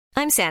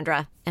I'm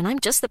Sandra, and I'm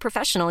just the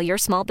professional your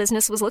small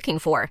business was looking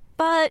for.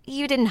 But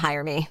you didn't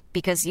hire me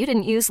because you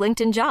didn't use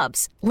LinkedIn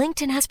Jobs.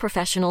 LinkedIn has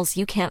professionals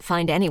you can't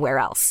find anywhere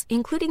else,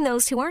 including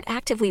those who aren't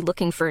actively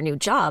looking for a new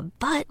job,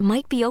 but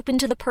might be open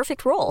to the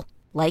perfect role,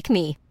 like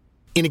me.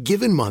 In a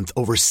given month,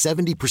 over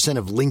 70%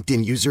 of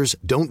LinkedIn users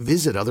don't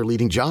visit other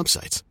leading job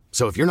sites.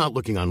 So if you're not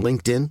looking on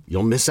LinkedIn,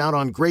 you'll miss out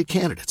on great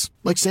candidates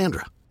like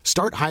Sandra.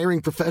 Start hiring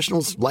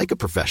professionals like a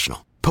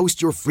professional.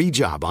 Post your free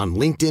job on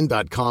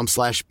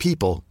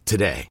linkedin.com/people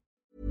today.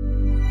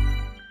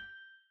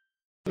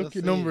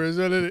 Lucky number as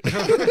well, isn't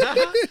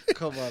it?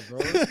 Come on, bro.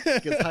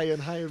 Gets higher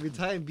and higher every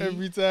time, B.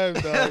 Every time,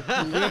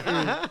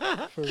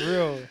 dog. For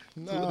real.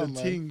 Nah, the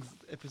things,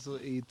 episode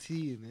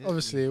 18. Yeah.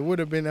 Obviously, it would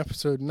have been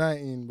episode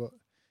 19, but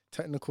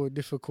technical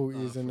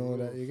difficulties and all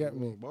that, you get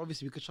me? But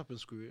obviously, we could chop and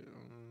screw it.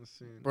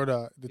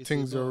 Brother, the It's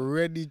things not. are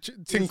ready.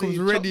 Tinkle's It's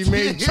ready chopped.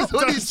 made. It's Chopped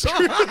already and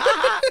screwed.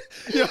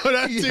 Yo,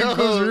 that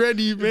Tinkle's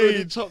ready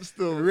made. Chop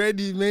still.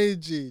 Ready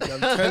made, G. I'm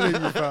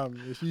telling you, fam.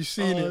 If you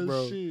seen it,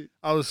 bro. Shit.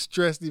 I was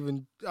stressed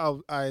even.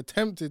 I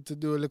attempted to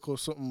do a little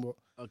something, but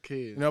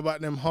Okay. you know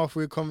about them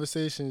halfway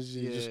conversations, G.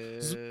 Yeah.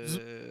 Just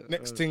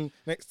next thing,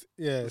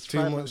 It's too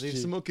Friday, much, If G.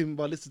 smoking,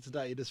 but listen to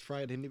that, it is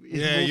Friday. It's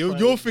Yeah, more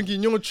you're Friday.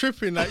 thinking you're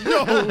tripping. Like,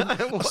 yo,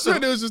 I swear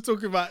they was just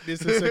talking about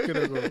this a second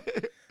ago.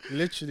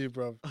 Literally,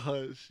 bro. Oh,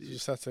 You shit.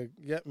 just had to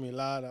get me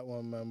loud that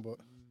one, man. But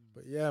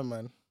yeah,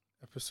 man.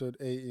 Episode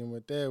 18, we're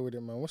there with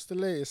it, man. What's the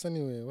latest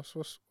anyway?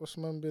 What's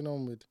man been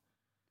on with?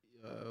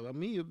 I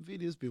mean, your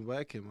video's been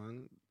working,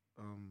 man.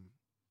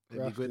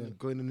 Maybe Grafting.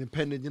 going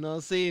independent, you know what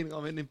I'm saying?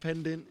 I'm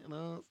independent, you know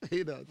what I'm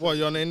saying? That. What,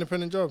 you're on an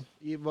independent job?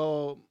 Yeah,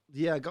 well,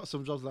 yeah, I got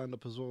some jobs lined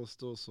up as well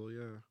still, so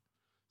yeah.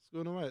 It's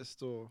going alright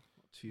still. Not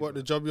too What,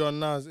 the bad. job you're on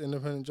now is an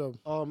independent job?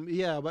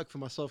 Yeah, I work for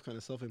myself, kind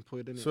of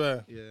self-employed, innit?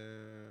 Swear. Yeah.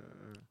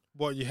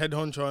 What, you head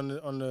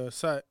honcho on the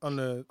site, on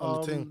the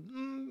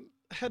thing?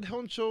 Head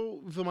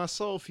honcho for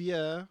myself,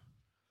 yeah.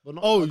 But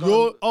not, Oh, I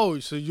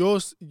got- so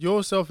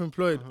you're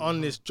self-employed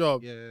on this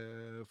job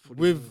Yeah. fully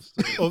with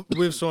still.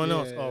 with someone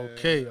else. Yeah,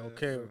 Okay.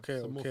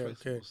 so more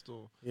flexible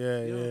still.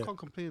 Yeah, Yeah, yeah. I can't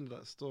complain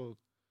that still.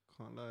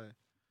 Can't lie.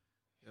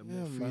 Yeah, Yeah,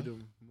 more man.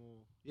 freedom.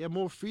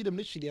 More freedom.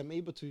 Literally, I'm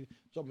able to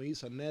drop my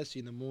youths at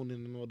nursery in the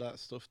morning and all that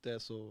stuff there.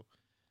 So,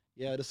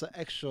 yeah, there's an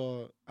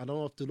extra. I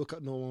don't have to look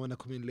at no one when I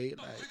come in late.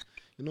 Like,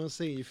 you know what I'm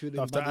saying? You feel You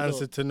have to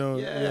answer to no,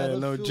 I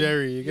no feel-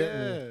 Jerry. You get me?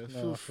 Yeah,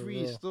 feel Nah, for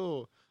free real.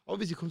 still.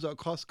 Obviously, it comes at a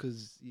cost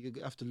because you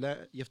have to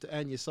you have to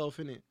earn yourself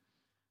in it.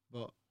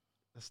 But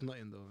that's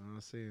nothing though. You know what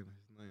I'm saying?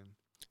 It's nothing.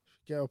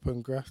 Get up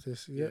and graft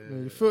this. You get me?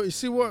 Yeah, You feel? You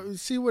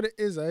see what it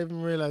is? I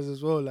even realize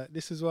as well. Like,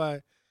 this is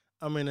why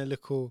I'm in a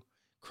little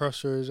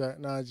crossroads right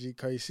now, G.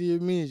 Cause you see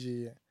me,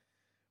 G. Yeah.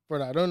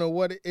 Brother, I don't know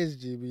what it is,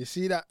 G. But you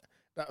see that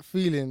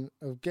feeling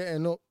of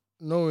getting up,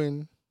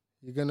 knowing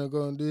you're gonna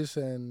go and do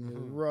something you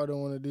rather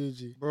don't want to do,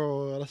 G.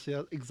 Bro, that's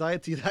the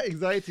anxiety. That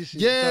anxiety shit.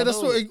 Yeah, I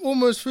that's know. what it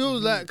almost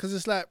feels like. Cause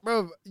it's like,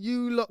 bro,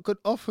 you lot could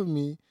offer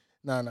me.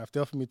 Nah, if they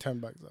offer me 10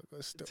 bags, I'll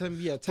go still. 10,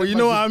 yeah, 10 But you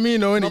know what I mean,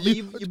 though, No, innit? but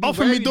You you be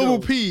offer me wary, double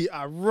though. P,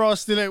 I raw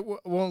still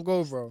won't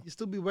go, bro. You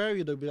still be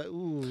wary though. Be like,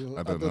 ooh,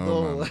 I don't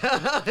know,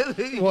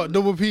 What,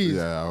 double P's?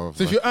 Yeah.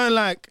 So if you earn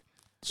like,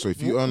 So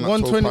if you earn like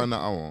 120 £12 an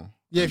hour.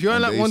 yeah, if you earn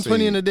and like they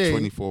 120 say in a day,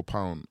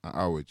 £24 an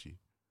hour, G.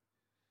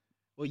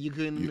 Well, you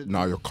going?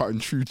 Now you're cutting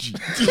through, G.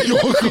 you're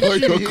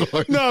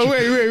cutting no,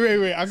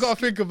 through. wait. I gotta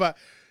think about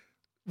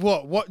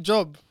what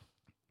job?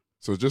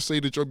 So just say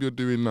the job you're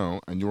doing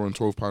now and you're on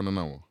 £12 an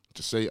hour.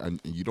 Just say and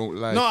you don't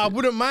like No, I it.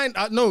 wouldn't mind.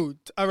 No,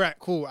 all right,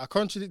 cool. I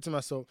contradicted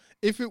myself.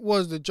 If it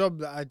was the job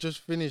that I just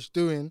finished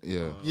doing,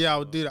 Yeah. I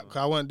would do that because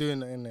I wasn't doing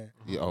that in there.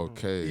 Yeah,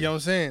 okay. You know what I'm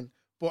saying?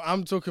 But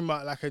I'm talking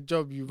about like a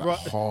job you Like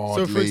hard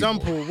So for labour.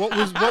 example,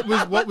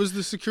 what was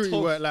the security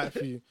work like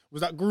for you?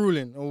 Was that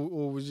grueling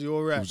or was you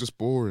all It right? was just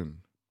boring.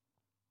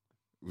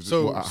 It was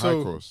So- just at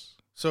High Cross.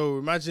 So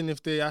imagine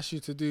if they asked you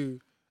to do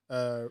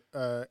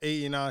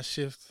 18-hour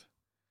shift,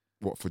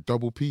 What, for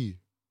double P?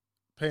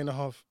 pay and a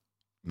half.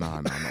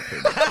 Nah, not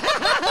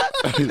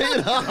paying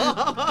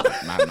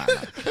nah.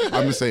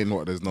 I'm just saying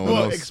what, there's no one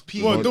else.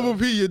 XP. What, No- double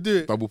P you do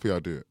it? Double P, I'll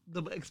do it.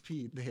 Double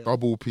XP. There.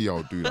 Double P,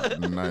 I'll do that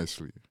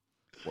nicely.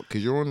 What,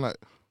 because you're on like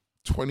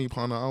 £20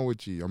 an hour,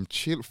 G. I'm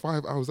chill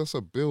 5 hours, that's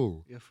a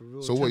bill. Yeah, for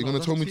real. So what, you're 10 going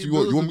to tell me that's to two what?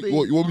 You bills want a me, day.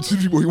 what, you want me to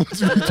do? What, you want me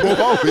to do 12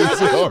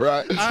 hours? All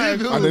right. Alright,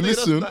 bills And a then day,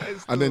 that's listen,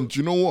 nice, and then though. do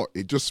you know what?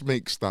 It just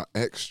makes that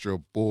extra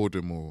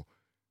boredom or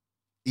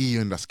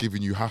Ian that's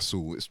giving you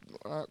hassle. It's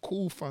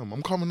cool, fam.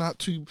 I'm coming out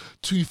too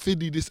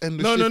fiddy this end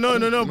of No, shift. no.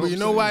 Cool, But what you I'm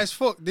know why saying? it's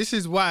fucked? This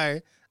is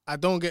why I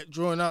don't get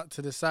drawn out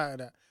to the side of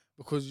that.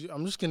 Because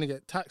I'm just gonna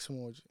get taxed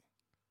more. G.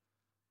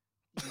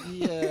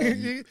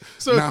 Yeah.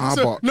 so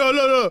but-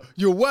 no.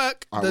 You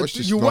work Alright, let's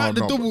just- you no, work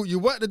the no, double you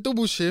work the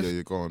double shift, Yeah,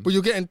 you're gone. but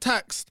you're getting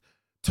taxed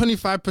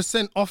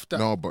 25% off that.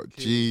 No, but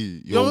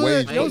G, You know your what I'm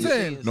wage. saying? You know what I'm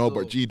saying? No,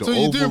 but G, the So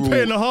you're doing overall,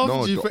 pay and a half,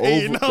 no, G, the for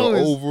 18 the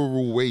hours.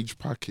 overall wage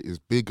packet is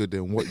bigger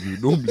than what you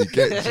normally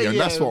get, G, and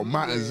that's what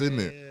matters, isn't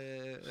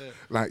it?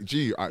 Like,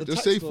 G, The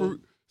just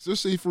tax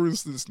say for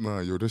instance, now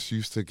you're just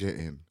used to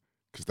getting,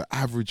 because the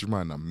average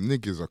man,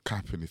 niggas are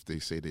capping if they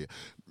say they,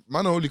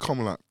 man are only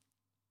coming like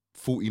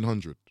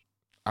 1,400.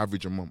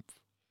 average a month?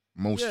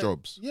 Most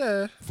jobs,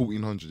 Yeah.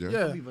 1,400. Yeah.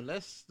 Yeah. Even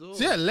less. Though.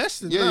 So yeah, less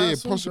than Yeah, that. yeah,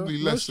 so, possibly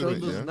bro. less, Most innit?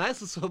 jobs. It was Yeah.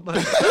 nice or something.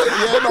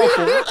 Yeah, no,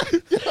 for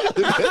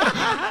real.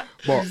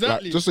 But Exactly.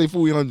 like, just say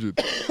 1,400.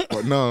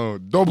 But no,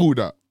 double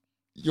that.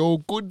 You're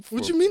good. What for-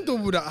 do you mean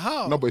double that?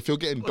 How? No, but if you're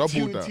getting double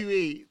that,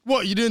 228.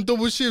 What, you doing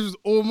double shifts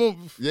all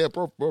month? yeah,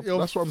 bro, Yo,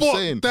 that's what I'm fuck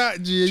saying.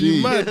 that, G. Gee,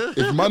 You mad?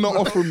 if man are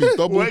offering me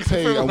double Works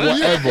pay for and man.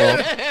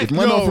 whatever, if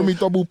man Yo, offer me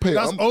double pay,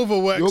 That's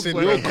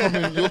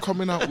overworking. you're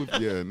coming out with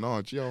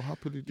Gee, I'll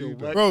happily do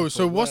that. Bro,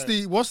 so what's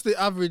the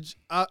average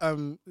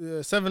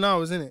 7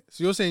 hours in it?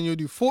 So you're saying you'll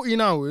do 14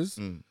 hours,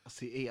 I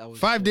see 8 hours.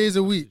 5 days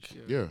a week.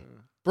 Yeah,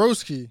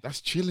 Broski.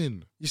 that's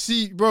chilling. You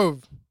see, bro,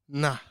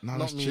 nah. Nah, not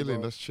that's me, chilling.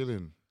 bro. That's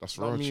chilling. That's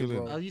Not raw me, chilling.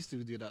 bro. I used to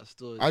do that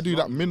still. I It's do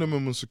not that me.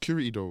 minimum on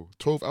security though.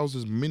 12 hours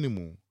is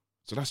minimal,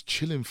 so that's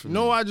chilling for me.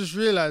 No, I just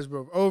realized,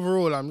 bro.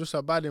 Overall, I'm just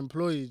a bad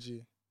employee,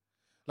 G.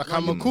 Like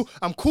No,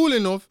 I'm cool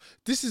enough.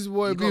 This is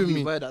what You it be gotta with be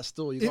me. by that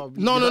still. You It- gotta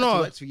no, you no, have to no.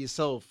 work for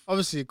yourself.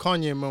 Obviously,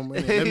 Kanye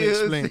moment. Let me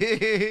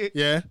explain.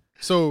 Yeah.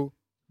 So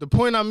the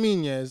point I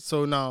mean, yeah. Is,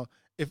 so now,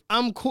 if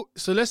I'm cool,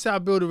 so let's say I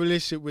build a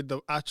relationship with the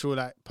actual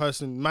like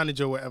person,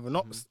 manager, whatever,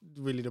 not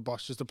really the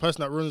boss, just the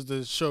person that runs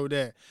the show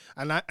there,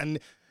 and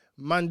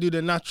man do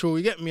the natural.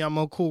 You get me? I'm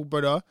a cool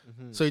brother.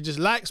 So he just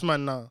likes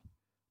man now.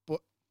 But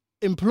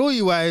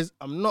employee wise,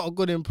 I'm not a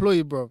good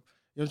employee, bro.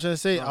 You know what I'm trying to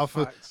say? No,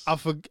 facts.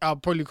 I'll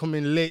probably come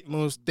in late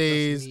most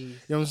days. me. You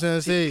know what I'm trying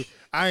to say?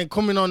 I ain't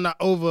coming on that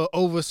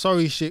over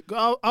sorry shit.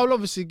 I'll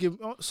obviously give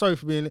sorry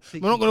for being late.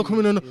 I'm not gonna come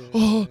in on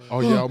Oh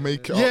yeah, I'll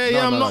make it. yeah, up.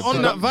 yeah, I'm not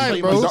on that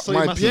vibe, bro. Deduct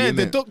my pay, yeah, innit?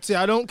 deduct it.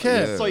 I don't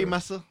care. Yeah. Sorry,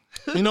 massa.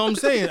 You know what I'm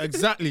saying?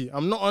 Exactly.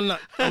 I'm not on that.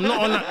 I'm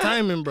not on that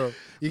timing, bro.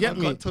 You get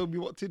You me? can't tell me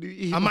what to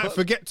do. I might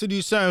forget to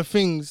do certain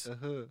things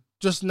Uh-huh.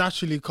 just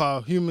naturally,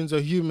 cause humans are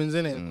humans,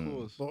 innit? Of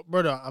course. But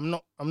brother, I'm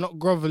not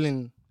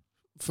groveling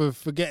for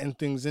forgetting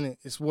things, innit?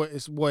 It's what it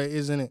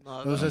is, innit? Nah,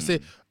 You know what I'm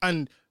saying?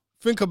 And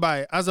think about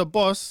it, as a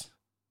boss,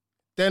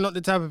 they're not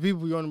the type of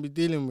people you want to be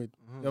dealing with.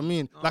 You know what I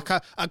mean? Like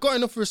I got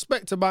enough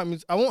respect about me.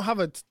 I won't have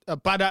a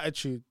bad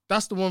attitude.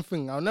 That's the one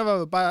thing. I'll never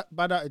have a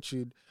bad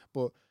attitude.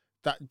 But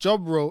that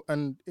job role,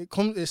 and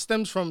it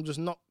stems from just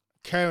not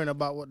caring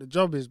about what the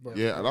job is, bro.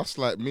 Yeah, that's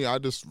like me. I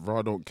just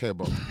rather don't care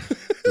about.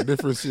 The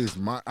difference is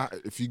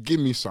if you give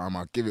me something,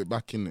 I'll give it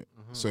back in it.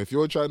 So if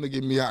you're trying to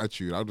give me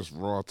attitude, I'll just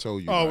raw tell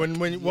you. Oh, like,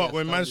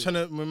 when man's trying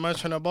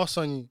to boss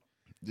on you.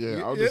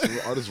 yeah, I'll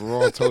just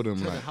raw tell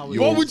them like. how it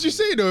yo, What would you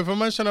say though if a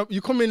man's trying to,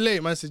 you come in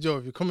late, man said, yo,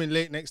 if you come in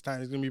late next time,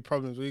 there's gonna be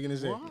problems. What are you gonna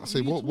say? I say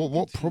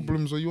what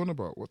problems are you on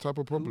about? What type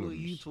of Who are problems?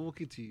 you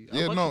talking to?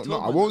 Yeah, I've no, actually no,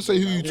 told I man won't say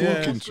who that. you Yeah.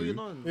 talking What's going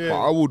to, on? Yeah.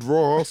 but I would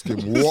raw ask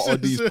him what are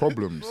these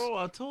problems. Bro,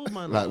 I told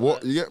man. Like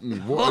what you get me?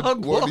 What are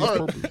these God.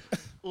 problems?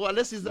 Well,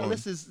 unless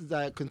it's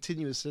like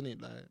continuous, in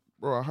it. Like,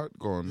 Bro, I had there's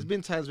gone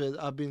been times where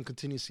I've been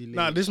continuously late.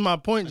 Nah, this is my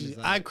point. And G.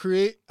 it's I like-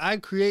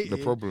 created the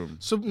problem.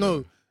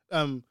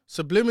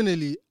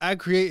 subliminally, I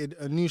created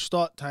a new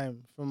start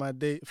time for my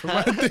day. For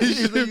my day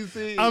Is what you shift.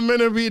 say. I'm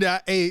gonna be there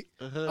at 8.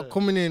 Uh-huh. I'm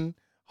coming in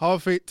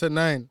 8:30 to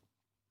 9.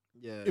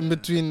 Yeah. In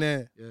between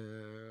there, Yeah.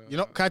 you're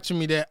not catching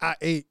me there at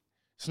 8.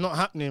 It's not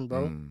happening,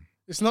 bro.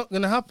 It's not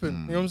gonna happen.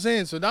 You know what I'm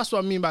saying? So that's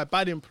what I mean by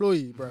bad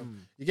employee, bro.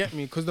 You get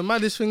me? Because the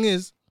maddest thing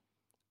is,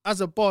 as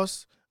a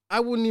boss, I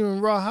wouldn't even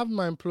rather have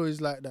my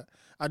employees like that.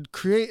 I'd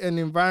create an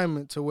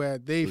environment to where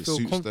they It feel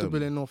suits comfortable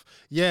them. enough,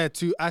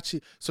 to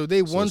actually, so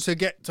they want to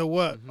get to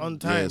work on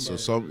time.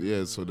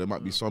 Yeah, so there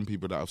might be some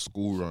people that have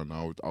school run.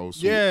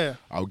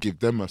 I'll give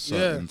them a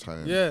certain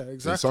time. Yeah, There's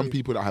exactly. some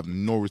people that have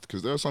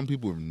because there are some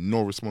people with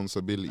no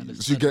responsibilities.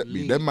 it's You get kinda me?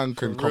 late. Them man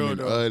can For come real in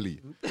though. early.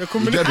 They're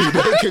coming You get me?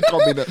 They can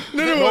come in.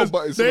 No,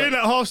 but it's they're in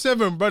like, at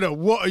 7:30, brother.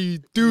 What are you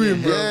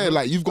doing, bro? yeah,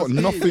 like you've got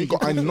nothing.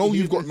 I know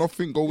you've got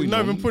nothing going You're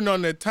not on. even putting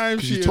on their time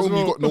Because sheet you as told me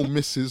well. you got no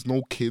misses,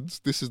 no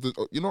kids. This is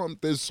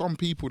there's some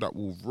people that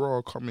will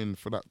raw come in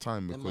for that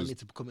time Them man because need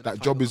to come in that at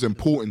job 5 is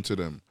important to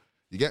them.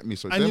 You get me?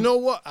 So And you know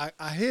what?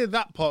 I hear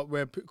that part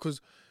where,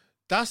 because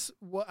that's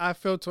what I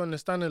fail to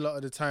understand a lot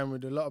of the time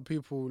with a lot of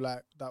people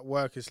like that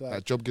work. It's like,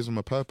 that job gives them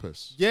a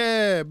purpose.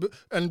 yeah,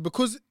 and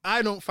because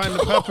I don't find the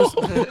purpose.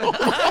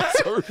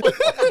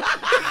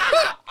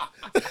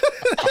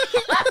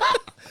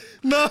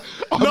 No,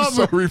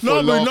 sorry for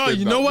no. laughing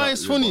You know at why that,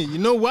 it's yeah, funny? but- You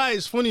know why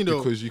it's funny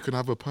though? Because you can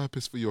have a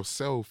purpose for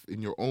yourself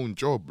in your own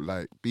job.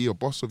 Like, be a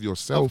boss of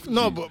yourself.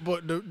 No, G.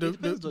 but the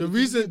Depends, though. the You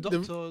reason could be a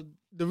doctor,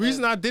 the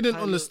reason I didn't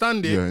pilot.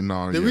 understand it. Yeah,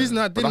 no, The yeah. reason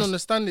I But didn't that's-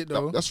 understand it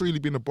though. that's really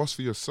being a boss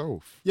for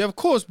yourself. Yeah, of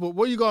course, but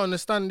what you gotta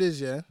understand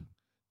is,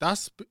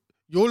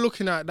 you're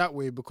looking at it that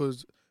way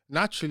because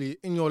naturally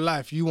in your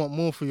life you want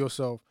more for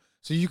yourself.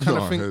 So you kind No,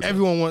 of I think heard that.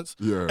 everyone wants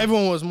Yeah.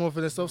 everyone wants more for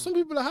themselves. Some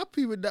people are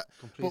happy with that.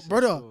 But Complacent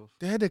brother, self.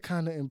 they're the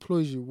kind of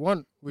employees you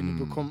want when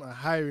you become a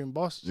hiring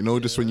boss. You know,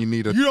 just when you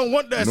need a. You don't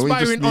want the You know, you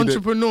just aspiring need a-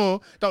 entrepreneur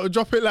that will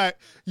drop it like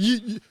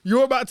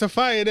you're about to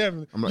fire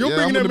them. I'm like, You're yeah,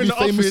 bringing I'm them in gonna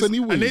the be famous office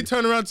anyway. and they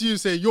turn around to you and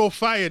say you're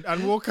fired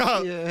and walk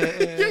out.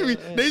 Get me?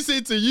 They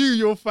say to you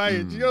you're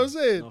fired. You know what I'm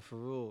saying? No, for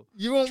real.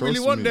 You won't really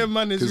Trust want me, them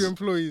man as your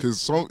employees.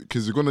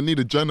 Because you're gonna need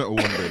a janitor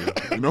one day.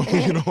 You know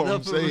what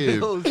I'm for saying.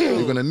 real,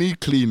 You're gonna need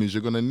cleaners.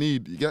 You're gonna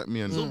need. You get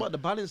me? And It's all about the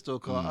balance though,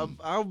 cause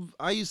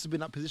I used to be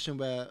in that position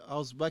where I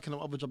was working on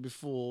other job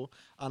before,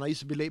 and I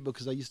used to be late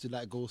because I used to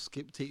like go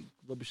take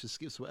rubbish and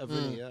skips or whatever.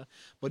 Innit, yeah,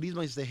 but these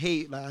men used to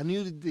hate. Like I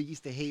knew they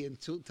used to hate and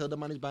tell the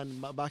man is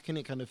back in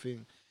it kind of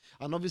thing.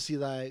 And obviously,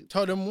 like,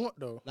 Tell them what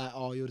though? like,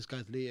 oh, yo, this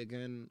guy's late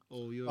again.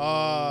 Oh, yo.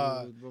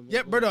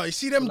 Yeah, brother. You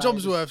see them Like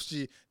jobs this- worth,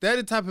 G. They're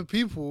the type of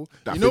people.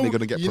 That you think know, they're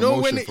gonna get you know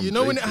when promotion it, from you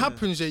know when it Drake, innit?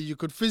 happens, yeah, you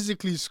could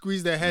physically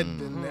squeeze their head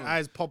and their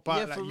eyes pop out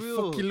Yeah, like for you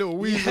real. fucking little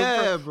weasel.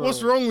 Yeah, bro. bro.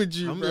 What's wrong with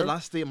you, I'm bro? the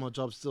last day of my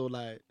job still,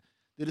 like,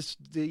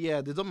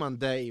 they done man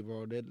dirty,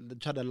 bro. They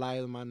try to lie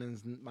on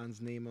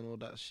man's name and all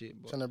that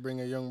shit. But Trying to bring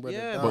a young brother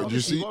yeah, down. But but you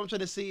obviously see- what I'm trying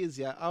to say is,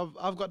 yeah,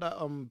 I've got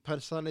that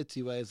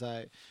personality where it's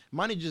like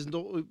managers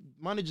don't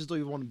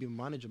even want to be a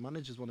manager.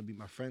 Managers want to be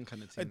my friend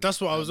kind of thing.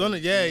 That's what I was Like, on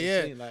it. you know Yeah, what I'm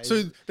yeah. saying? Like,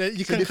 So that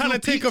you so can they kind feel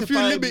of take a peaked few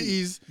by me.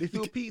 liberties. They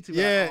feel peaked. to be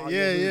Yeah, like, oh,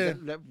 yeah, yeah.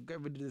 yeah.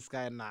 Get rid of this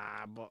guy.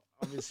 Nah, but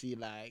obviously,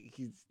 like,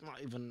 he's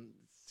not even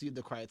suit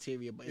the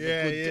criteria. But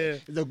Yeah, yeah.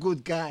 he's a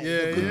good guy. He's Yeah,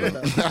 a good yeah.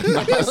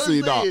 brother. I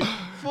see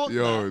that. Fuck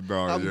Yo, that.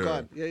 nah, I'm yeah.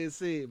 gone. Yeah, you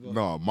see. But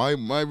No,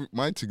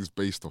 my thing's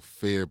based off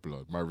fear,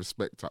 blood. My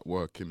respect at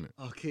work, innit?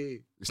 okay.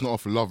 It's not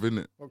off love,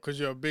 innit? Because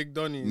you're a big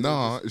Donny.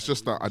 Nah, it's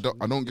just that I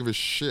don't give a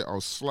shit. I'll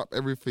slap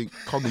everything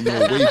coming your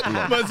way,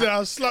 blood. Man said,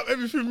 I'll slap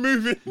everything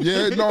moving.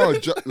 Yeah, no,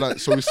 like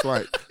so it's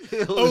like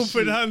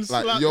Open hand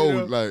slap. like you yo,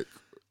 know. like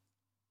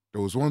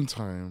there was one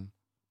time,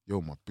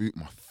 yo, my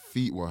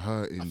feet were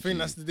hurting. I think G.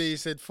 that's the day you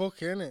said,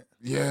 fuck it, innit?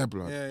 Yeah,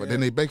 blood. Yeah, but yeah. then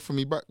they begged for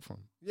me back, fam.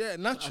 Yeah, As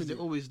they naturally.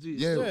 always do.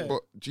 Yeah, Yeah.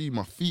 but gee,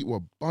 my feet were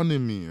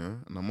bunning me, yeah,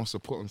 and I must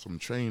have put on some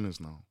trainers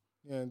now.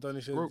 Yeah, and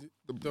Donny said, Bro,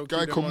 the don't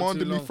guy keep them on too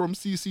commanding me long. from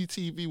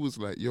CCTV was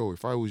like, "Yo,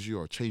 if I was you,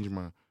 I'll change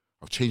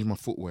my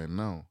footwear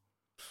now,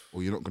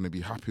 or you're not gonna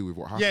be happy with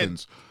what Yeah.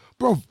 happens,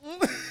 bro."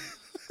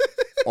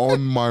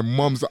 On my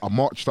mum's, I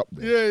marched up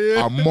there. Yeah,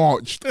 yeah. I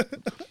marched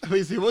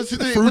Wait, see, what's he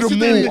doing? through What's the he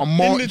doing? mall. I'm In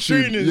the marching.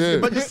 trainers. Yeah,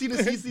 But you see the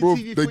CCTV bro.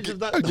 footage of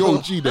that?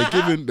 Yo, G,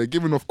 they're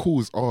giving off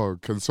calls. Oh,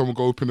 can someone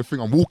go open the thing?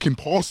 I'm walking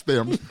past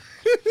them,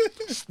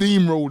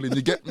 steamrolling.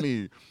 You get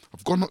me?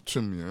 I've gone up to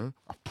him. Yeah,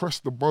 I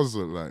pressed the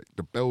buzzer, like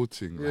the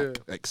belting, like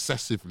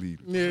excessively.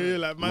 Yeah,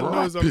 like, man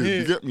knows I'm Rapid, here.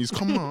 you get me? He's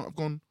come out. I've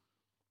gone,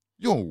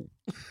 yo,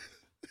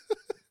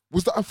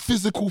 was that a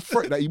physical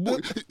threat that he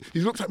bought? He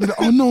looked at me like,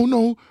 oh,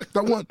 no,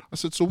 that one. I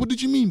said, so what did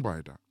you mean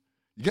by that?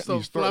 You get me?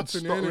 He Stop started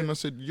flapping, stuttering. innit? I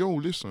said, yo,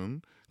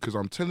 listen, because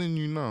I'm telling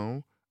you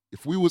now,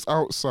 if we was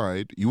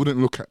outside, you wouldn't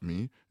look at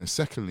me. And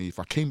secondly, if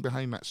I came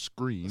behind that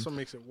screen, That's what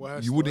makes it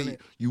worse. you though, wouldn't,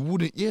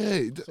 innit?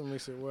 yeah. That's what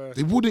makes it worse.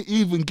 They wouldn't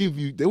even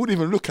they wouldn't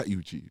even look at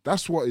you, G.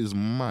 That's what is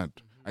mad.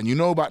 And you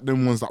know about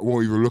them ones that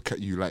won't even look at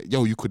you. Like,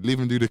 yo, you could live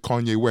and do the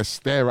Kanye West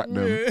stare at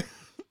them. Yeah.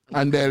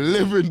 And they're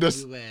living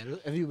this.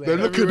 Everywhere. They're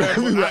looking Everywhere.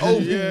 everywhere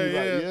over Yeah, you.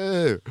 Like,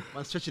 yeah.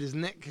 Man stretching his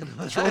neck.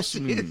 Trust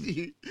me.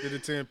 Did the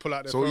thing pull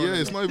out their So phone yeah, and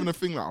it's that. not even a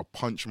thing like I'll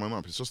punch my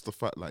mouth. It's just the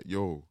fact like,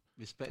 yo,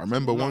 Respect. I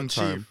remember Not one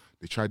time chief.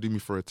 they tried to do me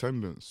for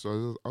attendance.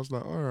 So I was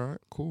like, all right,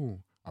 cool.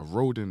 I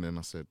rolled in there and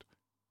I said,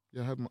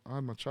 yeah, I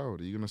had my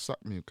child. Are you gonna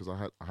sack me because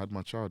I had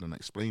my child? And I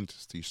explained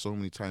this to you so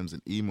many times in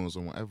emails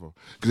and whatever.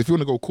 Because if you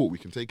want to go court, we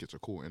can take it to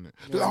court, innit?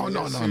 Yeah, Oh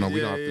no, we don't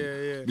have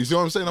to. Yeah. You see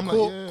what I'm saying? I'm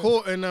Court, like, yeah.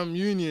 court and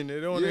union, they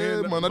don't want to hear Yeah,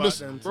 nothing man. I about just,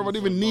 them bro, I things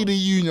didn't even so need much. a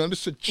union. I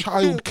just said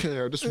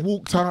childcare. I just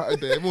walked out of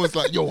there. Everyone's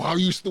like, yo, how are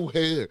you still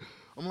here?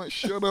 I'm like,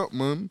 shut up,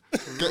 man.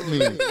 Get me.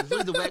 It's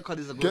always the white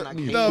colours are going Get like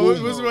me. crazy. No,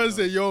 Boom. what's the man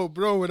say? Yo,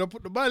 bro, when I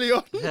put the belly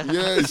on, Yeah,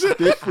 it's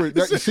different.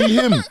 Like, you see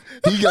him?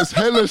 He gets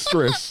hella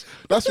stress.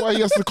 That's why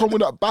he has to come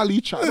with that bally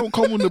chat. I don't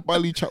come with the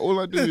bally chat. All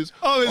I do is, is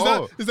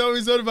that what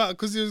he's on about?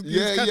 Because he was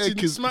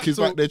catching smack because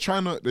talk. like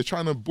they're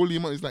trying to bully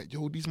him. He's like,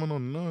 yo, these men are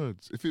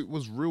nerds. If it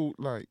was real,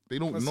 like they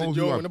don't I know said, who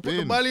yo, when I I've put the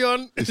been. belly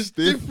on, It's it's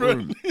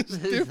different. different.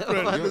 It's What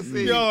I different. was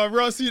saying. Yo, I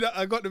rather see that.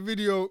 I got the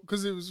video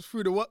because it was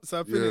through the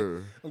WhatsApp. innit?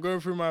 Yeah. I'm going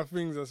through my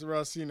things. I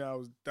rather seen it. I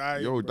was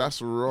dying. Yo, bro.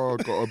 that's raw.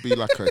 Gotta be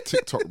like a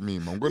TikTok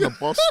meme. I'm gonna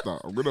bust that.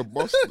 I'm gonna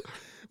bust that.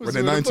 When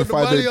they're when I 9 to put the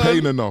 5 belly ain't paying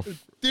on, enough.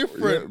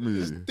 different. You get me?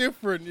 It's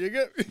different. You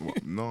get me?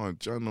 What? No,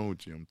 Jan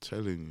OG, I'm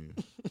telling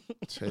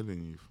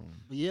you, fam.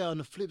 But yeah, on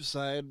the flip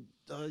side,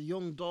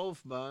 young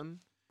Dolph, man.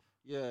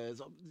 Yeah,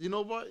 you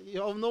know what? You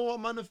know what,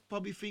 man? Are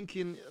probably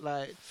thinking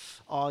like,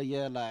 oh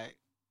yeah, like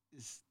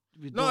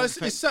No,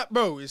 it's sad,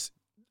 bro.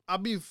 I'll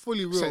be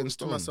fully Set in real to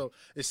stone. myself.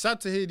 It's sad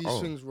to hear these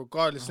Oh. things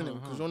regardless,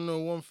 innit? Because I know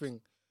one thing.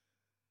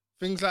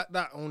 Things like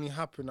that only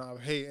happen out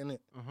of hate, innit?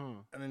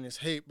 And then it's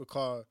hate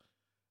because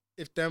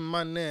if them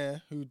man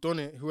there who done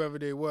it, whoever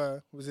they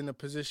were, was in a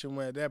position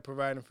where they're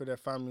providing for their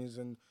families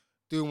and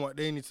doing what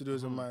they need to do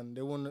as a man,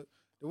 they wouldn't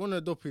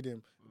have doped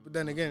him. But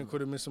then again, it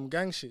could have been some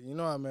gang shit. You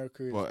know how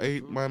America is. But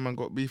ain't my man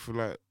got beef with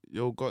like,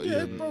 yo, got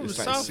Yeah, you. bro, It's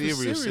the like South is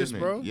serious, innit?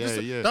 bro. Yeah,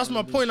 yeah. That's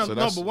my point. So No,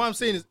 that's- but what I'm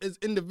saying is, it's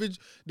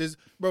individual. There's,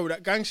 bro,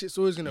 that gang shit's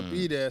always gonna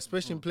be there,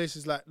 especially in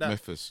places like that.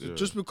 Memphis, yeah.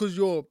 Just because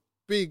you're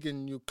big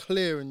and you're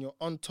clear and you're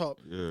on top,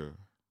 Yeah.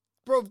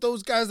 bro. If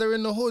those guys that are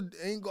in the hood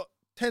ain't got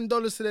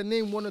 $10 to their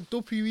name, wanna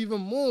dope you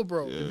even more,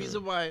 bro. Yeah. The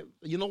reason why,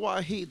 you know what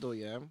I hate though,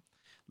 yeah?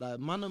 Like,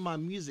 man on my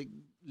music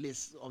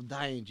list of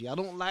dying, G. I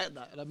don't like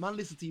that. Like, man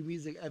listen to your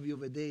music every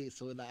other day.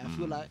 So, like, I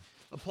feel like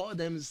a part of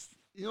them is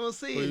You know what I'm But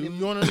saying?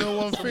 you want to know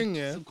one thing,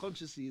 yeah?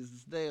 Subconsciously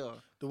is there.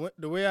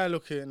 The way I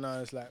look at it now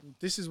is like,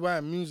 this is why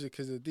music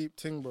is a deep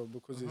thing, bro,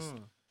 because it's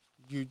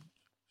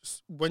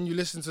when you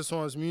listen to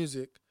someone's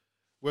music,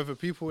 whether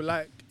people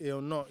like it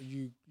or not,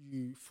 you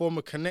form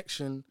a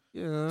connection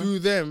through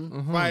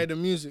them via the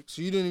music.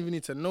 So you don't even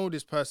need to know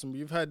this person, but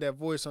you've heard their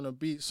voice on a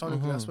beat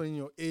sonically. That's when in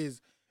your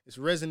ears it's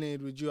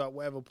resonated with you at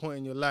whatever point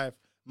in your life,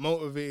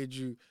 motivated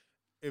you,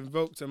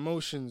 invoked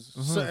emotions,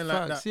 something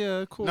like that. Yeah,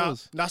 of course. Now,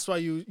 that's why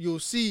you'll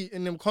see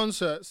in them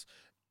concerts.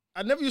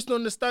 I never used to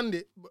understand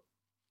it, but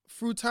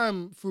through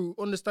time, through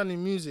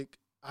understanding music,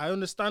 I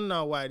understand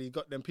now why they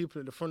got them people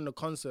at the front of the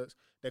concerts.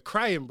 They're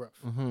crying, bro.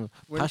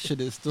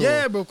 Passionate still.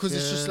 Yeah, bro, because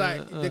it's just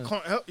like they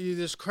can't help you,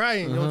 just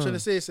crying. You know what I'm trying to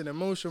say? It's an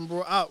emotion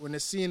brought out when they're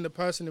seeing the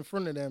person in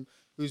front of them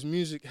whose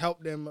music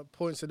helped them at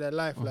points of their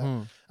life. Like,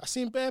 I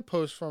seen bare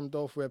posts from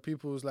Dolph where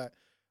people was like,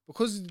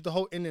 because of the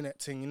whole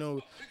internet thing, you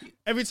know,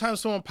 every time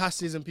someone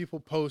passes and people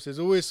post, there's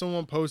always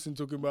someone posting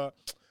talking about,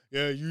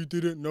 yeah, you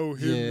didn't know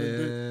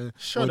him. Yeah.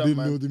 Shut up, didn't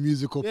man. know the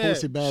music or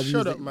posted bad music.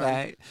 Shut up, man.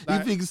 Like, Like-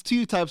 you think there's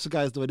two types of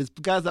guys though. There's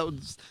guys that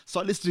would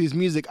start listening to his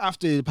music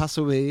after he passed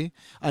away,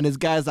 and there's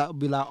guys that would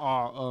be like,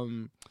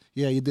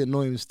 yeah, you didn't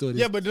know him still.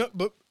 Yeah, but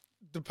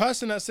the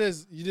person that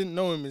says you didn't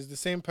know him is the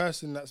same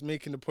person that's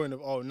making the point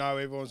of, oh, now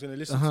everyone's going to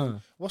listen to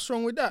him. What's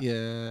wrong with that?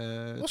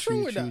 Yeah. What's true,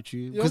 wrong with true, that? True.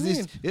 You know what I Because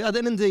at the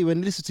end of the day, when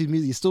you listen to his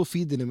music, you're still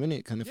feeding him,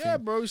 innit? Kind of thing. Yeah,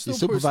 bro, you're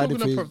still providing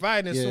going to for-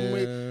 provide in some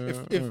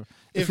way.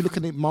 If you look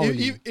at it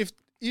morally.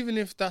 Even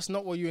if that's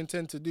not what you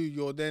intend to do,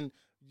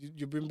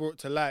 you've been brought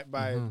to light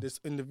by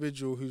this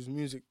individual whose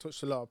music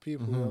touched a lot of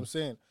people. You know what I'm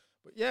saying?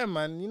 But yeah,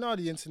 man, you know how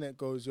the internet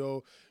goes,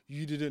 yo,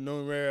 you didn't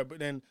know Rare, but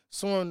then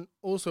someone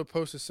also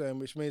posted something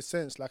which made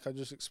sense, like I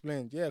just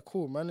explained. Yeah,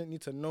 cool, man didn't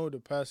need to know the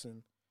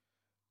person,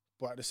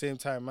 but at the same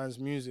time, man's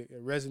music,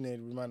 it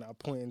resonated with man at a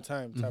point in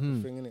time type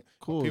of thing, innit?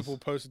 Course. People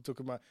posted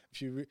talking about,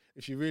 if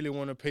you really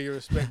want to pay your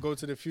respect, go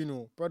to the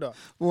funeral. Brother,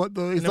 What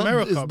though? It's in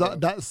America, it's bro. not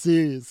that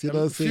serious, you know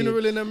what I'm saying?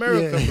 funeral in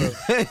America,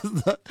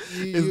 bro.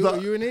 it's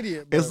not, You're an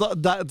idiot, bro. it's not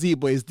that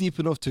deep, but it's deep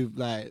enough to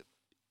like.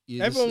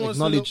 You Everyone just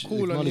wants to look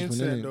cool on the acknowledgement,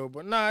 internet, innit? though.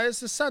 But nah,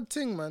 it's a sad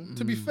thing, man.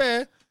 To be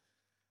fair,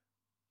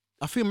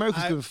 I think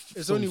America's going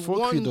it's only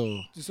fuckery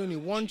though. there's only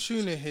one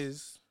tune of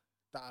his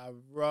that I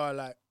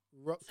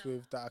rocked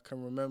with that I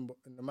can remember.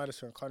 In the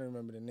Madison, I can't even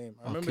remember the name.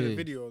 I remember the Okay.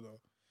 video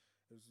though.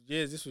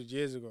 This was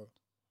years ago.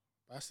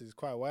 That's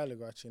quite a while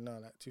ago actually now,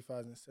 like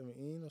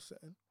 2017 or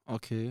something.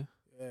 Okay.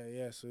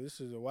 Yeah. So this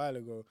was a while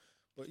ago.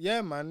 But yeah,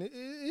 man,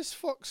 it's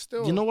fucked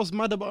still. You know what's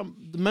mad about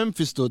the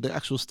Memphis though? The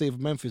actual state of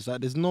Memphis,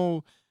 like there's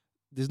no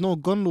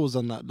gun laws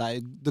on that.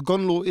 Like the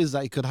gun law is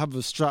that you could have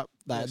a strap.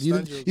 Like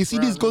stand your you see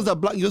these ground, guns that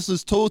black just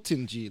as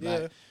toting, G. Yeah.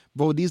 Like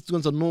bro, these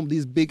guns are normal.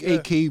 These big Yeah,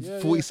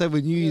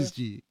 AK-47 U's,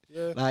 G.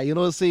 Yeah. Like you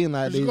know what I'm saying?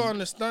 Like You just they- gotta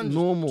understand,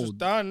 normal. just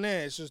down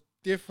there, it's just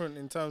different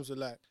in terms of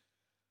like,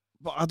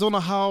 But I don't know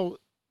how.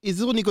 It's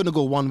only going to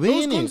go one way,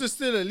 those innit? guns are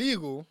still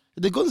illegal.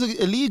 The guns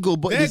are illegal,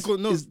 but Their it's, gun,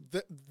 no,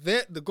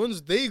 it's- the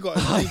guns they got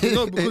is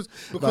illegal, no, because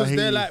Nah,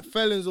 they're he- like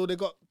felons or they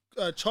got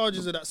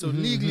charges of that, so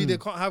legally they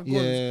can't have guns.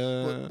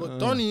 Yeah, But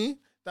Donnie,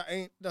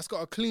 that's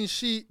got a clean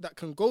sheet that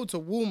can go to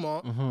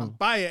Walmart and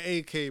buy an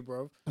AK,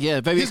 bro. yeah,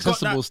 very He's got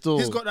accessible that, still.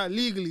 He's got that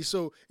legally,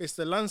 so it's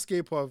the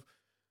landscape of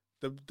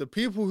the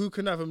people who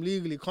can have them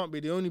legally can't be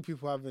the only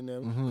people having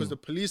them because the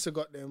police have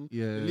got them,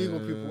 the legal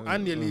people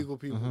and the illegal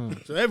people.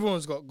 So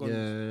everyone's got guns.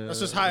 Yeah, That's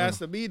just how it has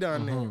to be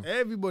down there.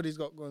 Everybody's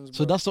got guns, bro.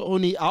 So that's the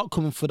only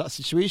outcome for that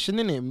situation,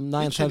 innit? 9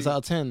 times Literally. out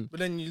of 10. But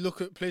then you look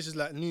at places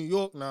like New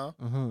York now.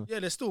 Yeah,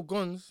 there's still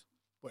guns,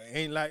 but it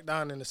ain't like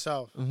down in the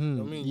South. You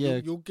know what I mean? Yeah.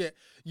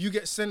 You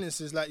get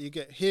sentences like you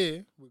get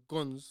here with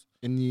guns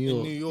In New York.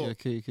 in New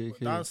York. Yeah, okay. But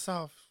down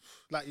south,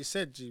 like you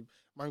said, G,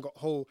 man got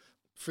whole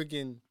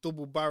friggin'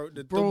 double barrel,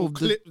 Bro, double the-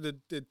 clip,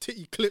 the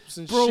titty clips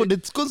and Bro, shit.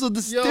 the guns are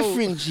this Yo.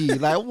 different, G.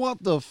 Like, what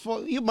the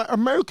fuck?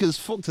 America's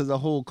fucked as a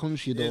whole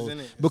country, though. innit?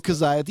 It's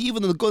Because like,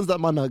 even the guns that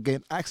man are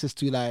getting access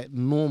to, like,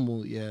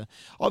 normal, yeah.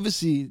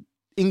 Obviously,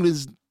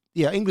 England's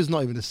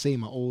not even the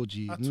same at all,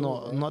 G. At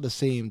all, bro. Not the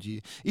same,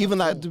 G.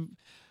 Even At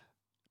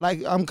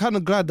like, I'm kind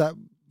of glad that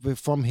we're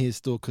from here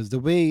still, because the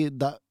way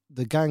that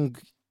the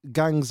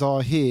gangs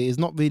are here is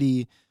not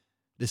really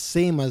the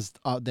same as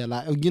out there.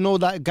 Like, you know,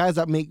 that guys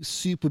that make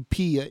Super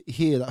P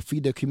here that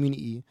feed their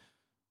community,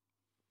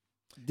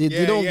 they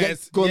don't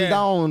get gunned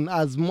down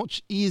as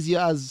much easier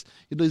as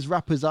these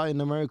rappers out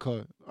in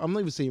America. I'm not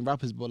even saying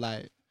rappers, but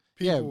like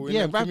People in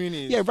them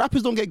communities. yeah,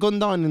 rappers don't get gunned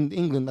down in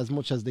England as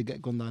much as they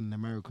get gunned down in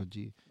America,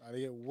 G. Nah,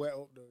 they get wet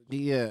up though.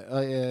 Yeah, You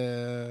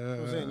know what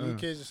I'm saying?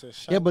 UK is just a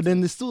shout. yeah, but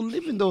then they're still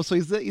living though, so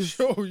it's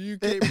Yo, UK,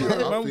 bro, man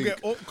will think-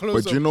 get up close.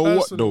 But do you up know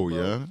what personal, though?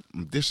 bro. Yeah,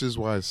 this is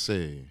why I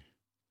say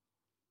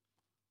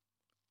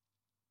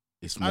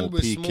it's more And we're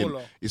peak.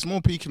 smaller. It's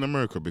more peak in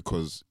America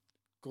because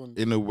Guns.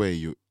 in a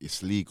way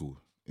it's legal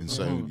in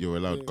certain you're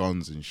allowed Yeah.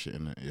 guns and shit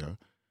in it. Yeah,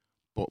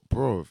 but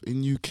bro,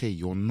 in UK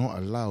you're not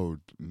allowed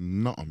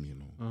nothing. You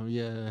know, Oh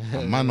yeah,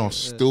 and man are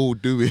still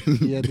doing.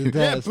 yeah,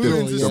 Yeah, still,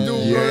 boons are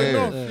still yeah. going Yeah.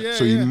 off. Yeah,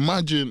 so yeah.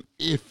 imagine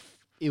if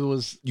it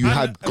was. You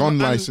had gun and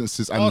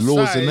licenses and our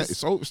laws in size- it.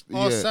 It's all,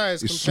 Our yeah,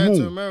 size it's compared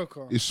small. to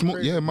America. It's small.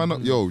 Crazy. Yeah,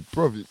 man. Yo,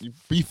 bro,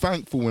 be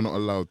thankful we're not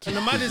allowed to. And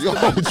the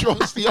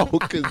maddest- yo,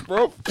 because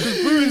bro,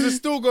 Bruins are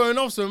still going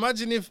off. So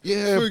imagine if,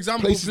 Yeah, for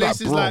example, places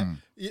places, like like, Brum.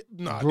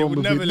 nah, they Brum would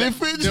would be never let.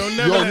 different. They'll yo,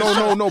 never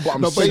let. no, but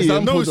I'm No, but saying,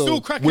 example- No, it's still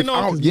though, cracking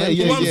off. without-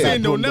 yeah, What I'm yeah.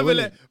 saying, they'll Brum, never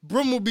though, let.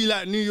 Brum will be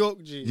like New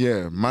York, G.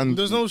 yeah, man.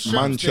 There's no straps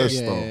there.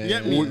 Manchester. Yeah. You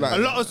get me? All like-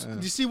 A lot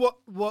of you see what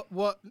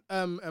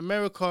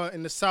America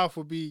in the South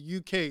would be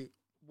UK.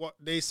 What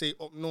they say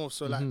up north,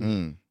 so like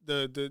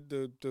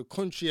the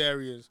country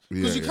areas,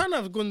 because Yeah, you yeah. can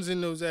have guns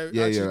in those areas.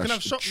 Yeah, Actually, yeah. you can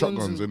have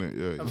shotguns in it.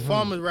 Yeah, and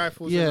farmers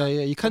rifles. Yeah, and that.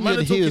 yeah. You can Man, do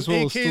it they're here as talking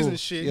well. AKs Still. and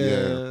shit.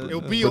 Yeah.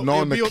 It'll be up,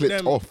 banana it'll be up clipped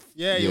them. off.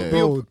 Yeah, it'll Yeah. be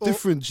Bro, up,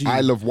 different G.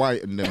 Isle of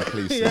Wight and them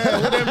places. Yeah,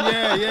 all them,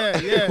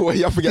 yeah. Where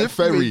you have to get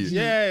ferry.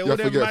 Yeah, You all have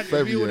to them get mad,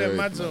 ferry. be all them yeah.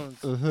 mad zones.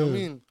 You know what I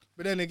mean?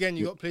 But then again,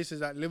 you got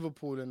places like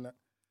Liverpool and that.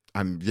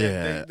 And They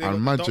yeah, got I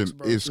imagine docs,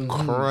 bro. it's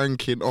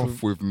cranking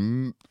off with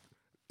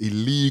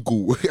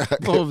illegal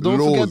Bro, don't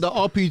laws. forget the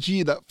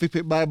RPG that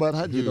Flippin' Buyman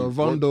had, you know, Dude,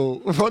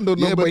 Rondo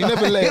Yeah, number but he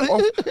never 9. let it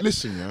off.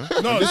 Listen, yeah.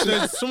 No,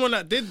 there's someone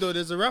that did though.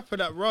 There's a rapper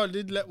that Raw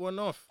did let one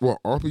off. What,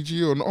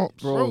 RPG or not?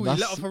 Bro, he that's-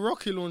 let off a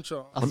rocket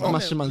launcher. That's On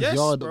smashing him. man's Yes,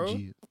 yard bro. up,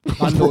 G.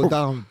 Bando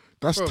down.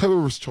 That's Bro.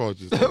 terrorist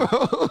charges.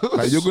 though.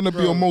 Like, you're gonna be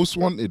Bro. on most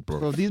wanted, bro.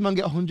 Bro, these man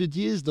get 100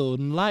 years though,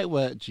 in light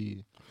work,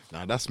 G.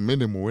 Nah, that's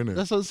minimal, innit?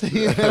 That's what I'm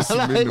saying. That's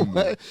Light minimal.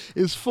 work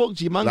is fucked,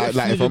 G. Man, Like, get if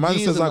a 300 man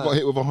years says and I got that.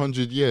 hit with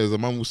 100 years, a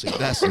man will say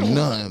that's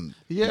nothing.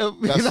 Yeah,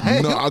 That's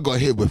like, not. I got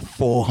hit with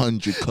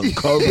 400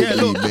 concurrently, Yeah,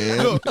 look,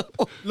 man.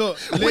 Look.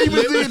 what you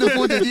been doing the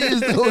 100 years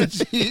though,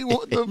 G?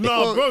 What the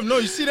No, fuck? bro, no.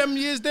 You see them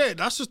years there?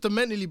 That's just to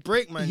mentally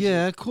break, man.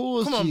 Yeah, of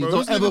course, Come on, G. bro. Don't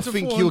Who's ever living to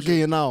think 400? you're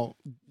getting out.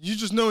 You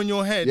just know in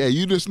your head. Yeah,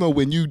 you just know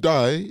when you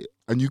die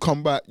and you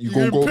come back, you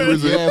gonna You go to get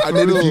prison, Yeah, and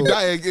then for if you real.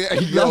 die again,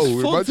 That's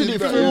yo, fucked, imagine innit?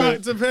 that. For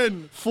Back to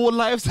pen. 4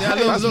 lifetimes.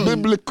 Yeah, That's look.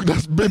 biblical.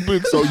 That's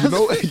biblical. So you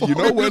know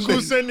when Biblical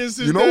they,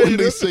 sentences you know there, when you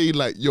they know? say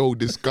like, yo,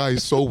 this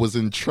guy's soul was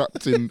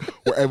entrapped in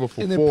whatever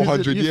for In a prison,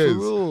 400 yeah, for years.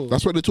 real.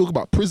 That's what they talk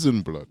about,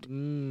 prison blood.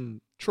 Nah,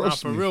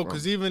 Trust for me, real. fam.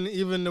 Because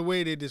even the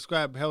way they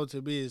describe hell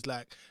to be is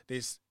like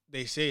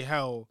they say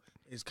hell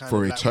is kind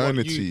For of like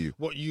eternity.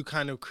 what you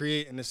kind of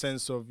create in the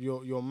sense of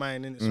your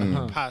mind in it. So in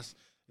the past,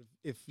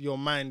 if your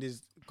mind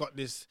is got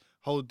this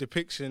whole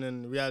depiction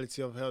and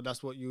reality of hell,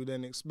 that's what you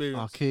then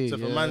experience. Okay, so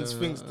if a yeah, man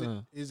thinks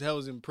that his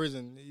hell's in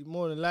prison,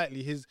 more than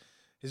likely his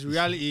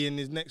reality in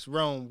his next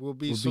realm will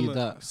be,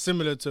 that.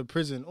 similar to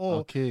prison or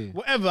Okay.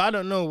 whatever. I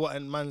don't know what a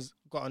man's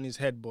got on his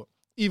head, but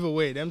either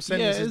way, them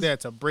sentences it's there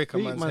to break a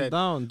Break man's man head.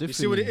 down, You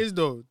see what it differently. is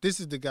though? This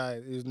is the guy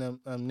whose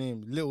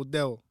name Little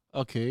Dell.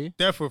 Okay.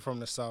 Therefore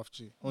from the South,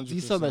 G. 100%. He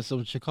sound like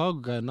some Chicago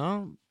guy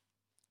now.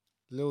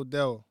 Lil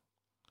Dell.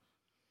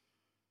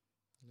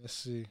 Let's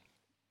see.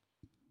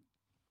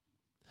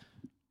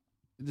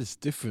 It's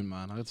different,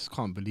 man. I just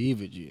can't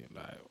believe it, G.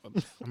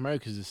 Like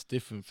America's just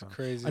different, fam.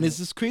 Crazy. And it's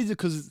just crazy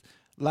because,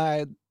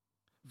 like,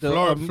 the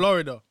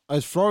Florida.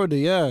 it's Florida,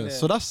 yeah. Yeah.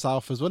 So that's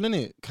south as well, isn't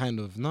it? Kind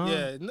of, no?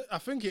 Yeah, I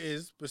think it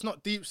is, but it's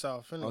not deep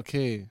south, innit?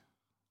 Okay.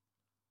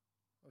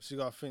 So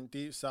you gotta think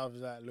deep south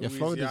is like Yeah,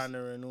 Florida's-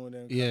 Louisiana and all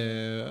them.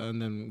 Yeah,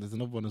 and then there's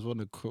another one as well,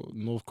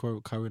 North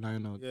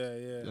Carolina.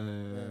 Yeah.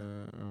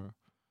 Uh,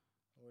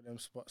 All them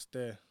spots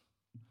there.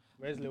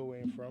 Where's Lil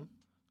Wayne from?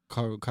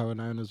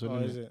 Carolina as well. Oh,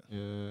 innit? is it?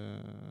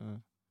 Yeah.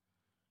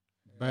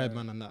 Bad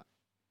man and that.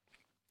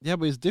 Yeah,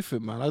 but it's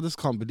different, man. I just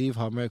can't believe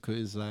how America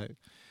is like.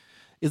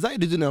 It's like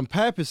they're doing it on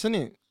purpose, isn't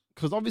it?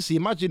 Because obviously,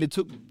 imagine they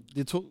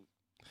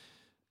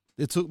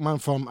took man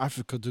from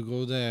Africa to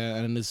go there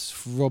and just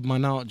rob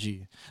man out.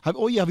 G. Have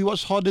you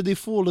watched Harder They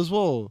Fall as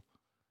well?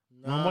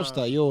 Man, watch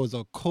that. Yo, it's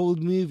a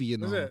cold movie, you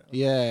know. Is it?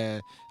 Yeah.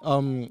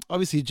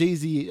 Obviously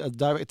Jay-Z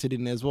directed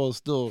in there as well.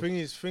 Still. Thing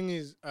is,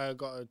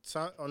 got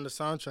on the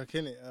soundtrack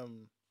in it.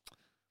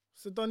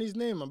 What's the Donny's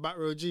name? Back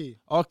Row G.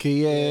 Okay,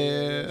 Yeah,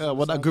 yeah.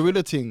 What that soundtrack.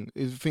 gorilla thing?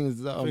 Is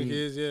things that I think it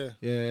is, yeah.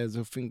 yeah, it's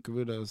a thing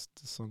gorilla. The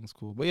song's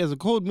cool, but yeah, it's a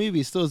cold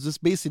movie. Still, it's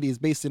just basically it's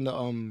based in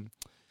the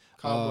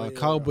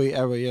cowboy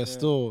era. Yeah,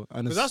 still,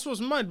 and Because it's, that's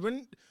what's mad.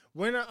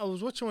 When I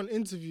was watching one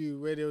interview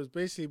where they was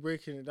basically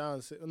breaking it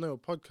down, no,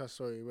 podcast,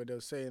 sorry, where they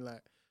were saying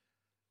like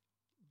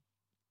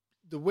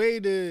the way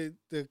the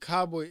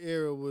cowboy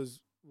era was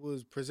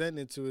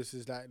presented to us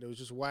is like there was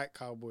just white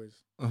cowboys.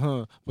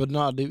 but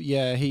not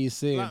yeah. He's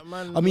saying. Black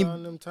man I mean,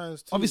 around them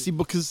times too. Obviously,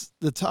 because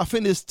I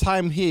think this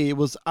time here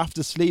was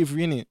after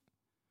slavery, innit?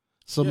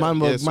 So Yeah. man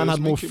Yeah, had it's more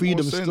making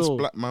freedom sense. still.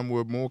 Black man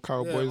were more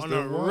cowboys on a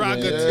than white.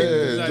 ragga Yeah,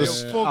 thing. Like,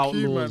 just yo, fuck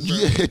you, man. outlaws. Bro.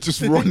 yeah,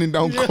 just running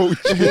down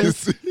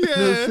coaches.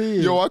 Yeah.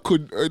 Yo, I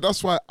could.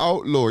 That's why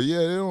outlaw. Yeah,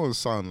 they don't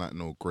sound like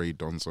no grey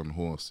dons on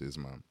horses,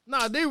 man.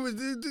 Nah, they was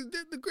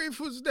the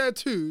Grateful's there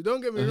too.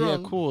 Don't get me Yeah,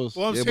 wrong. of course.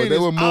 What I'm Yeah, but saying they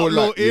is were more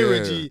outlaw like- era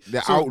yeah, G.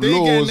 they're So they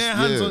getting outlaws, their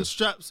hands yeah. on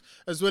straps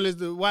as well as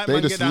the white They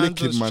man just get their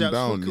hands on licking man straps.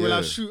 down, Fuck it, we'll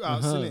have yeah.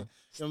 shootouts, innit? You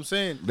know what I'm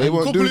saying? They And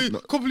won't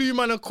couple of you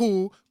man are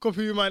cool, couple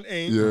of you man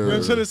ain't. You know what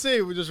I'm Yeah. trying to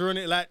say? We just run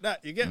it like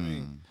that. You get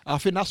me? I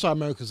think that's why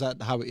America's at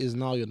how it is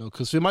now, you know.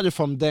 Because imagine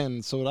from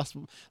then, so that's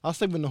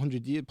even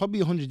 100 years, probably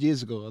 100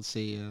 years ago, I'd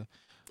say.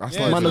 That's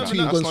Yeah, not man, even, the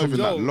tweet that's going not from- even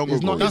that Yo, long it's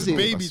ago. not- That's is it?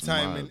 baby That's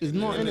time. mad. It's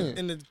not, in, innit?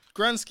 in the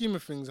grand scheme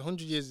of things,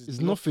 100 years is It's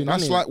nothing.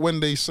 That's innit? like when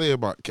they say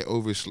about get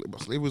over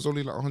slavery was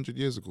only like 100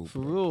 years ago. for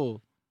bro.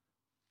 real.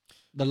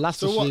 The last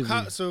So of what?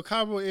 slavery. So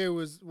cowboy era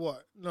was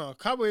what? No,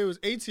 cowboy era was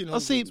 1800s, I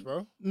see.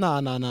 bro. Nah.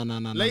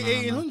 Late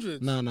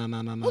 1800s. Nah.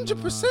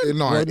 100%.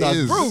 No, Well, it no,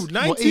 is. Bro,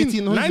 What,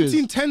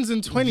 1910s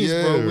and 20s,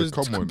 bro, Yeah, was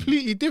come on.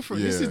 completely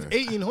different. This is Yeah.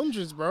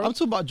 1800s, bro. I'm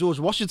talking about George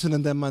Washington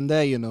and them man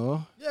there, you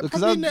know. Yeah,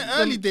 Because probably in I-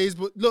 the early days,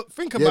 but look,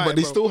 think about Yeah, it, but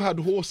they bro. still had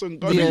horse and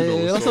gun. Yeah, you know,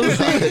 yeah, that's so what I'm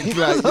saying. like,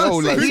 That's what yo,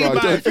 I'm like, saying. so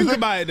I don't- Think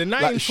about it. The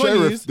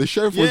 1920s. like the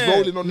sheriff was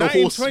rolling on the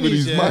horse with 1920s,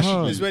 his yeah,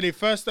 mash. is where they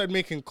first started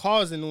making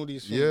cars and all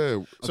these things. Yeah,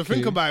 So Okay.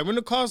 think about it. When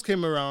the cars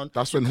came around,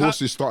 that's when the ca-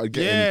 horses started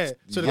getting. Yeah,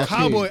 so the Okay,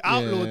 cowboy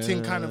outlaw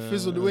thing kind of yeah.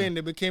 fizzled away, and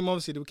they became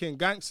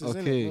gangsters,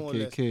 innit? Okay, More or okay,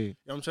 less. okay. You know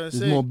what I'm trying to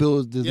There's say? more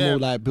builds. There's Yeah. more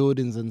like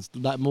buildings and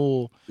like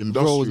more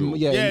Industrial. roads,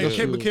 Yeah, it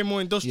industrial. became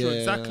more industrial, Yeah.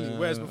 exactly.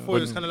 Whereas before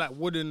it was kind of like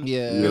wooden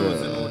Yeah.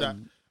 builds and all that,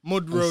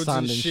 mud And roads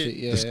sand and shit.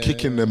 Yeah, Just yeah,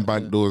 kicking yeah, them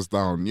back yeah. doors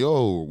down.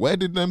 Yo, where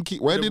did them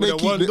keep? Where did With they a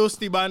keep? one The,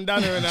 dusty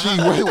bandana and a gee,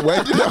 hat.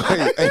 where did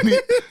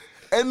I?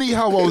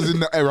 Anyhow, I was in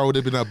the era, I would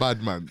have been a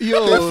bad man.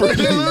 Yo,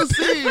 Definitely. you know what I'm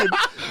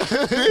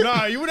saying?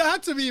 Nah, you would have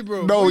had to be,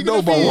 bro. No, What you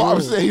gonna but be? what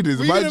I'm saying is,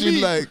 What you gonna imagine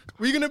be? like.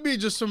 We're gonna be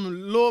just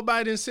some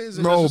law-abiding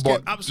citizens No, that's just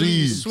but get absolutely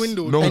geez,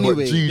 swindled. no, Anyway,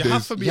 but gee, you have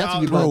there's, to be you have to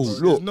out, be bro. bro,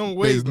 There's look, no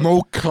way. there's bro.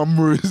 no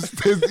cameras.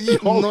 There's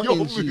you're Not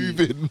in G.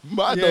 moving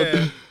mad.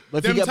 Yeah, But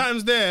if you them get-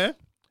 times there,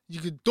 you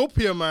could dope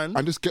your man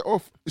And just get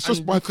off. It's and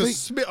just by you could fate.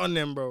 spit on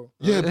them, bro.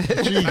 Yeah, but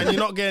gee. And you're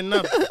not getting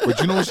nabbed. But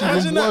do you know what's even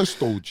Imagine that. worse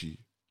though, G?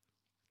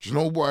 Do you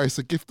know why it's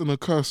a gift and a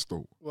curse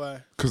though?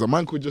 Why? Because a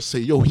man could just say,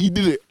 yo, he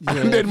did it.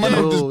 And then man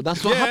Yeah. will just, Bro,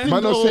 that's what Yeah. happened.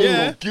 man will though. say,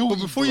 Yeah, you're guilty.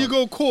 but before bro. you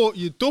go court,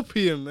 you dope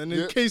him, and the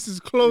Yeah. case is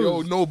closed.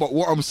 Yo, no, but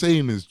what I'm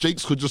saying is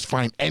Jakes could just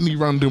find any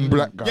random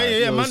black guy.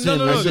 Yeah, man. same, No, man.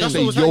 no. And That's just what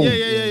say, was yo, happening.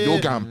 Yeah. you're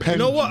getting You penned.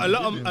 know what? A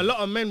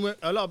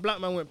lot of black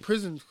men went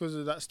prison because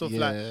of that stuff.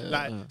 Yeah.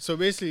 Like, so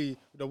basically,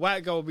 the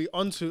white guy will be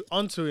onto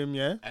him.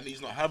 Yeah, And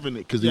he's not having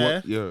it because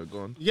Yeah. yeah, go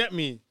on. you get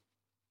me?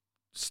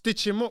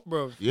 Stitch him up,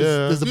 bro. Yeah.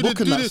 There's a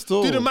book in that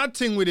store. Do the mad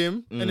thing with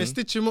him and then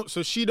stitch him up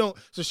so she don't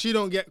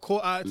get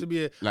caught out to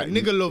be a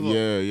nigger lover.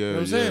 Yeah, You know what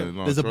I'm yeah. saying?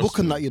 No, There's a trust book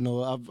on me. that, you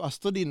know. I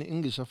studied in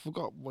English. I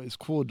forgot what it's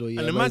called, though.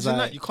 Yeah, And but it's imagine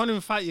like, that you can't even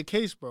fight your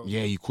case, bro.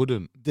 Yeah, you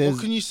couldn't. there's-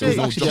 What can you there's say?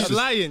 actually- She's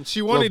lying.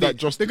 She wanted that it.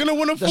 just- They're gonna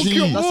want to fuck Gee,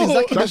 you up. that's more.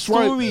 exactly That's the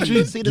why. story.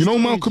 Gee, See the you know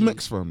story, Malcolm G.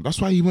 X, fam. That's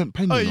why he went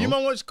pen. Oh, you you know?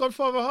 man watch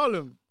Godfather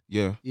Harlem?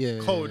 Yeah. Yeah,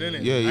 Cold,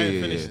 innit? Yeah, I yeah, ain't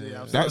yeah. finished yeah. it.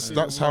 I'm still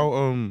That's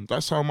seeing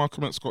that's how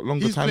Malcolm X got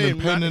longer He's time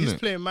in pen, he's innit?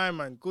 playing my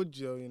man, good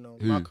Joe, you know,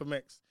 Who? Malcolm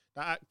X,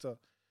 the actor.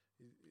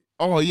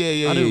 Oh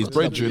yeah. I know He's what's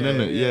brethren,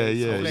 happening. innit? Yeah, he's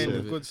yeah. playing yeah.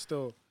 the good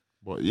still.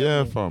 But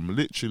yeah, fam,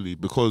 literally,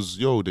 because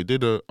yo, I'm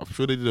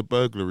sure they did a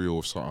burglary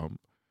or something.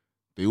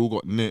 They all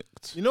got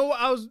nicked. You know what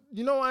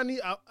I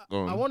need? Go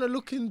on. I want to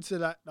look into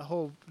like the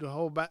whole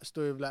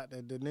backstory of like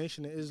the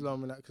Nation of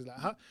Islam and that, because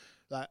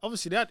like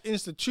obviously they had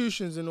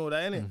institutions and all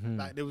that, innit?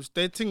 Like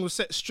their thing was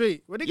set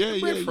straight. Where they get Yeah, the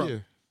bread yeah, from? yeah.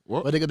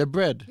 What? Where they get the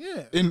bread?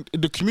 Yeah. In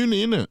the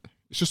community, innit?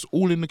 It's just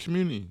all in the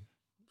community.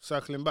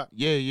 Circling back.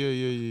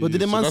 Yeah. But did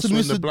the So man that's when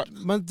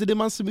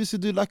the supposed to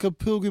do like a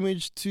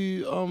pilgrimage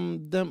to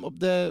them up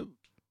there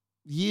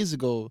years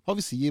ago?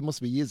 Obviously, it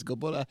must be years ago.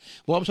 But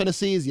what I'm trying to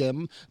say is,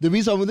 the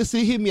reason I'm gonna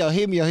say hear me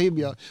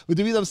out. But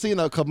the reason I'm saying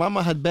that, because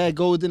Mama had bare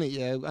gold in it,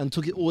 and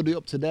took it all the way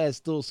up to there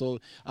still. So,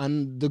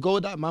 and the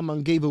gold that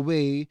Mama gave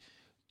away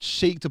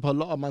shaked up a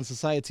lot of man's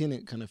society in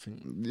it, kind of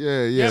thing.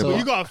 Yeah. Yeah, So, but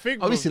you gotta think.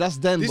 Bro, Obviously, that's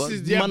then, this but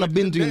is man have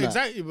been doing that.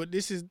 exactly. But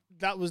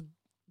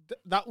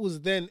that was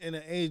then in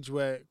an age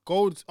where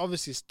gold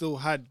obviously still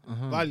had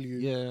value.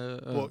 Yeah,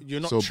 But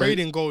you're not So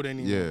trading gold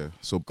anymore. Yeah.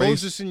 So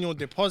Gold's just in your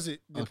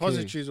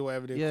depositories or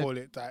whatever they Yeah. call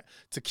it.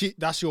 To keep,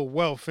 that's your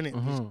wealth,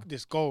 innit?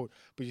 This gold,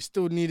 but you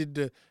still needed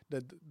the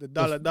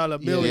dollar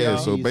bill. yeah. Yeah.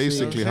 So You see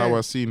basically, what I'm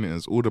how saying? I seen it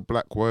is all the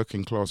black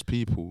working class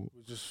people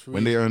Just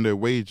when they earn their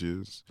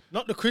wages.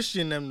 not the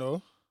Christian them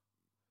though,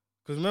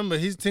 because remember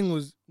his thing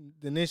was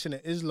the Nation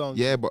of Islam.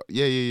 Yeah, but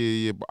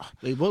yeah. But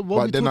Wait, what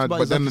But we then talked I- about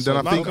but is then- episode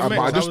then I think- Malcolm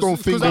but I X, just don't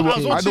think because they I were- was I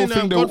don't watching,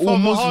 think they were all Godfather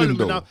Muslim, Harlem,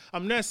 though. and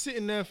I'm there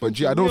sitting there. But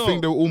gee, I don't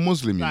think they were all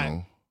Muslim, you Like,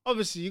 know.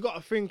 obviously you got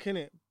to think in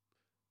it.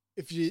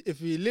 If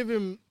you live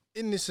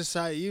in this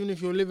society, even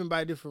if you're living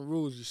by different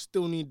rules, you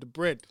still need the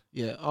bread.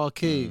 Yeah,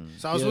 okay.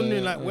 So I was Yeah,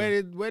 wondering, like,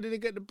 yeah. where did they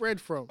get the bread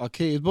from?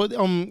 Okay, but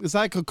it's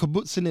like a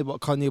kibbutz in it,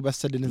 what Kanye West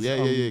said in his Yeah.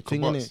 thing, Kibbutz.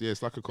 innit? Yeah,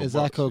 it's like a kibbutz. It's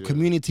like a yeah.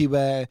 community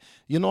where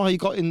you know how you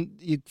got in.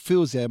 It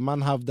feels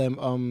man have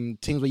them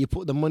things where you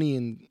put the money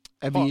in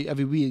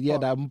every week. Yeah,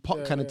 Pot. that pot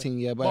Yeah, kind of yeah. thing.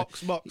 Yeah, but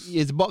Box.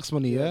 it's box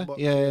money. Yeah, Yeah,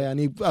 box, yeah, yeah.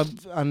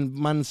 and and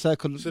man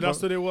circle. So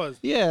that's what it was.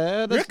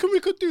 Yeah, You that's, reckon we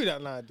could do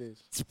that nowadays?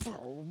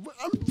 bro,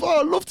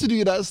 I'd love to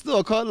do that. Still,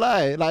 I can't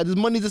lie. Like there's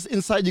money just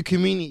inside your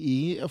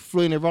community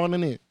flowing around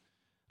in it.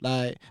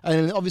 Like,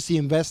 and obviously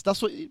invest.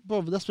 That's what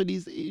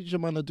these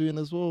Asian men are doing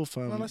as well,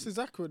 fam. Man, that's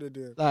exactly what they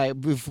do. Like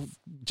with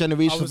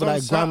generations of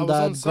like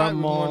granddad,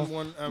 grandma.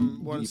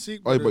 One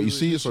Sikh Oh, but brother you who was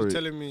see, literally sorry.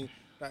 telling me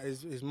that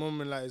his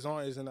mum and like his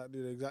aunties and that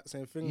do the exact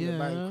same thing. They're Yeah.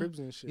 buying cribs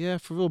and shit. Yeah,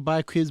 for real.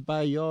 Buy cribs,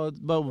 buy yards,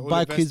 all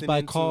buy cribs, investing buy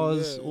into-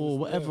 cars, yeah, or yeah.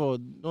 whatever.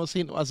 Not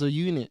saying as a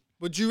unit.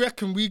 But do you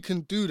reckon we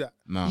can do that?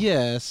 Nah.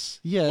 Yes.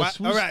 Why,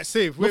 all right,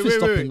 safe. Wait.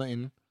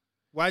 Nothing.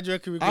 Why do you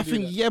reckon we can I do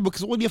think that?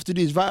 because all you have to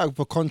do is write up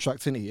a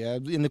contract in it. Yeah,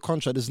 in the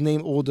contract, just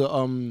name all the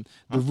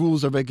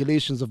rules and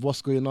regulations of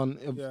what's going on,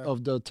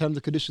 of the terms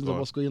and conditions of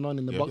what's going on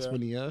in the box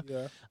money. Yeah,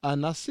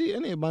 and that's it,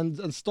 innit, man.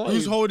 And start.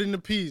 Who's holding the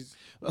peas?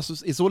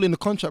 It's all in the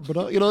contract,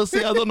 brother. You know what I'm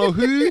saying? I don't know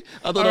who.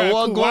 I don't know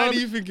what. Cool. Why do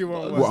you think it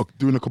won't work? What,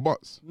 doing the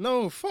kibots?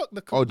 No, fuck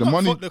the. Oh, the not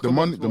money, fuck the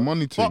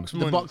money thing. Box The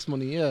money. box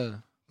money, yeah.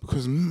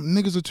 Because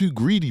niggas are too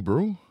greedy,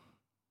 bro.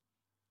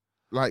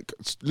 Like,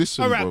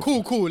 listen, All right,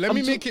 bro. cool. Let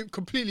me make it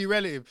completely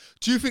relative.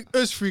 Do you think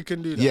us three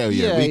can do that? Yeah,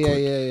 we could.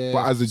 Yeah.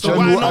 But as a So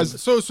why general, not?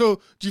 as So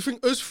do you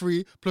think us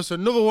three plus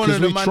another one because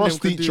of the we man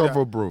trust could each do other,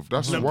 that? bro.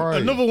 That's No, why.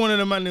 Another one of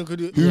the man them could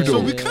do it. Who So though?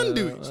 we can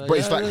do it. But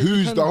it's like,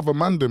 who's the other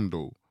man them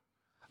though?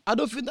 I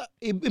don't think that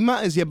it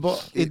matters, yeah,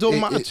 but it don't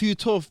matter too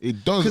tough.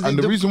 It does, 'Cause and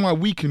the the- reason why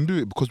we can do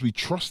it because we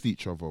trust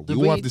each other. We The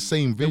all way- have the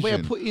same the way I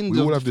vision. put in We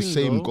the all have the thing,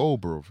 same though, goal,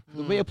 bro.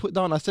 The way I put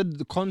down, I said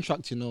the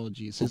contract, you know,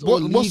 G. So it's all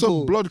What's a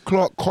legal. blood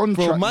clot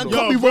contract? Bro, man, though?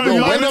 can't be bro, running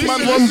yo, when a listen,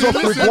 man runs off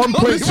with listen,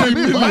 1.2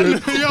 million, man,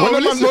 yo, when a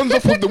man listen. runs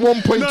off with the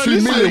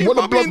 1.2 million,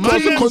 what a blood man,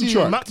 clot's a man,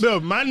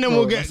 contract? Man, them Bro,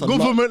 will get that's a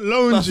government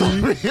loan, G,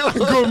 and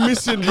go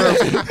missing, bro.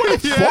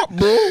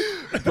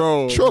 Fuck,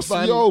 bro. Trust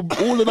man. yo,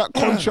 all of that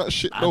contract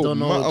shit I don't don't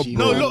know, matter, G,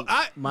 bro. No, look,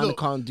 man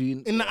can't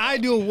do. in the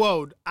ideal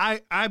world,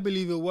 I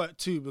believe it worked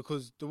too,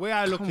 because the way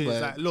I look at it is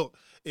on. like, look,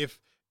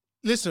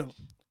 listen,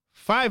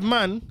 5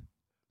 man,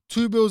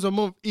 2 bills a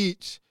month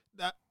each,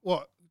 that,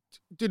 what?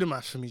 Do the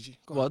math for me, G.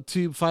 Go on.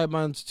 What, 5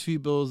 months, 2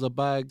 bills, a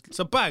bag, It's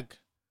a bag,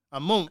 a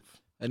month.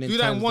 and then Do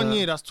that in times 1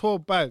 year, that's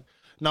 12 bag.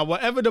 Now,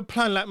 whatever the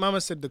plan, like Mama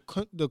said,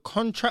 the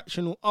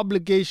contractual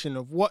obligation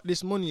of what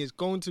this money is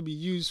going to be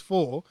used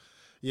for,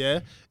 yeah,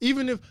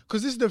 even if,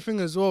 because this is the thing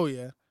as well,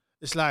 yeah,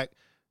 it's like,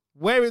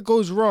 where it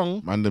goes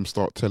wrong, Man, them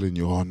start telling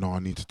you, oh no, I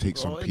need to take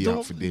some Bro, pee don't-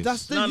 out for this.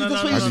 That's No, no,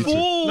 that's no, what no, it's no. for.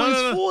 No, no,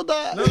 It's no. for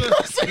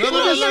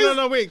that.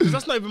 no, wait, because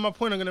that's not even my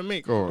point I'm going to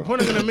make. Go on. The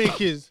point I'm going to make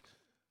is,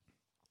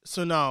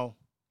 so now,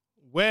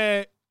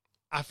 where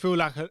I feel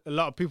like a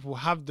lot of people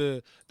have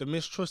the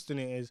mistrust in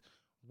it is,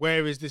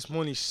 where is this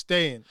money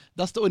staying?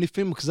 That's the only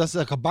thing, because that's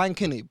like a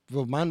bank in it,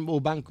 bro. Man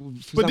or bank.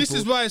 But this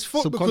is why it's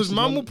fucked, because subconscious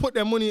man will put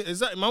their money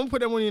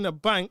in a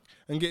bank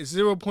and get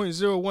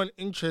 0.01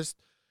 interest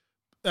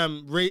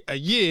rate a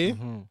year,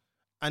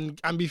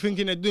 and be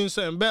thinking they're doing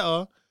something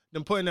better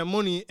than putting their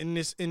money in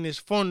this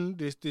fund,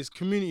 this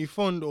community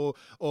fund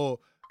or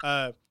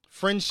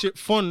friendship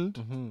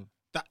fund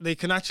that they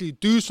can actually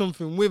do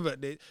something with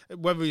it.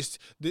 Whether it's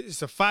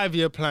a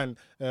 5-year plan,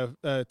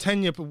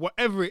 10-year plan,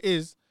 whatever it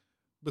is.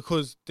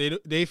 Because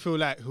they feel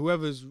like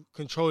whoever's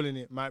controlling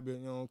it might be,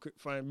 quick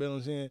fine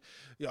bills here.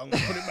 I'm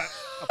gonna put it back.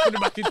 I'll put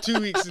it back in 2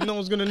 weeks and no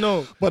one's gonna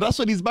know. But that's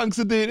what these banks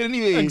are doing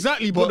anyway.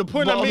 Exactly. But the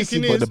point I'm obviously-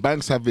 making But is the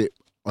banks have it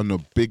on a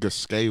bigger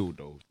scale,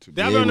 though.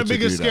 they have it on a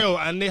bigger scale,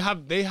 and they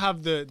have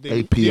the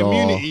APR.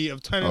 immunity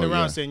of turning Oh,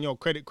 around yeah. saying, "Yo,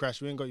 credit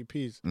crash, we ain't got your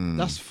P's,"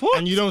 That's fucked.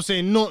 and you don't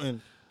say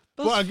nothing.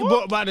 That's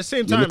But at the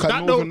same You time, look at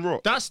that Northern don't.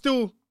 Rock. That's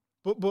still.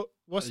 But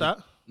what's that?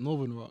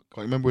 Northern Rock. Can't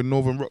you remember when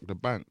Northern Rock, the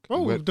bank,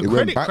 Bro, it the went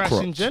credit crash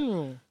bankrupt. in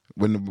general.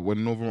 When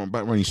Northern Rock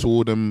back when you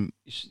saw them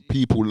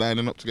people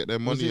lining up to get their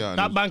money it out.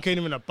 That bank ain't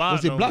even about.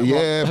 Was it no Black more.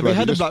 Rock? Yeah, Have you blood,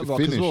 heard it of just Black Rock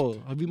as finished.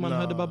 well? Have you man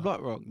heard Nah. about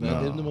Black Rock?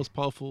 Nah. They're the most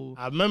powerful.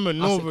 I remember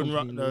Northern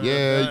Rock. company,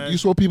 Yeah, you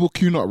saw people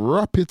queuing up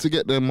rapid to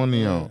get their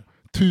money out.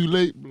 Too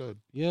late, blood.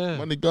 Yeah.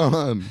 Money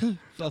gone.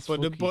 That's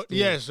But fucking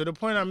yeah, so the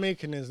point I'm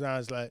making is now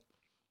is like,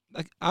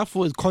 I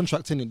thought it's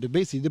contract in it.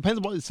 Basically, it depends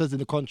on what it says in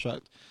the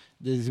contract.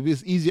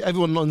 It's easy.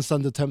 Everyone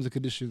understands the terms and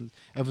conditions.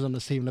 Everyone's on the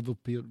same level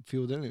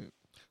field, isn't it?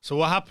 so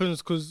what happens?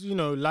 Because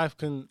life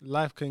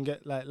can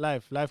get like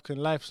life can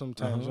life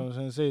sometimes. You know what I'm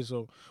trying to say.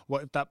 So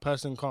what if that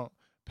person can't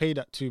pay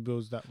that 2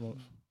 bills that month?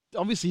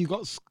 Obviously, you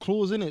got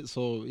clause in it,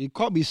 so you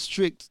can't be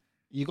strict.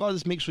 You gotta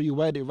just make sure you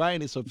word it right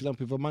in it. So, for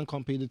example, if a man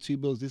can't pay the 2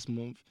 bills this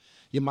month,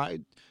 you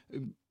might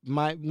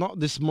not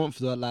this month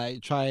though.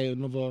 Like try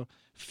another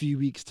few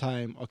weeks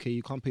time. Okay,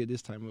 you can't pay it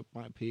this time. It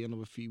might pay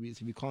another few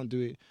weeks. If you can't do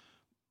it,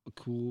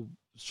 cool.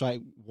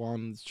 Strike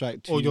 1,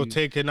 strike 2. Or you're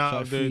taken out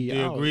strike of 3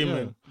 the out,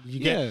 agreement. yeah. You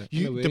get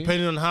Yeah, in a way.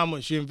 depending on how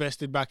much you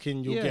invested back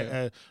in, you'll Yeah.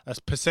 get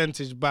a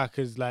percentage back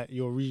as like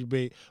your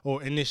rebate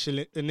or initial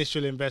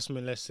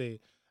investment, let's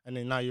say, and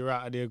then now you're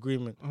out of the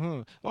agreement.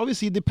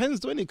 Obviously, it depends,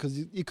 don't it? Because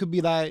it could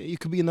be like, it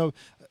could be,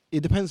 it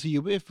depends who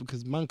you're with.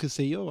 Because man could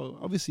say,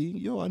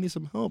 I need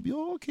some help.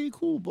 Okay,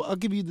 cool. But I'll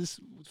give you this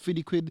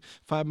 50 quid,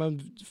 5 man,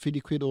 50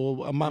 quid,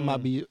 or a man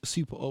might be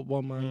super up,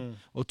 1 man,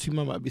 or 2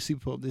 man might be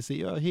super up. They say,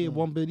 here,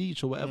 1 bid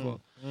each, or whatever.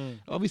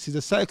 Obviously,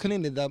 the cycle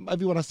in it that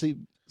everyone has to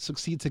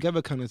succeed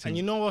together kind of thing. And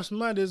you know what's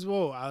mad as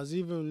well? I was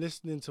even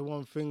listening to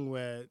one thing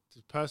where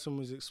the person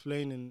was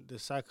explaining the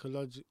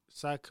psychology,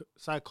 the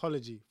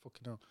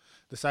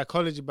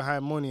psychology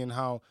behind money and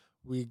how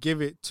we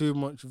give it too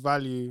much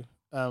value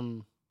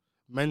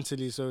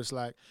mentally. So it's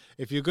like,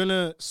 if you're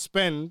gonna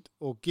spend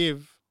or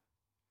give,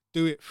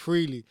 do it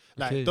freely.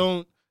 Like Okay.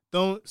 don't.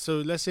 So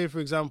let's say, for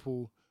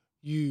example,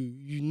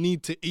 you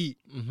need to eat.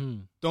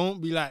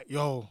 Don't be like,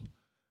 yo,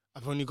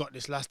 I've only got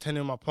this last 10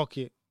 in my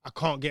pocket. I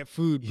can't get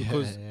food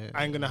because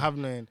I ain't gonna have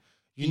nothing.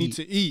 You need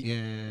to eat. Yeah.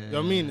 You know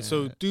what I mean?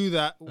 So do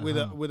that with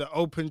an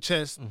open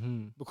chest,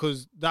 Mm-hmm.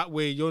 because that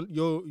way you're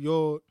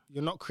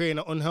not creating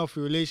an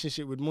unhealthy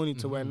relationship with money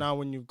to where now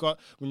when you've got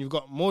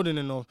more than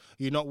enough,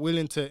 you're not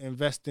willing to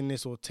invest in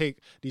this or take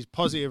these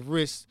positive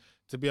risks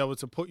to be able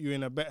to put you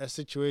in a better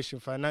situation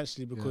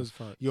financially because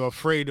you're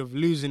afraid of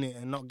losing it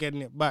and not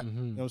getting it back. You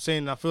know what I'm saying?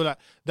 And I feel like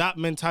that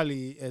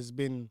mentality has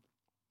been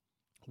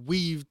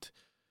weaved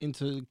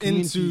Into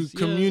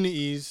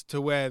communities to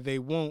where they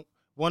won't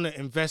want to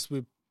invest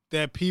with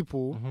their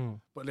people,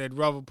 but they'd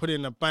rather put it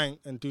in a bank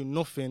and do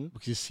nothing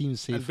because it seems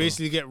safer. and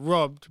basically get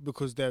robbed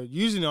because they're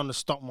using it on the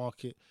stock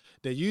market.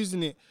 They're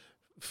using it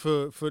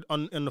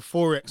in the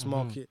forex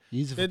market.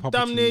 Use it for They're damn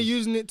properties. near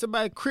using it to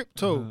buy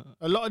crypto.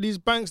 A lot of these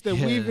banks, they're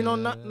weaving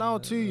on that now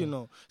too, you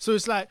know. So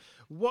it's like,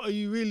 what do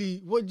you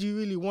really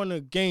want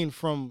to gain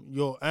from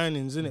your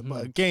earnings, innit?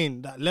 But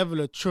again, that level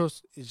of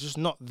trust is just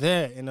not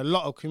there in a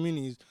lot of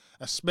communities,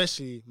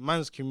 especially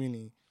man's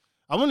community.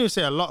 I wouldn't even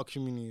say a lot of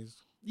communities.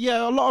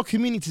 Yeah, a lot of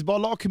communities, but a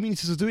lot of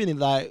communities are doing it.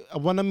 Like,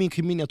 when I mean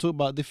community, I talk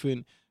about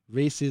different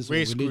races or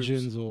Race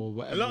religions groups. or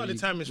whatever. A lot of the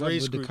time it's whatever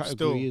race the groups category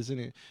still. is, isn't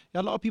it?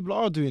 Yeah, a lot of people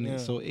are doing Yeah. it.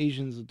 So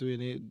Asians are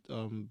doing it.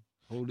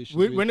 Polish. are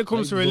When doing it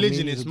comes to like,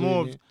 religion, Romanians it's are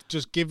more doing of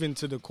just giving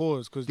to the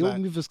cause. Because Go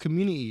like, with us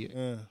community.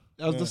 yeah.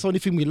 That's the only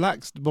thing we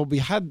lacked, but we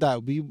had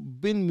that. We've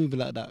been moving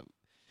like that.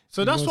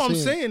 So You that's know what what I'm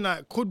I'm saying.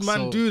 Like, could man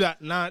So- do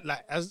that now?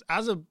 Like, as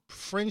a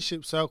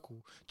friendship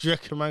circle, do you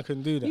reckon man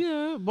can do that?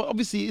 Yeah, but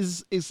obviously,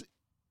 is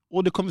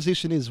all the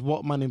conversation is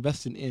what man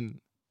investing in.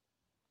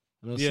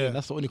 You know what I'm saying?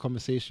 That's the only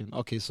conversation.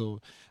 Okay,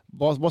 so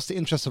what's the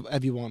interest of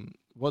everyone?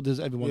 What does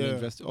everyone Yeah.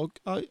 invest in?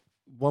 Okay,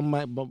 one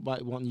might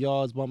want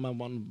yards, one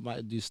man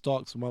might do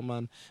stocks, one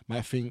man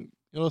might think, you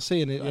know what I'm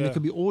saying? And Yeah. it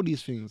could be all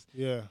these things.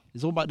 Yeah,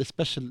 It's all about the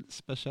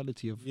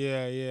speciality of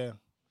yeah, yeah.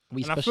 what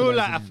you And I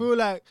specialise in. feel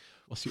like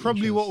What's your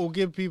probably what interest? will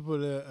give people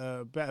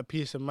a better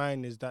peace of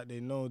mind is that they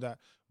know that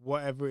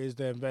whatever it is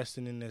they're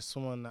investing in, there's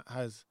someone that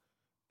has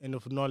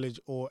enough knowledge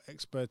or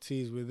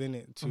expertise within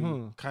it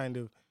to kind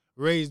of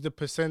raise the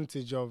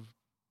percentage of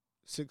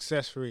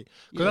success rate.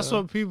 Because that's Yeah.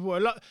 what people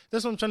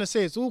that's what I'm trying to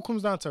say. It all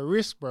comes down to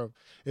risk, bro.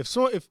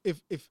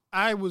 If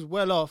I was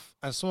well off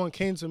and someone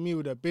came to me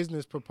with a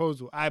business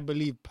proposal I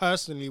believe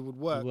personally would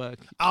work.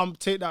 I'll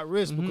take that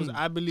risk because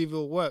I believe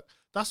it'll work.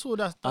 That's all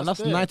that's And that's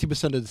there.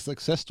 90% of the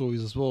success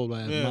stories as well.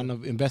 Like, Yeah. man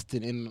of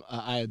investing in an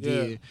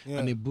idea Yeah.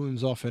 and it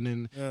booms off, and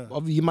then Yeah.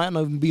 you might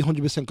not even be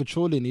 100%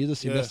 controlling it. You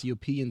just invest your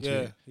P into Yeah,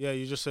 it. yeah,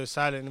 you're just a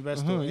silent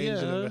investor,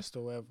 angel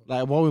investor, whatever.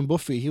 Like Warren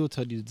Buffett, he will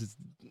tell you there's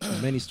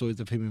many stories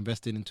of him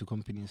investing into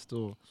companies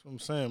still. That's what I'm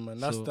saying, man.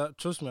 That's So- that.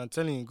 Trust me, I'm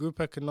telling you, group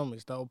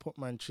economics that will put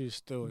man through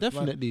still. It's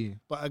Definitely. Man.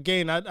 But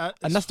again,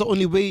 And that's the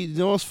only way, you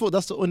know what's for?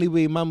 That's the only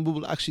way man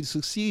will actually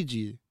succeed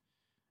you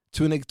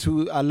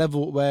to a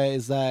level where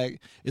it's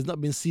like, it's not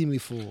been seen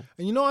before.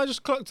 And you know, I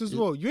just clocked as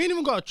well. You ain't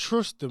even gotta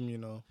trust them, you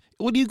know.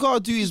 All you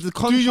gotta do is the Do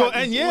contract. your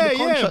end, all the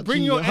contract Bring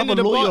to your you, have end of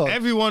a the bar. lawyer.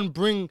 Everyone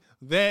bring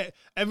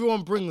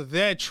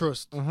their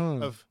trust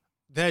of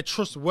their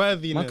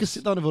trustworthiness. Man can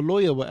sit down with a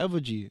lawyer, whatever,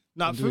 G.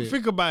 Now, and do it.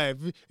 think about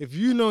it. If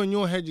you know in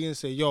your head, you can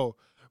say, yo,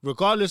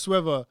 regardless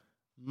whether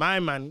my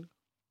man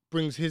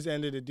brings his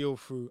end of the deal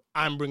through,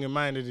 I'm bringing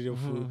my end of the deal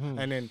through,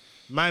 and then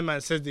my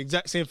man says the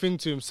exact same thing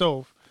to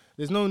himself,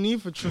 there's no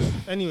need for trust.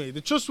 Anyway,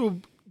 the trust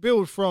will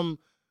build from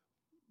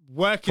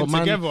working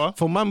together.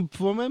 For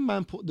when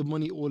man put the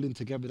money all in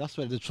together, that's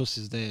where the trust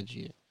is there,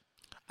 G.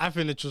 I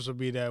think the trust will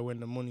be there when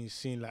the money's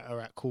seen like, all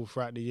right, cool,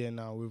 throughout the year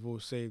now, we've all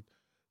saved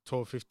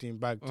 12, 15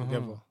 bags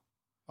together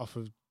off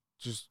of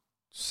just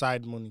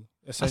side money.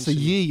 That's a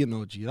Essentially. year, you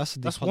know, G.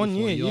 That's 1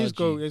 year. Years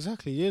go G.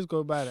 exactly. Years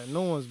go by that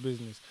no one's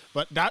business.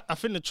 But that I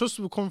think the trust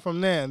will come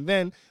from there, and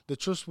then the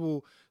trust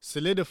will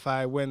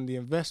solidify when the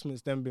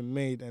investment's then been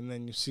made, and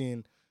then you're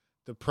seeing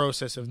the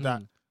process of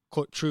that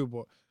cut through.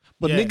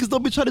 But yeah. Niggas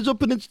don't be trying to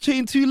jump in the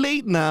chain too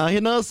late now. You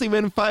know, see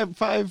when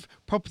five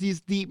properties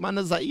deep, man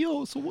is like,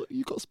 yo, so what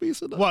you got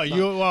space in that? What Nah,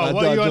 you? nah,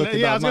 What nah, you on? joking,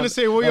 Yeah, nah, I was gonna man.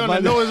 say what you Nah, on the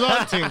man- Noah's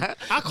Ark thing. I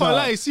can't Nah,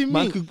 lie. See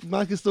me.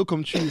 Man can still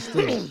come true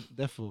still.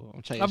 Therefore,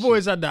 I'm trying. I've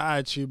always had that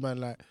attitude, man.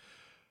 Like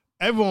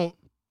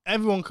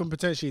everyone can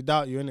potentially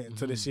doubt you, innit,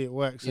 until they see it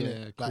works, innit? Yeah,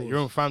 of Like course. your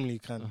own family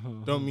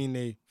can. Don't mean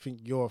they think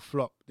you're a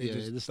flop. They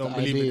just don't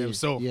believe in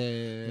themselves. Yeah,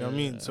 You know what I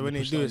mean? So when they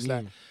push do, that it's in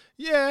like,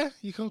 you. yeah,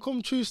 you can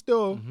come true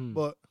still,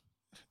 but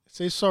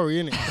say sorry,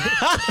 innit?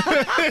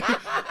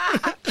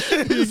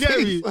 You get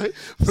me?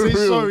 For Say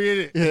real. sorry,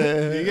 innit?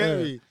 Yeah, You get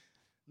yeah. me?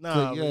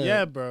 Nah, Yeah. but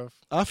yeah, bro.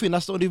 I think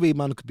that's the only way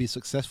man could be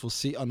successful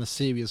on a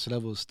serious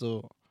level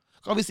still.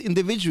 Obviously,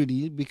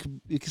 individually, we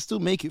can still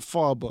make it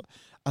far, but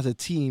as a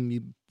team,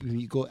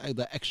 you go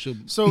the extra.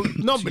 So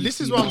no, 2, but this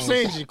is 3 what I'm miles.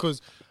 saying,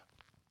 because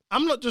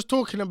I'm not just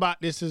talking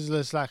about this as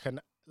just like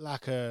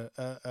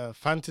a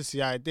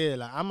fantasy idea.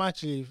 Like I'm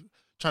actually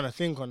trying to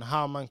think on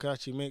how man could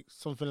actually make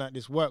something like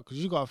this work. Because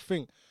you gotta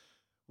think,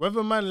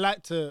 whether man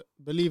like to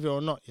believe it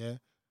or not, yeah.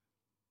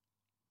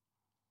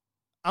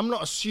 I'm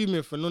not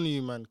assuming for none of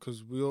you, man,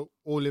 because we all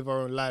live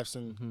our own lives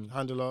and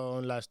handle our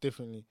own lives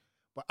differently.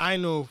 But I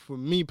know for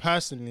me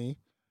personally,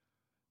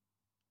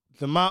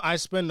 the amount I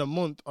spend a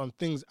month on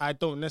things I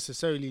don't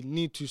necessarily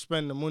need to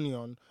spend the money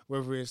on,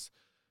 whether it's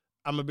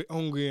I'm a bit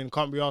hungry and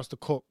can't be asked to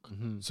cook,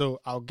 so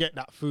I'll get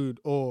that food,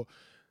 or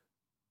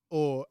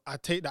I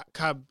take that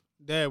cab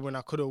there when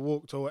I could have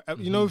walked, or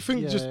whatever. You know,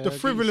 think just I the get what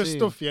frivolous you're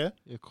stuff, yeah.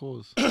 Yeah, of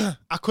course.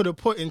 I could have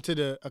put into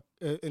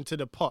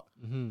the pot.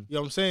 Mm-hmm. You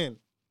know what I'm saying?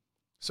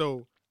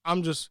 So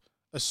I'm just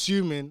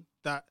assuming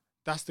that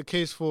that's the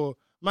case for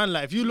man.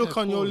 Like if you look of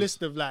on your course.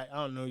 list of like, I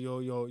don't know,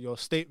 your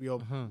state,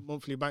 your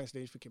monthly bank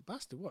statement, you're thinking,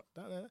 bastard, what?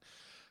 That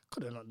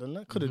could have not done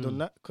that. Could have done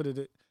that. Could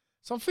have.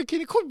 So I'm thinking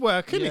it could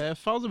work, innit? Yeah,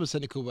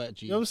 1,000% it could work,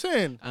 G. You know what I'm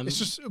saying? It's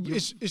just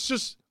it's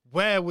just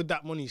where would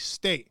that money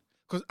stay?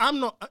 Because I'm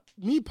not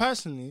me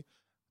personally.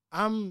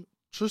 I'm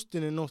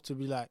trusting enough to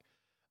be like,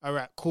 all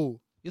right,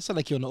 cool. You sound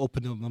like you're on the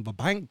opening of a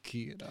bank,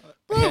 you know.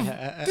 Bro,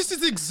 this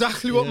is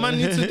exactly what man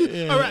needs to do.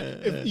 Yeah. All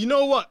right, you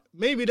know what?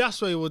 Maybe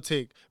that's what it will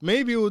take.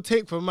 Maybe it will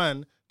take for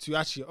man to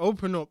actually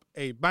open up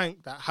a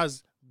bank that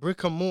has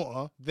brick and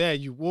mortar. There,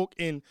 you walk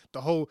in,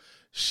 the whole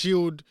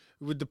shield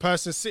with the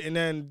person sitting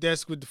there in the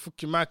desk with the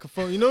fucking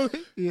microphone. You know,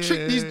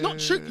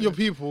 trick your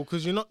people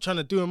because you're not trying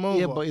to do them over.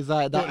 Yeah, but it's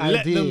like that But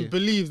let idea. them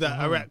believe that,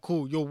 all right,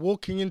 cool, you're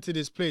walking into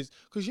this place.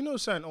 Because you know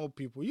certain old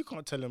people, you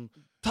can't tell them,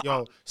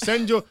 yo,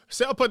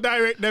 set up a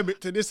direct debit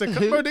to this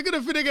account. Bro, they're going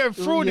to feel they're getting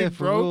frauded,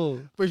 for bro.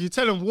 real. But if you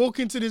tell them, walk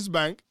into this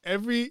bank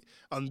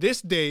on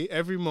this day,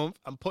 every month,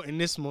 I'm putting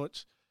this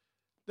much,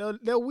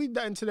 they'll weed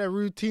that into their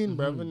routine,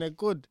 bro, and they're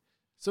good.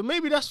 So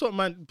maybe that's what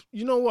man,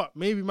 you know what?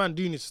 Maybe man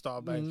do need to start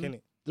a bank,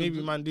 innit?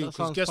 Maybe man do. that Because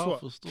sounds guess what?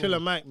 powerful still. Killer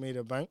Mike made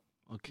a bank.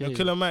 Okay. You know,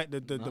 Killer Mike,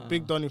 the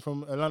big Donny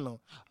from Atlanta.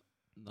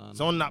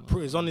 It's on that.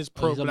 It's on his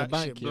pro he's on the black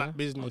bank, shit, yeah? black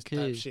business Okay.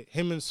 type shit.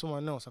 Him and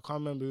someone else. I can't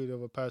remember who the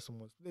other person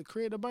was. They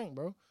created a bank,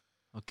 bro.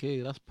 Okay,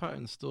 that's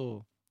pattern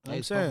still. That I'm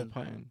is powerful saying.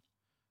 pattern.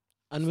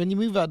 And when you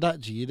move out that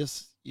G,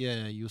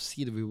 you'll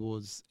see the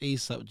rewards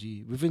ASAP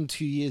G. Within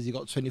 2 years, you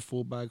got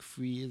 24 bag,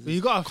 3 years. But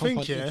you gotta think,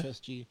 compound yeah.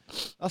 interest, G.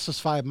 That's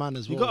just 5 man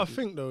as well. You gotta G.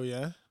 think though,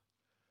 yeah.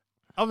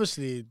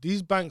 Obviously,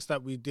 these banks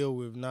that we deal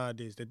with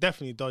nowadays, they're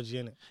definitely dodgy,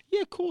 innit?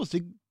 Yeah, of course.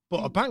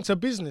 But a bank's a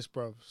business,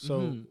 bro.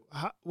 So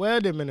where are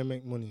they gonna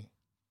make money?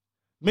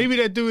 Maybe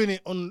they're doing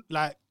it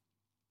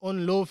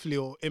unlawfully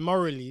or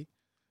immorally,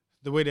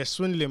 the way they're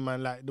swindling,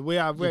 man. Like the way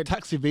I've The read.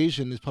 tax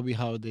evasion is probably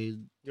how they,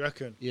 You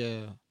reckon?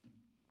 yeah.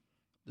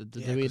 The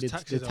Yeah, way 'cause they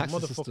taxes the are tax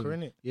motherfucker, system.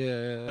 innit?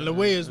 Yeah. And the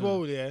way as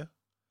well, yeah.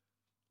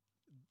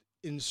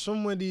 In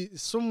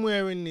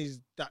somewhere in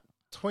that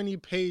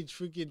 20-page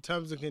freaking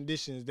terms and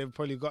conditions, they've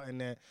probably got in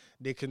there.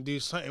 They can do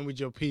something with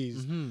your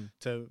peas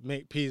to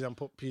make peas and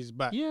put peas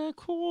back. Yeah, of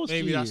course.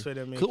 Maybe G. that's where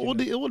they're 'Cause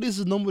making it. all this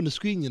is number on the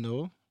screen, you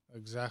know.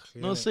 Exactly.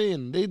 You know what I'm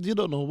innit? saying? You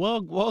don't know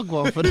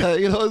what for that.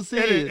 You know what I'm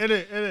saying?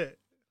 Edit.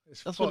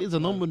 That's what it is, a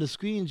number on the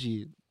screen,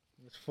 G.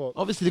 It's fucked.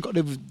 Obviously, they got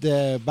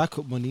their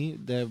backup money,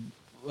 their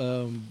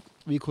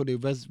we call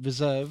it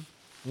reserve.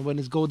 And when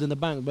it's gold in the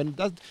bank,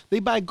 they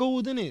buy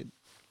gold in it,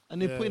 and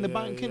they put in the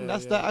bank in.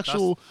 That's the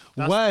actual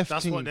worth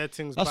That's thing. what their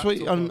thing's. That's backed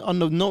what up on. on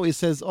the note it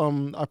says.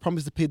 I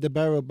promise to pay the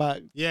bearer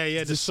back. Yeah,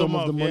 the the sum sum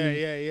of the money.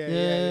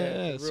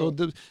 Yeah. So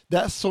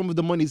that sum of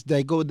the money is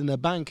their gold in the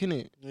bank,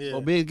 innit? Yeah.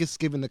 Or they're just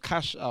giving the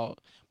cash out,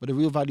 but the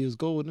real value is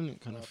gold, innit?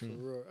 Kind of For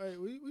thing. real. Hey,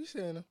 what you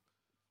saying? Now?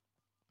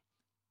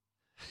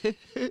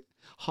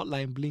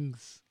 Hotline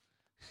blings.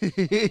 But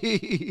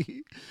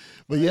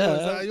Is yeah,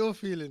 that how you're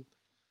feeling?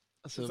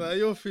 that's Is a- that how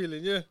you're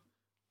feeling? Yeah.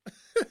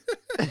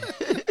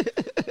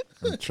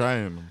 I'm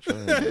trying.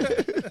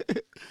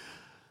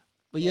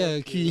 but yeah,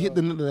 you hit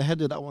the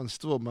head of that one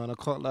still, man. I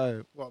can't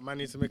lie. What, man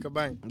needs to make a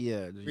bank?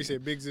 Yeah, We say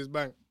Biggs is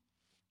bank.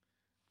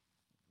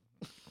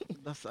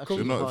 that's If actually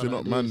you're not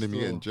hard man, idea then you're still.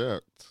 getting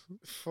jerked.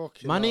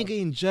 Fucking Man ain't hell.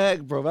 getting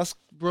jacked, bro. That's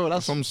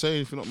That's what I'm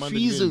saying. If you're not man,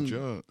 then you're treason. getting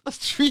jerked.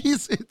 That's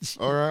treason.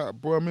 All right,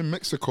 bro. I'm in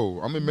Mexico.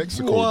 Why,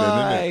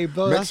 then, innit?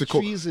 bro? That's Mexico.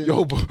 treason.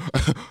 Yo, bro.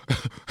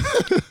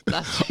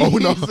 That's Oh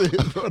no,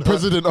 treason, bro.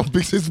 president of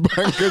Biggest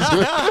Bank as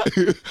well.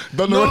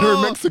 Done the runner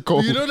in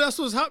Mexico. You know that's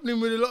what's happening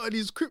with a lot of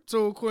these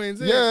crypto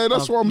coins. Yeah,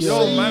 that's what I'm Yo,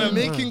 Yo, saying. man are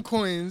making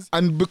coins.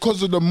 And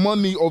because of the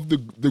money of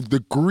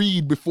the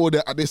greed before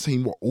they're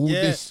saying what all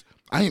Yeah. this,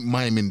 I ain't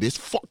miming this.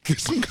 Fuck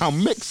this. Look how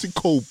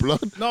Mexico,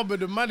 blood. No, but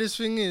the maddest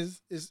thing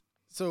is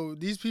so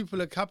these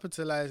people are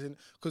capitalizing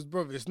because,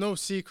 bro, it's no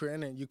secret,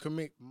 innit? You can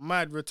make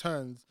mad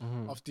returns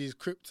off these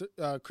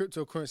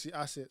cryptocurrency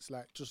assets,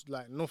 like just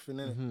like nothing,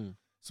 innit?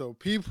 So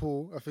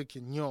people are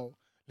thinking, yo,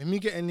 let me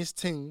get in this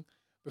thing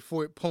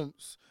before it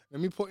pumps.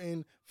 Let me put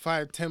in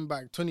 5, 10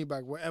 bag, 20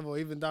 bag, whatever,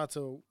 even down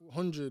to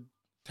 100,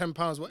 10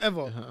 pounds,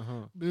 whatever.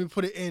 Let me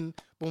put it in,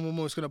 boom, boom,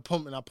 boom, it's gonna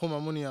pump, and I pull my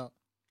money out.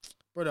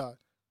 Brother,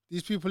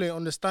 these people ain't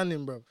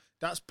understanding, bro.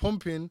 That's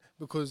pumping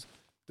because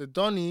the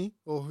Donny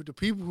or the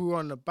people who are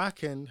on the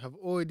back end have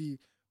already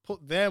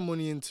put their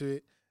money into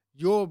it.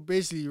 You're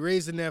basically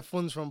raising their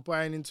funds from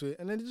buying into it,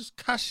 and then they're just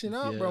cashing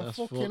out, Yeah, bro. that's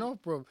Fucking fucked.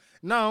 off, bro.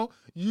 Now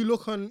you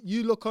look on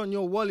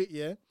your wallet,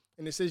 yeah,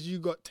 and it says you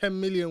got 10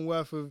 million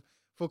worth of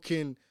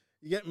fucking,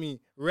 you get me,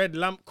 red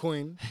lamp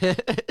coin.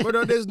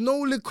 Brother, there's no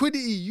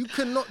liquidity. You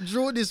cannot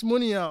draw this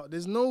money out.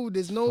 There's no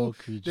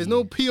Fuck you, there's G.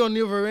 no P on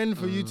the other end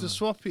for you to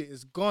swap it.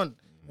 It's gone.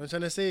 I'm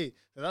trying to say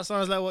that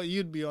sounds like what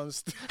you'd be on.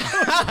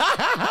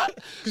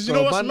 Because you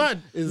know what's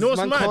mad? You know what's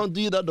man mad? can't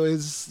do that though.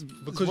 It's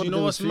Because one you of know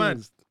those what's mad?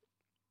 things.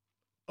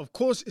 Of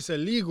course, it's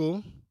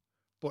illegal,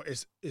 but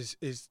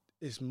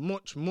it's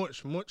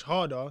much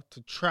harder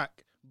to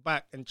track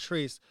back and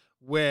trace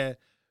where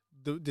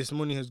this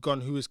money has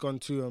gone, who it's gone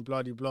to, and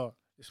blah de blah.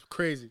 It's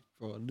crazy.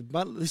 Bro,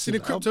 man, See listen, the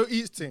crypto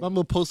eats thing. Man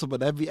will post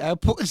about every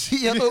airport.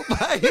 See, I don't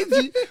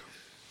mind.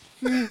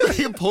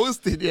 You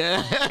posted,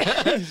 yeah.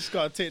 You just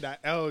gotta take that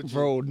L, G.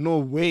 Bro, no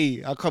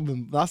way. I can't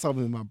be, that's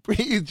something in my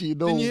brain, you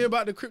know. Didn't you hear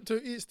about the crypto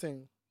eats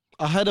thing?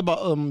 I heard about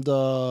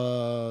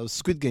the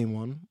Squid Game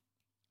one.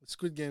 The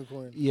Squid Game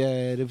coin.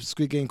 Yeah, the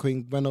Squid Game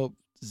coin went up,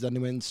 then it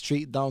went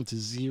straight down to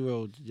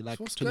zero, like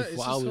What's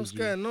 24 hours. What's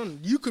going on?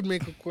 You could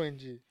make a coin,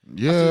 G.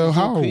 Yeah,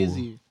 how?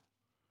 Crazy.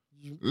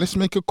 Let's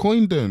make a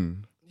coin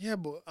then. Yeah,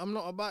 but I'm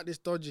not about this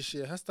dodgy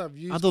shit. It has to have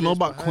use I don't know case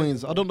about behind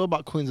coins. it, I don't know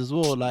about coins as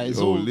well. Like, it's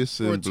Yo, all or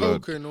listen, a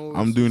blood. token. Or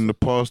I'm doing the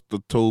Pastor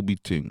Toby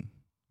thing.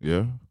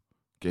 Yeah?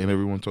 Getting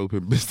everyone to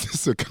open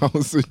business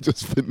accounts and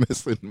just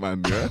finessing,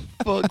 man, yeah?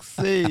 fuck's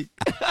sake.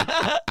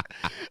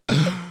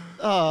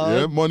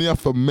 Yeah, money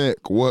have to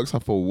make, works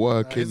have to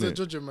work, He's a innit?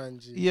 judge, man,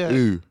 G. Yeah.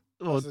 Ew.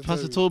 Oh, Pastor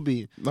Pastor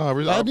Toby. Nah,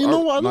 really, You know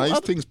what? Nah, I- his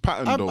thing's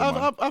patterned though,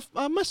 man.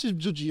 I messaged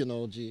Juji, you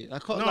know, G. I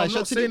can't No, lie. I'm shout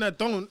not to saying the- I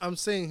don't. I'm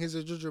saying he's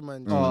a judge,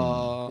 man. G. Yeah,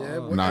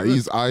 what- Nah, whatever.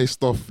 he's eye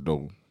stuff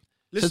though. So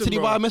Listen, tell you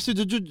bro. why I messaged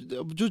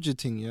the Juju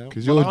thing, yeah?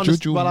 Because Well, you're I a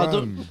understand- juju well, I man.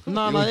 don't- No,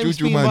 You're no, a let me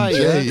juju explain man, why,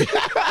 Jay. yeah?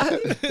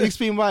 Let me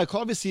explain why.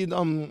 'Cause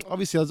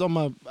obviously, I was on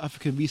my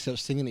African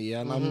research thing, innit,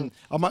 yeah? And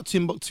I'm at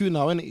Timbuktu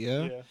now, innit,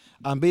 yeah?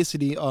 And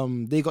basically,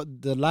 they got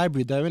the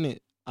library there, innit?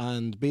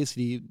 And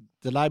basically,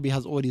 the library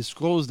has all these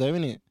scrolls there,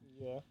 innit?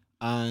 Yeah.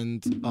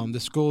 And the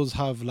scrolls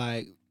have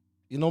like,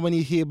 you know, when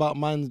you hear about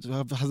man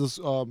has this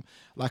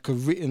like a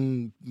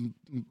written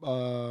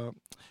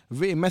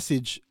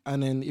message,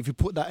 and then if you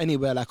put that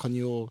anywhere, like on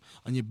your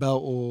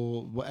belt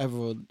or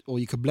whatever, or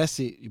you could bless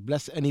it, you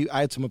bless any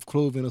item of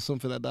clothing or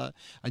something like that,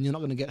 and you're not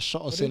gonna get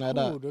shot or What something like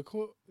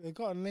that. They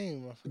got a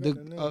name. I forget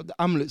the name. The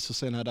amulets or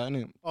something like that,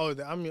 innit? Oh,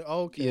 the amulet.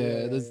 Oh, okay.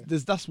 Yeah,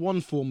 there's that's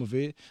one form of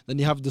it. Then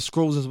you have the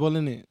scrolls as well,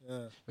 innit? yeah.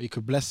 Where you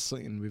could bless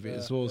something with it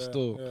as well. yeah,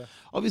 Still, yeah.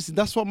 obviously,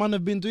 that's what man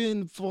have been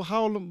doing for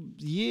how long?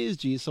 Years,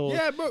 G. So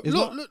Yeah, bro. it's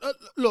Look, not-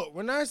 look.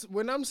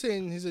 When I'm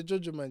saying he's a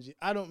judge, man, G,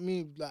 I don't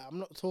mean like I'm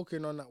not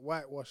talking on that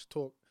whitewash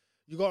talk.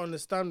 You gotta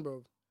understand,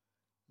 bro.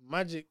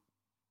 Magic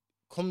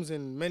comes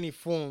in many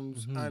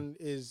forms and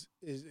is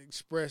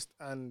expressed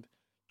and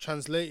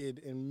translated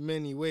in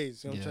many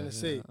ways. You know what I'm trying to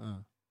say,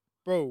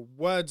 bro?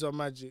 Words are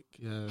magic.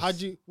 Yes.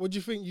 What do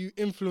you think you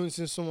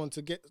influencing someone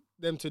to get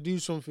them to do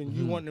something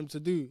you want them to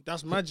do?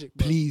 That's magic,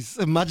 bro. Please,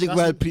 a magic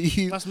That's- word,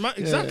 please. That's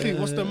exactly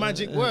what's the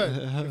magic word.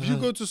 If you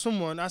go to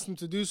someone, ask them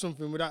to do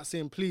something without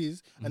saying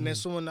please, and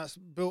there's someone that's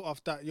built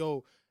off that,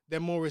 yo, they're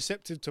more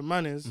receptive to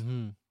manners,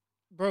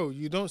 bro.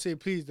 You don't say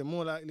please, they're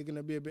more likely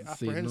gonna be a bit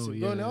Say no, apprehensive.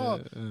 yeah, Go in there, oh,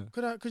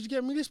 yeah. could you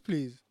get me this,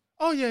 please?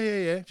 Oh yeah.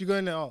 If you go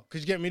in there, oh,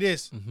 could you get me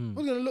this? Mm-hmm.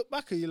 We're gonna look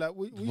back at you like,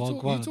 what you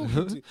Wagwan.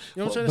 talking to? You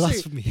know what I'm What trying to say?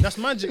 blasphemy. That's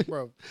magic,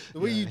 bro. The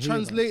way Yeah, you I hear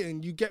translate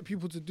and you get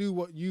people to do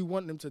what you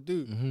want them to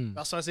do. Mm-hmm.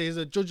 That's why I say he's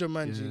a judge of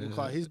man, G, Yeah.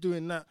 because he's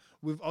doing that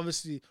with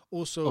obviously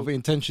also Of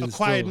intentions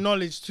acquired still.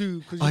 knowledge too,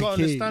 because you gotta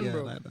Okay, understand, yeah,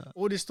 bro. like that.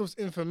 All this stuff's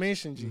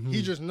information, G.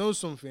 He just knows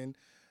something.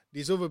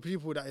 These other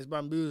people that is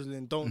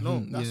bamboozling don't know.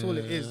 That's all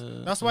it is.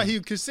 Yeah, That's why he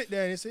could sit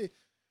there and say,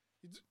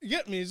 "You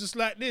get me? It's just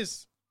like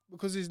this."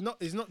 Because he's not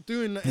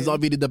doing that. He's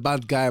not really the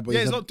bad guy, but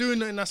Yeah, he's not doing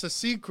nothing that's a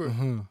secret.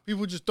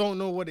 People just don't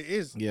know what it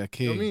is. Yeah,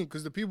 okay. You know what I mean?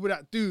 Because the people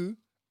that do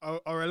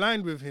are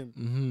aligned with him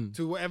Mm-hmm.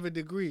 to whatever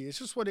degree. It's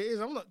just what it is.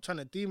 I'm not trying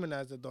to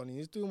demonize the Donny.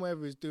 He's doing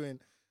whatever he's doing.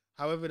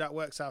 However that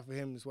works out for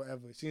him is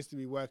whatever. It seems to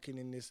be working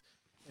in this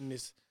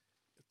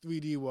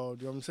 3D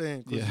world. You know what I'm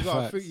saying? Because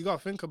Yeah, you gotta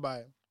think about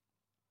it.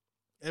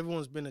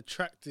 Everyone's been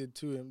attracted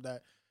to him.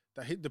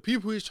 The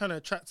people he's trying to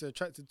attract are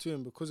attracted to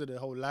him because of the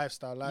whole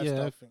lifestyle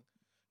Yeah. thing.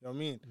 You know what I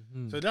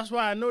mean? So that's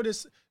why I know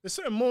there's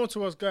something more to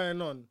what's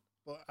going on.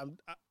 But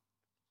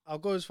I'll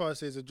go as far as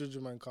say he's a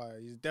judgment car.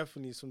 He's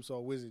definitely some sort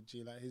of wizard,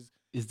 G. Like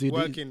He's doing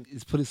working-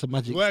 He's putting some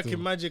magic. working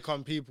still. magic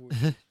on people.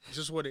 It's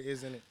just what it is,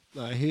 isn't it?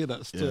 I hear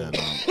that still.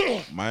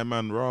 Yeah, my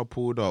man Ra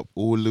pulled up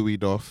all Louis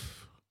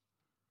off,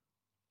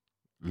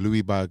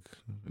 Louis bag,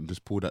 and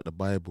just pulled out the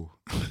Bible.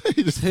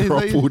 He just Hey, Ra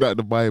mate. pulled out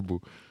the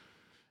Bible.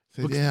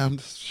 Said, "Yeah, I'm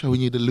just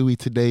showing you the Louis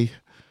today."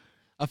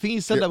 I think he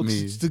said Get that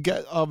me. to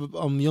get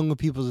younger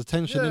people's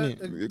attention,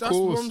 innit? Of That's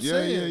course, what I'm yeah,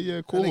 saying. yeah, of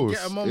And course. then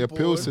get 'em on It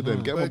appeals to board.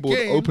 them. Get them But on board.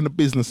 again- Open a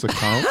business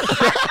account.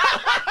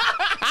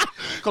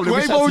 Come on,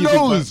 let me Quavo chat to you,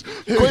 knows. big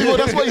Quavo,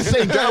 that's what he's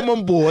saying. Get him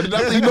on board.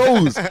 That's what he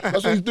knows.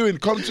 That's what he's doing.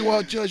 Come to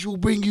our church. We'll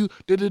bring you.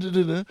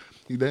 Da-da-da-da-da.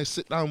 You there,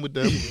 sit down with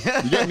them.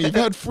 You get me? You've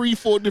had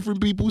 3-4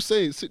 different people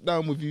say it. Sit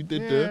down with you.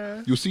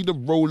 Yeah. You'll see the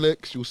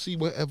Rolex. You'll see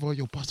whatever.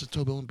 Your Pastor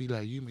Toby won't be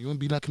like you. You won't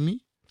be like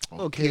me.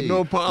 Okay,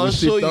 no, but I'll We'll show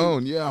sit you.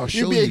 down. Yeah, I'll You'll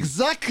show be you.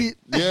 exactly.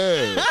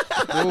 Yeah.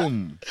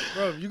 Boom.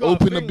 Bro, you gotta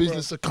Open a think, bro.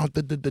 business account.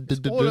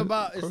 It's all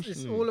about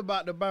it's all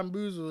about the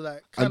bamboozle,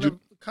 like And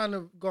kind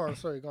of. Go on,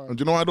 sorry, go on. And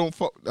do you know I don't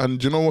fuck? And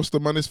do you know what's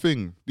the maddest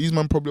thing? These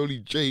man probably only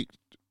Jake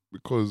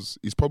because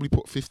he's probably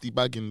put 50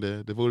 bag in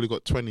there. They've only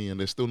got 20 and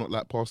they're still not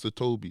like Pastor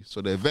Toby.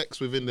 So they're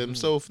vexed within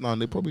themselves now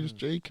and they're probably just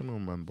jaking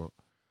on, man. But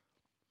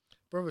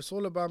Bro, it's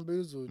all a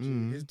bamboozle.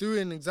 G. It's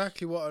doing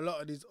exactly what a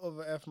lot of these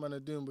other F men are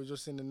doing, but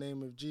just in the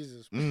name of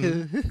Jesus.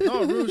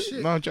 No, real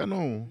shit. no, I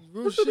know.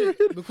 Real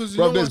shit. Because you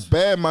Bro, know there's what's...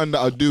 bare man that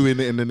are doing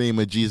it in the name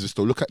of Jesus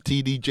though. Look at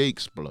TD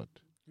Jakes, blood.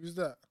 Who's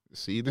that?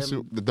 See, this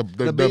Them- is the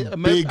Amer-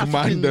 big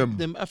African- man,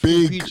 them African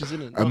big preachers,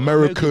 innit?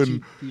 American,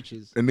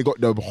 preachers. and they got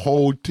the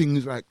whole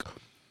things like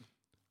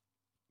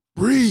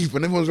breathe,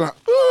 and everyone's like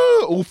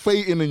all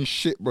fainting and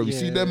shit, bro. You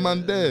see them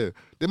man there?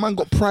 The man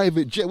got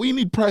private jet. What you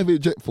need private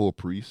jet for,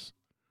 priest?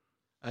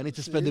 I need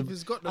to spread If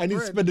he's got the I need to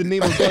bread. spread the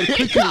name of God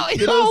quickly.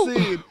 You know what I'm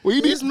saying? Well,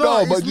 you need It's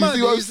not, but it's you mad.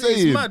 see what I'm It's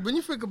saying? mad. When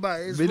you think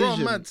about it, it's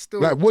Religion. raw mad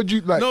still. Like, what do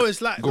you like? No,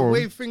 it's like go the on.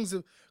 way things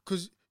have...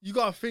 Because you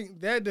got to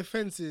think their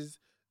defense is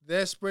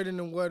they're spreading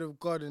the word of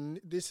God and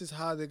this is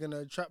how they're going to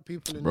attract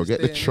people in Bro, this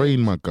get day the and train,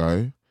 age. my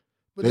guy.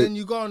 But They- then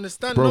you got to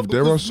understand... Bro, no,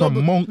 there because- are some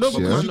no, monks, no,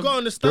 because yeah? you got to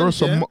understand, There are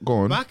some yeah, go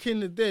on. back in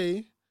the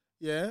day,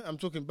 yeah, I'm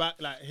talking back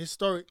like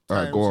historic All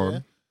times, right, go on. yeah,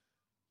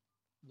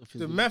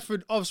 the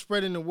method of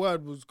spreading the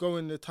word was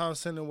going to town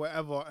centre,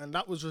 whatever, and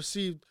that was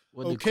received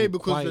What they okay call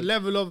because quiet. the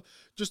level of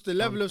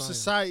Quiet.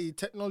 society,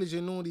 technology,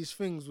 and all these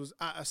things was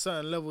at a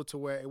certain level to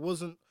where it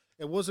wasn't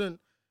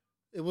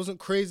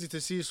crazy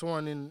to see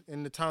someone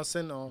in the town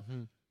centre,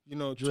 you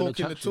know, During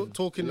talking attraction.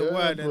 talking the Yeah,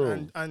 word bro.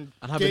 and And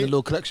having a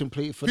little collection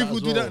plate for people that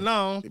as do well. that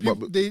now. People,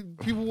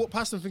 but- people walk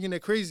past them thinking they're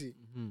crazy.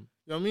 You know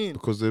what I mean?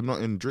 Because they're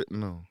not in drip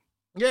now.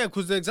 Yeah,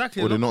 because they're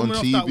exactly. Or they're not on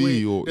coming off that TV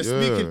way. or-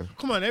 they're yeah. speaking.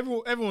 Come on,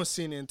 everyone's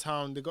seen it in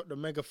town. They got the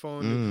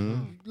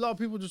megaphone. A lot of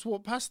people just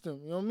walk past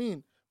them. You know what I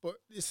mean? But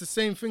it's the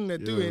same thing they're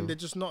doing. They're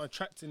just not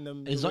attracting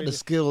them. It's the not way the they-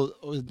 skill,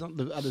 or it's not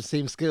at the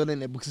same scale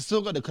in it because it's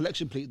still got the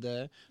collection plate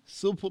there.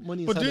 Still put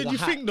money inside But of do the you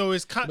hat. think though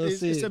it's No, it's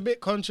see. a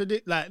bit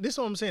contradict? Like this is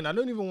what I'm saying. I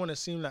don't even want to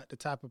seem like the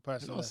type of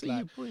person No, I that's see like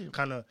your point.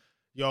 kind of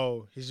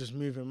he's just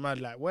moving mad.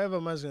 Like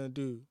whatever man's gonna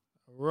do,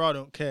 I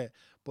don't care.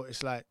 But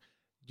it's like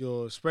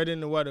you're spreading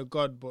the word of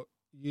God, but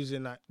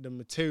using like the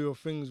material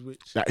things which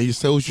That he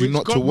tells you which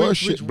not God- to which-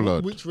 worship, which,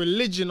 blood. Which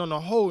religion on a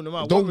whole, no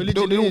matter Don't- what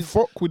religion they don't is,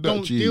 fuck with that,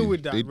 don't G. deal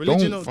with that. They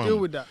Religion don't, don't deal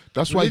fam. with that.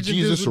 That's why Religion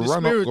Jesus deals with the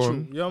ran up spiritual,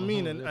 on. you know what I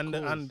mean, of and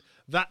course.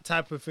 that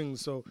type of thing.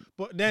 So,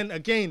 but then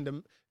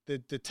again,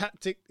 the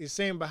tactic is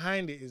saying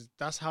behind it is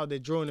that's how they're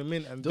drawing them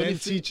in and The only then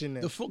thing- teaching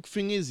them. The fuck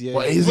thing is, yeah.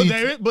 But is But he?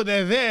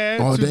 they're there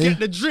Are to they? get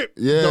the drip.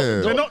 Yeah.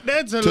 They're not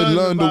there to To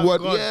learn the about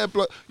word. God. Yeah,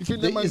 blood. You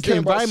think that It's man the came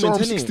about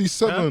environment, Psalm innit?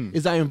 67?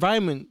 Is that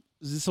environment?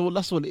 So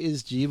that's what it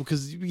is, G.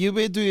 Because you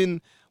were doing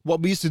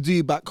what we used to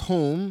do back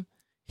home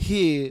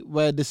here,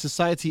 where the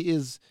society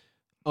is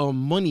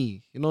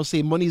money. You know,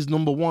 say money is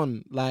number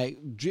one. Like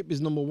drip is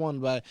number one.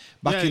 But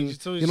back Yeah, in,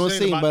 so you know what I'm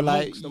saying? about But the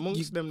like, monks. The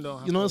monks them don't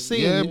have you know what I'm that.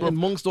 saying? Yeah, bro. And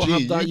monks don't Gee,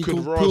 have that. you You could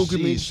can raw see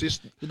pilgrimage.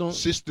 You don't.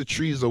 Sister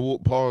Teresa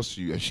walk past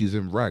you and she's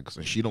in rags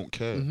and she don't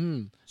care.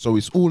 Mhm. So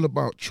it's all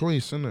about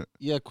choice, isn't it?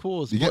 Yeah, of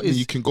course. You But get me? it's-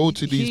 You can go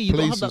to here these you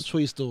don't have that places.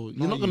 choice though. You're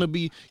No, not gonna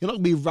be. You're not gonna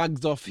be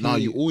ragged off. Nah,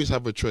 here. you always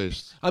have a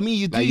choice. I mean,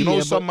 you do. Like, you know,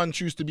 yeah, some but, man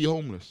choose to be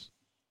homeless.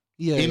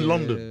 yeah, in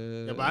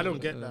London. Yeah, but I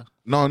don't get that.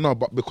 No,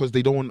 but because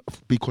they don't want to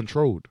be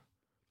controlled.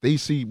 They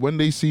see when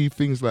they see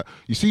things like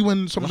you see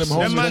when some of them Them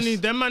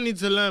homeless. man need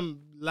to learn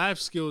life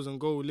skills and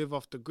go live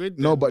off the grid.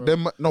 No, then, but bro.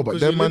 them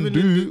Because them you're man living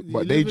in do, the- you're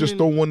but they living just in-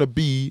 don't want to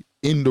be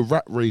in the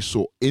rat race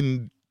or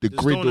in the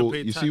Just grid. don't wanna Or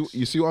pay you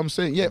tax. see what I'm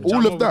saying? Yeah, Which all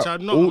I'm of not- which that,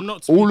 I'm not- all, I'm not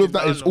all speaking of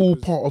that is down on, all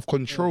 'cause- part of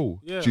control.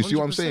 Yeah, Do you see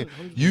what I'm saying?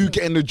 100%. You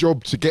getting the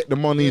job to get the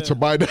money Yeah. to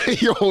buy the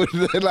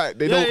they're like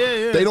they Yeah, don't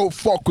yeah. they don't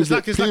fuck with It's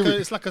like it.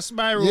 it's like a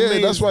spiral. Yeah,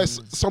 maze that's why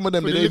some of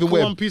them for they the don't even little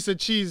wear one piece of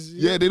cheese.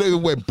 Yeah, they don't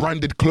even wear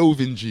branded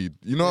clothing, G.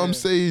 You know what I'm Yeah.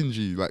 saying,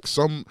 G? Like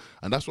some,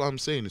 and that's what I'm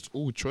saying. It's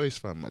all choice,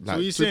 fam. Like, So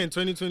you to- saying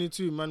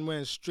 2022 man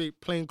wearing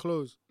straight plain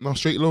clothes? no,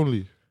 straight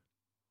lonely.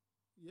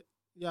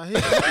 Yeah, I hear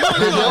you.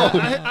 No,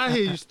 I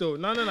hear you still.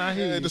 No, I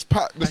hear Yeah, you. just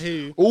pat. I hear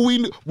you. All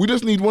we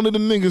just need one of the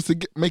niggas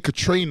to make a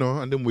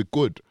trainer, and then we're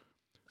good.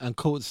 and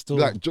coats still.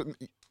 Like,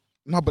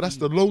 no, but that's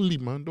the lonely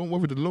man. Don't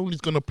worry, the lonely's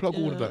gonna plug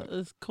all of that.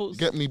 It's coats.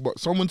 Get me? But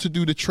someone to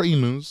do the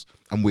trainers,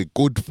 and we're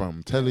good, fam.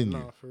 I'm telling you,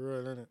 Nah, for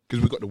real, innit?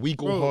 because we got the We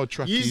Go Bro, Hard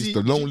trackies, Yeezy-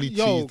 the lonely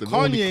yo, tees, the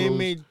lonely Kanye clothes.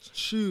 made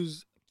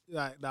shoes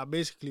like that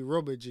basically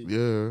rubber G.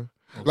 Yeah.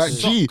 Like,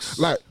 G, Socks.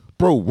 like,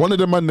 bro, one of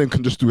the man then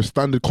can just do a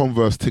standard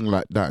Converse thing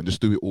like that and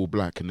just do it all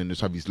black and then just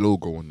have his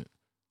logo on it.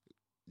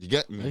 You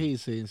get I hear me? you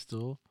saying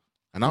still.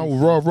 And I'll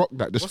raw rock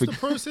that. Just What's the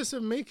for, process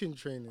of making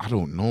training? I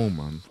don't know,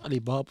 man. Ali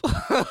Bob.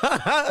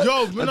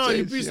 Yo, but no,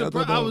 you'd be I don't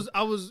surprised. know.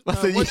 I was I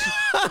said, watching,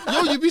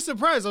 yo, you'd be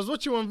surprised. I was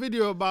watching one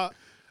video about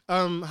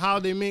how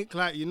they make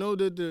like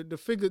the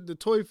figure, the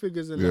toy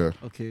figures and Yeah.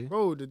 Okay.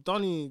 bro, the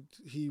Donny,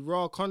 he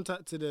raw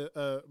contacted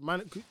the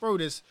man. Bro,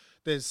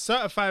 there's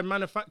certified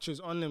manufacturers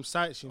on them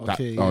sites. You know,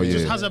 Okay. oh, it yeah.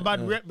 just has a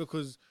bad rep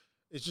because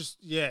it's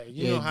just you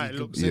know how it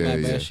looks. Yeah, Yeah,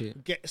 yeah. yeah.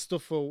 Shit. Get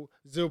stuff for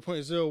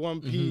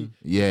 0.01p.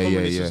 Yeah, Come on, yeah,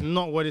 this yeah. is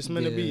not what it's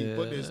meant to be.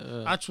 But there's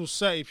Yeah. actual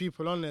 30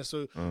 people on there.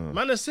 So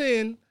man are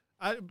saying,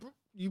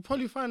 you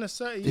probably find a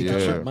 30. Take Yeah.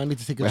 a trip. Man, need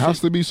to take a It trip. has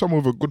to be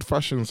someone with a good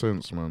fashion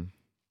sense, man.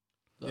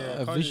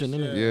 Yeah, vision,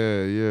 conscious, innit?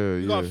 Yeah,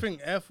 You gotta yeah,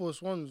 think Air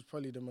Force One was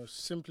probably the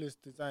most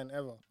simplest design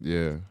ever.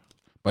 yeah.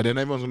 But then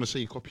everyone's gonna say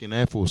you copy an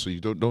Air Force, so you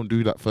don't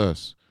do that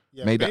first.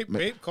 Yeah, Made Bape, that-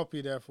 Bape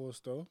copied Air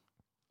Force though.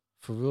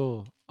 For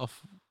real. I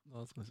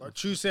was gonna say But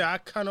true say, I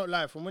cannot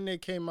lie. From when they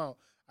came out,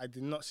 I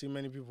did not see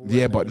many people.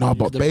 Yeah, wearing but them. no,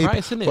 but The Bape.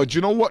 price, innit? But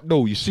you know what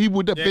though? You see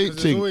with the Yeah, Bape 'cause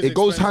it's thing, always it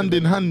goes expensive, hand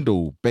in innit? hand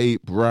though.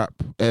 Bape, rap,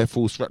 Air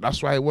Force rap.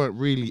 That's why it weren't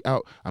really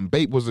out. And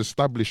Bape was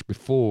established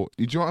before.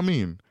 Do you know what I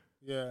mean?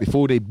 Yeah.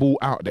 Before they bought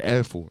out the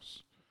Air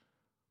Force.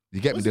 You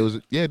get me? Was There was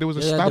there was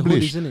Yeah, the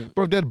established. hoodies, innit?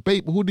 Bro, they had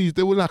Bape hoodies.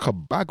 They were like a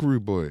Bagru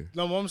boy.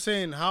 No, what I'm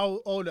saying, how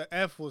old the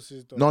Air Force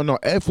is though. No,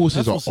 Air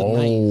Forces Air are Force are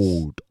nice.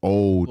 old.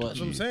 What? That's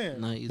what I'm G. saying.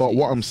 90s, But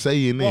what 80s. I'm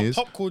saying What, is,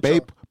 pop culture?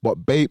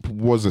 Bape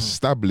was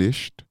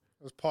established.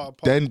 As part of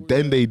pop Then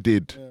culture, they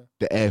did Yeah.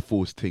 the Air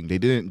Force thing. They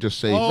didn't just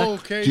say. Oh,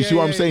 okay. Do you see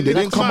what I'm saying? They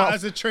didn't come out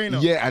as a trainer.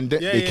 Yeah, and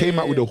they came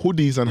out with the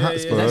hoodies and Yeah,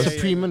 hats yeah, first. yeah,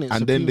 Supreme, innit?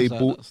 And then they Supreme's like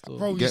bought- that still.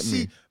 Bro, you Get see,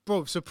 me?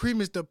 bro,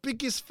 Supreme is the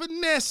biggest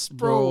finesse,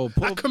 bro.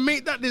 Bro, I can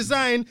make that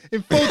design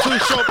in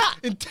Photoshop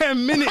in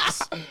 10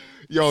 minutes.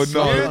 Yo,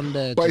 So no. on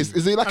there, But G.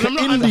 is it like And an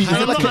I'm not- indie? Is and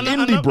it I'm like not- an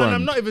and indie I'm- and brand?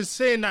 I'm not even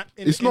saying that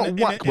in, It's in not a,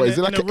 whack, in but a, is it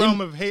in like a an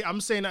realm of hate.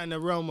 I'm saying that in a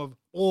realm of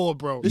awe,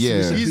 bro. This will be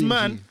Yeah. Supreme, These G.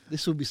 man,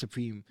 This will be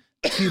Supreme.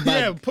 2 yeah,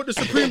 bag. put the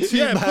Supreme, Two put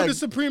the bags.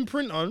 Supreme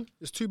print on.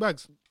 It's 2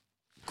 bags.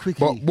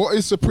 Quickly. But what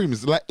is Supreme?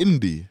 Is it like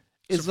indie?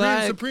 it's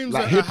Supreme's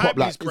like a hip-hop, hype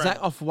like- beast it's brand.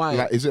 like off-white.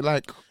 Like, is it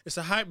like It's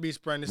a hype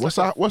beast brand. It's what's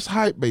like that? What's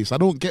hype base? I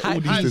don't get all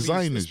Hype- these hype beast.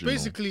 designers. It's You know?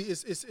 basically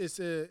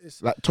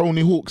it's Like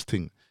Tony Hawk's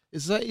thing.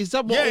 is that what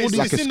yeah, all it's, these...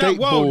 like it's a in that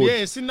world. skateboard. Yeah,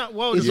 it's in that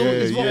world. It's all- yeah,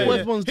 it's what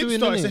everyone's doing,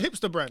 Hipster, it's a innit?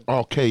 hipster brand.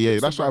 Okay, yeah,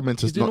 that's what I meant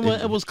to. You know not when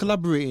indie. everyone's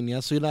collaborating, yeah?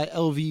 So you like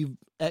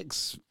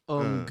LVX,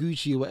 Uh.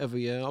 Gucci or whatever,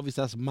 yeah?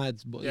 Obviously that's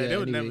mad, but Yeah, yeah, they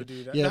would anyway. never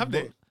do that. Yeah, Have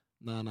they?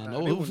 Nah. Nah, No. they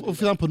For wouldn't do that.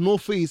 example,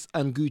 North Face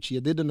and Gucci, yeah,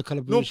 they done the No,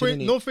 collaboration,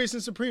 innit? no face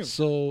and Supreme.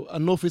 So,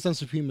 and North Face and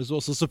Supreme as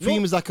well. So Supreme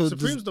No, is like a...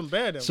 Supreme's done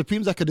better than.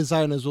 Supreme's like a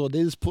design as well.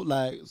 They just put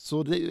like...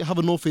 So they have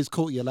a North Face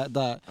coat, yeah, like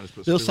that. And just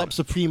put They'll Supreme slap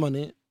Supreme on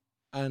it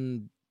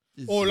and...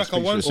 it's- Or like a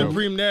speaks one for itself.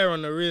 Supreme there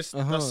on the wrist.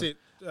 Uh-huh. That's it.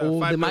 Or they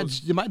 5 might,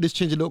 mils. they might just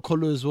change a little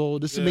colour as well,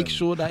 just to Yeah. make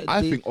sure that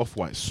I they... think Off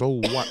White so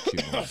whack.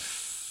 You know?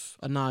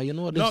 Nah, you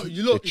know what? No, this-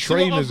 you The look. you see what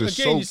trainers Off- are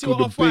again, you see so what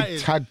good. The Off-White big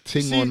is? tag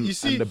thing see- on you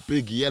see- and the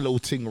big yellow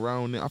thing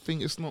around it. I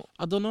think it's not.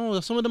 I don't know.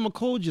 Some of them are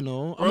cold, you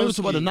know. I'm not talking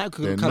about the Broski,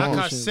 Nike they're Like not. I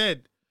collaboration.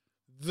 said,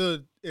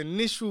 the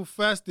initial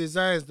first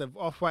designs of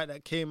Off-White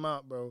that came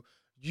out, bro,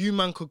 you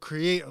man could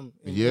create them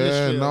in Yeah,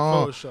 Illustrator no.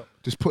 or Photoshop.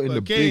 Just putting But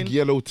the again- big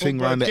yellow thing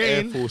but around the Air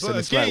again- Force, but and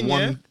it's again, like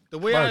yeah, one. the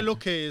way I bag.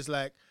 look at it is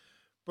like,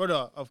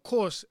 brother, of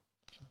course,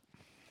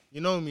 you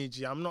know me,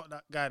 G. I'm not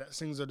that guy that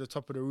sings at the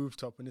top of the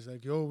rooftop and it's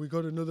like, yo, we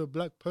got another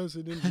black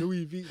person in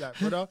Louis V. Like,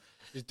 brother,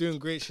 he's doing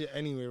great shit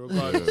anyway,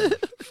 regardless.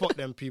 Fuck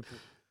them people.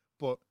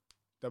 But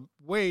the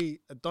way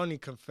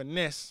Adoni can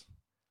finesse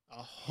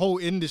a whole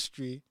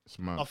industry It's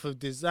mad. off of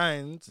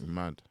designs It's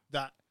mad.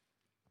 that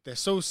they're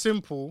so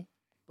simple,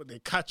 but they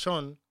catch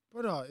on,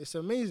 brother, it's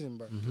amazing,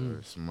 bro. Yeah,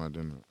 it's mad,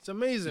 isn't it? It's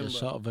amazing, Yeah, bro.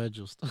 shout out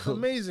Virgil. It's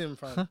amazing,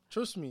 fam.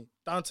 Trust me.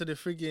 Down to the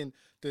friggin'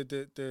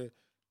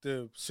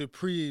 the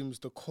Supremes,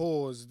 the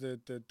Cores, the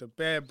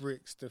Bear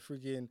Bricks, the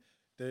friggin'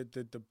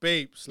 the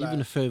Bapes. Like, Even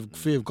the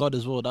fear of God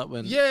as well. That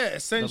went. yeah, that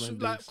essential.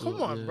 went Like, big, so,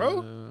 come on, yeah. bro.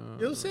 You know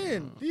what I'm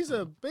saying? These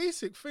are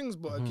basic things,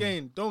 but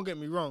again, don't get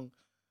me wrong.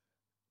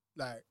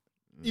 Like,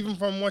 even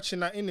from watching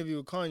that interview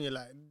with Kanye,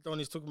 like,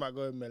 Donnie's talking about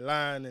going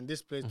Milan and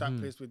this place, that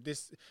place with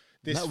this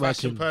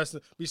fashion Networking.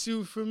 person. But you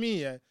see, for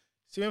me, yeah,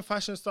 see when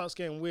fashion starts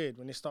getting weird,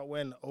 when they start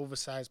wearing the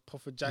oversized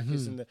puffer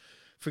jackets and the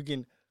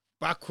friggin'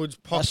 backwards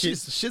That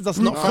pockets. shit that's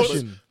boot not cuts,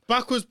 fashion.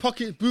 Backwards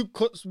pocket boot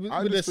cuts with,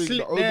 I with a just think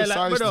slit the there, like,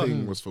 oversized brother.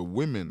 thing was for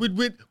women.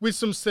 With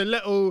some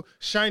stiletto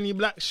shiny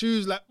black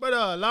shoes, like, brother,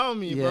 allow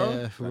me, Yeah,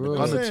 bro. for Like real. the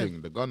gunner saying?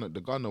 thing,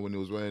 the gunner when he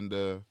was wearing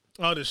the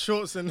Oh, the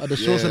shorts and. The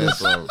shorts and yeah,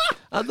 the. bro.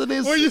 I don't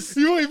know. Well, you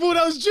thought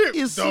that was drip?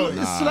 It's, Dog.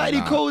 it's slightly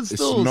Nah, cold it's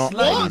still. not,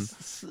 slightly.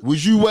 man.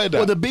 Would you wear Or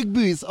that? the big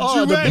boots. you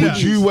Oh, the wear big that?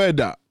 Would you wear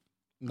that?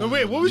 No,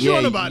 wait, what was you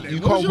on about then? You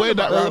What was can't you wear on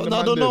that about? around the No, I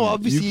man don't know. them.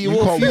 Obviously, he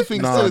wore a few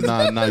things Nah, too.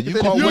 nah. You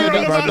can't You're wear on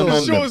that about around the the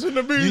man shorts them. and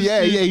the boots.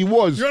 Yeah, he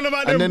was. You're on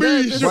about And them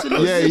then- boots.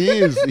 Yeah, he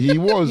is. He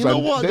was. You know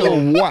and what, they though?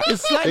 were whack.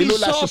 It's slightly They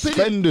look like sharp, innit?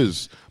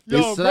 suspenders. Yo,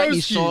 It's slightly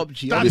broski, sharp,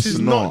 G. that It's is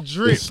not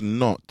drip. It's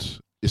not.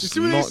 You It's see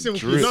what it not is, Silky?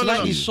 drip. No, no, no.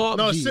 Slightly sharp,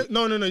 No, G.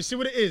 no. You see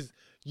what it is?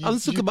 I'm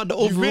talking about the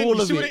you've overall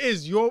you of see what it. it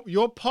is? You're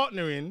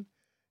partnering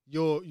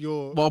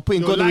your Well,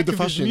 putting your God with like the of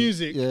his fashion.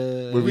 music.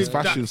 Yeah. With his With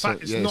that fashion fact,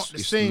 sense, it's yeah, not the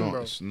same, not,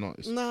 bro. It's not.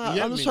 It's Nah, You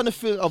get I'm just me? trying to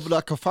feel of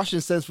like a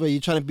fashion sense where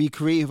you're trying to be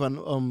creative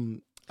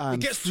and It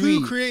gets free.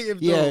 too creative,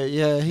 though. Yeah,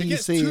 yeah. It He's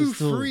gets saying too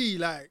still. free,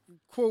 like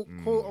quote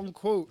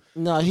unquote.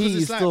 Nah, Because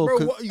he's it's like, still. bro,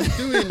 'cause- what are you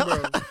doing, bro?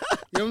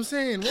 You know what I'm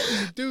saying? What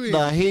are you doing?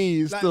 Nah,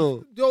 he's Like,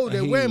 still. yo,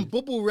 they're he- wearing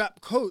bubble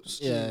wrap coats.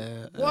 G.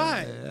 Yeah.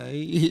 Why?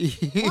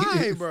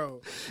 Why,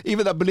 bro?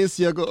 Even that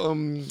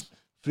Balenciaga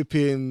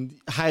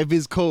flipping high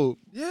vis coat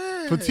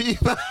Yeah, for team.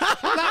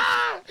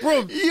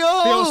 bro.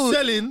 Yo,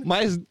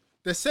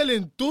 They're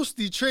selling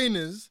dusty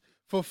trainers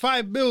for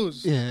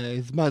 $5 Yeah,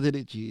 it's mad, isn't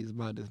it? G, it's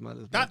mad. It's mad.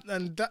 It's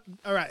mad. That.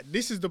 All right,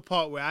 this is the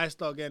part where I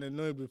start getting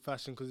annoyed with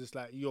fashion because it's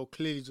like you're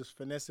clearly just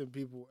finessing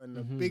people, and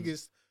the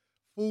biggest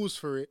falls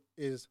for it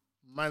is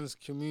man's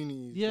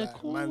community. Yeah,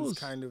 of man's course.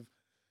 kind of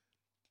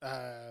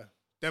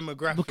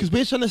demographic. Because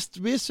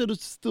we're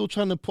still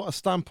trying to put a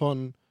stamp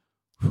on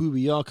who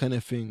we are, kind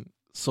of thing.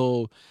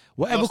 So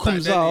whatever Lost that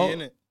comes identity,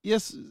 out, innit?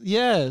 yes,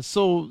 yeah.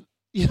 So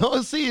you know what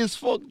I'm saying? It's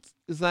fucked.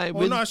 It's like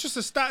Oh no, it's just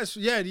a status.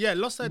 Yeah,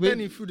 lost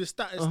identity through the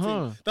status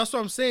Uh-huh. thing. That's what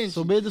I'm saying.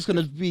 so G. we're just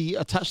gonna be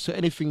attached to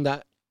anything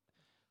that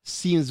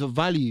seems of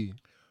value.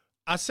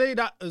 I say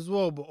that as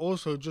well, but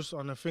also just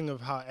on the thing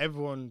of how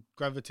everyone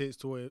gravitates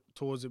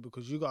towards it,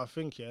 because you gotta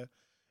think, yeah,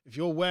 if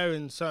you're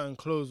wearing certain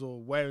clothes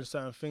or wearing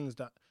certain things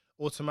that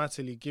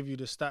automatically give you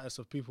the status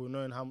of people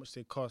knowing how much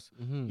they cost,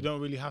 you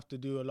don't really have to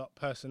do a lot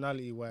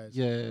personality wise.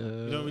 Yeah,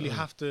 You don't really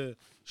have to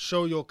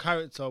show your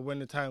character when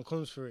the time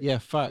comes for it. Yeah,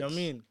 facts. You know what I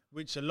mean?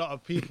 Which a lot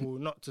of people,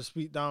 not to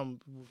speak down,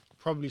 will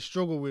probably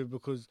struggle with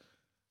because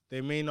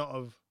they may not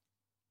have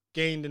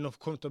gained enough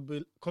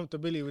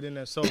comfortability within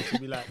themselves to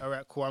be like, all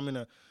right, cool, I'm in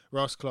a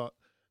Ross Clark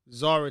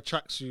Zara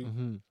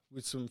tracksuit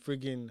with some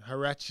friggin'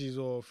 Harachis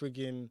or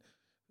friggin'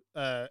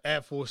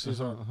 Air Forces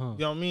on.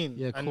 You know what I mean?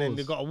 Yeah, of and then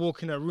they course. got to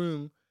walk in a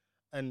room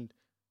and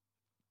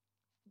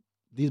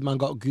These man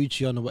got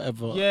Gucci on or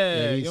whatever.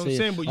 yeah, you know what I'm say-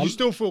 saying? But you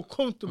still feel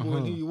comfortable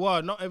in who Uh-huh. you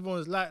are. Not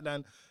everyone's like that.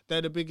 And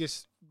they're the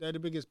biggest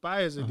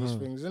buyers of these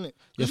things, isn't it?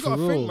 Yeah, You for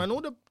gotta real. think, man,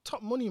 all the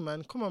top money,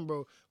 man. Come on,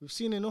 bro. We've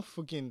seen enough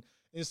fucking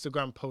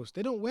Instagram posts.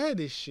 They don't wear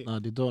this shit. No,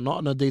 they don't. Not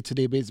on a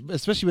day-to-day basis.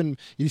 Especially when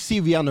you see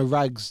Rihanna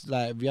rags,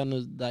 like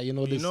Rihanna, that you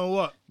know But you this. know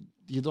what?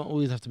 You don't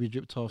always have to be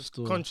dripped off.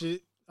 Still.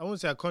 I won't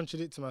say I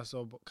contradicted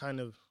myself, but kind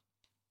of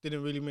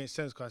didn't really make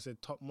sense because I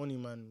said top money,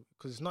 man.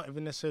 Because it's not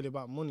even necessarily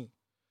about money.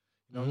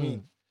 You know what I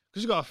mean?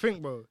 Because you gotta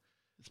think, bro.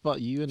 It's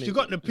about you, If innit? you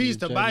got the peas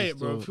to Your buy journey it,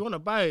 bro. still. If you want to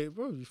buy it,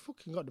 bro, you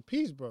fucking got the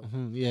peas, bro.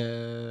 Yeah. You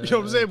know what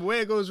I'm saying? But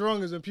where it goes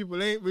wrong is when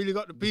people ain't really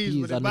got the peas,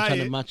 but they and they're buy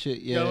trying it. to match it.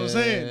 Yeah. You know what I'm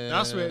saying?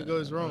 That's where it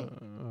goes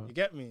wrong. You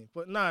get me?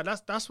 But nah,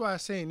 that's why I'm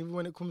saying, even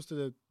when it comes to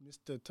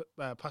the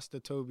Pastor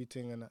Toby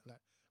thing and that, like,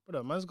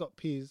 brother, man's got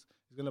peas.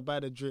 He's gonna buy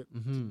the drip to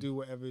do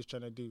whatever he's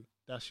trying to do.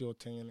 That's your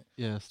thing, innit?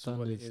 Yeah, what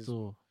standard it is.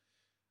 still.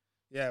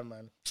 Yeah,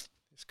 man.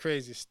 It's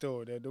crazy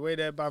still. The way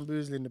they're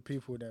bamboozling the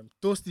people, them.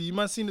 Dusty, you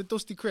man seen the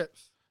Dusty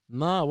Crepes?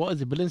 Nah, what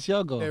is it?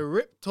 Balenciaga. They're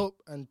ripped up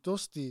and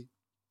dusty,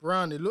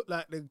 brown. They look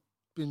like they've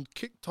been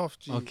kicked off,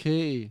 G.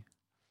 Okay.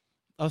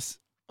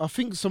 I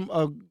think some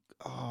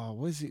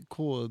what is it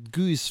called?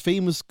 Goose,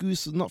 famous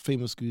Goose, not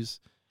famous Goose.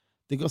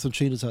 They got some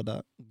trainers like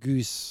that.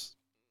 Goose.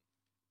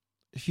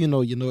 If you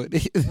know, you know it.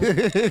 Never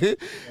heard of it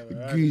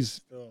Goose.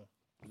 still.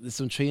 There's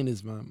some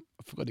trainers, man.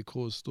 I forgot the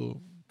called store.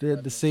 They're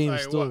the same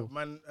Sorry, store. what,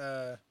 man,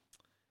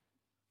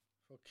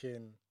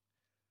 fucking,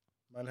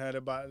 man heard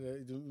about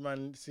the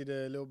man, see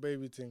the little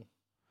baby thing.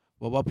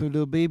 What about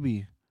little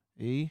baby?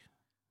 Eh?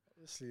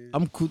 Obviously,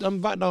 I'm cool.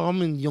 I'm right now.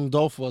 I'm in Young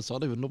Dolphin, so I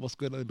don't even know what's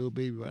going on with little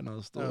baby right now.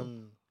 Still.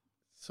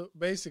 so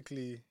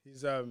basically,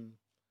 his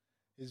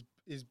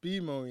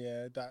BMO,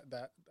 yeah,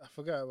 that I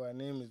forgot what her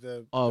name is.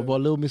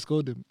 What Little Miss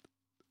Golden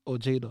or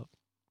Jada?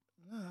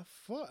 Nah,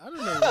 fuck, I don't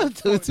know. What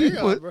the fuck Two they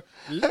are, bro.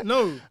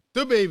 No,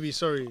 the baby.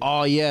 Sorry,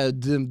 Oh yeah,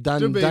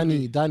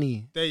 baby.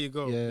 Danny. there you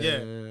go.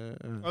 Yeah.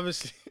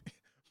 Obviously,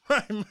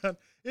 right, man.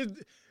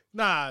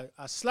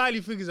 I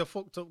slightly think he's a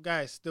fucked up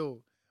guy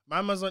still.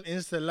 My man's on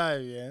Insta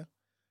Live, yeah.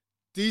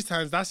 These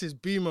times, that's his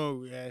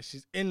BMO, yeah.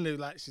 She's in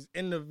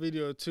the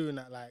video too, and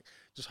that, like,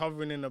 just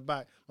hovering in the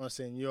back. I'm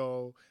saying,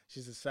 yo,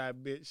 she's a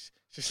sad bitch.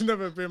 She's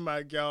never been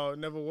my girl,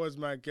 never was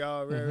my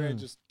girl,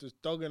 just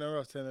dogging her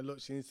off, telling her, look,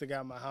 she needs to get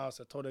out of my house.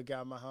 I told her to get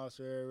out of my house,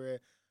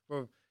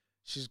 Bro,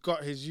 she's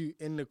got his youth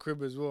in the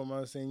crib as well,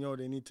 man, saying, yo,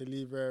 they need to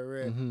leave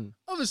her,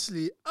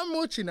 Obviously, I'm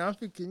watching it, I'm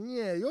thinking,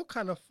 yeah, you're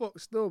kind of fucked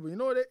still, but you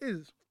know what it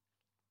is?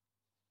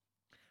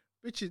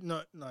 Bitches,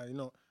 you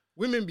know,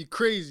 women be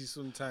crazy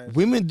sometimes.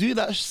 Women do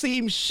that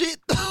same shit.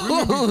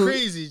 Women be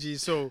crazy, G.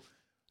 So,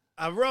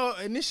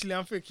 initially,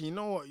 I'm thinking, you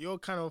know what, you're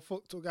kind of a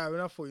fucked up guy. When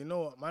I thought, you know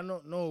what, man,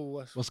 don't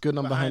know What's going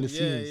on behind the yeah,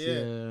 scenes?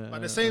 Yeah. But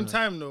at the same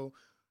time, though,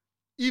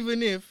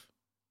 even if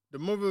the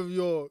mother of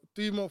your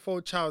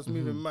 3-month-old child's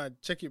moving mad,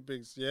 check it,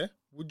 Biggs, yeah?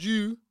 Would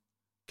you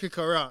kick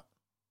her out?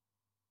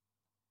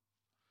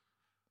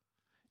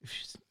 If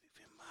she's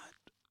moving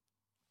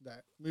mad,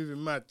 Like,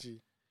 moving mad,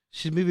 G.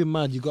 she's moving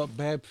mad. You got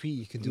bad pre.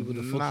 You can do what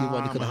the fuck you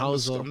want. You can man,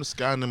 house her. I'm just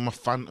scanning my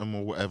Phantom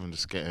or whatever and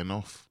just getting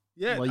off.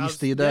 Yeah. Well, you I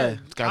stay there.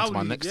 Scan to my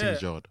I'll next leave,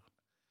 thing's yard.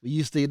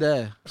 You stay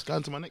there.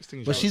 Scan to my next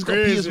thing's But yard. she's got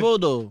P as Crazy. well,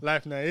 though.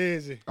 Life not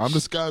easy. I'm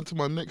just scanning to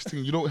my next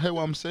thing. You don't hear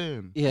what I'm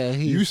saying? Yeah,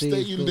 he You stays stay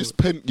in still. this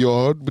pent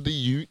yard with the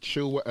youth,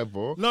 chill,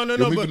 whatever. No, You're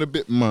but- moving a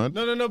bit mad.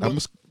 No, I'm but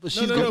just- But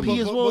she's got P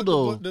as well,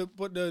 though.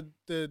 But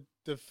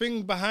the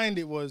thing behind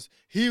it was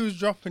he was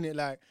dropping it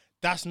like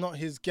that's not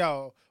his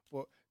gal,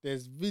 but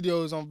there's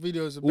videos on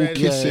videos of All bare-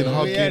 kissing, yeah,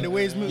 hugging. Yeah, the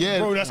way it's moving. Yeah,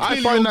 Bro, that's I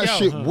clearly find your that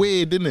girl. shit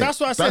weird, innit? That's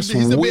why I said that's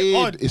he's a bit weird.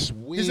 odd. It's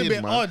weird, He's a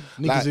bit man. odd.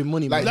 Niggas with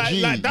money, man. Like, Like-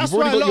 G, like, that's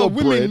you've already why a got lot of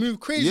your women bread. move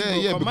crazy, Yeah, bro,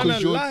 yeah, 'cause man because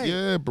are you're, lying.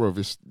 yeah, bro.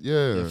 It's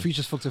yeah.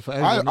 Future's fucked it for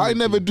everyone. I innit?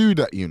 never do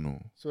that, you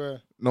know.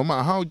 Swear. No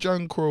matter how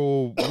jankro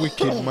or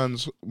wicked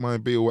man's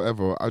might be or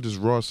whatever, I just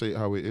raw say it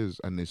how it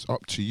is, and it's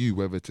up to you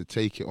whether to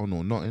take it on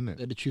or not, innit?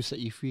 Let the truth set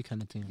you free,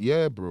 kind of thing.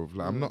 Yeah, bro.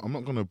 Like I'm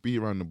not gonna beat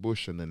around the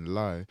bush and then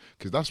lie,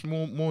 because that's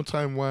more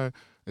time where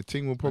a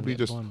thing will probably get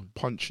just bun.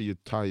 puncture your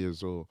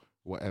tires or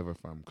whatever,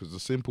 fam. Because the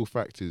simple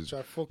fact is, Try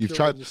to fuck you've you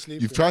tried when you're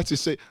sleeping. to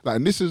say like,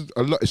 and this is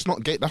a lot. It's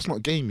not that's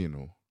not game, you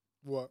know.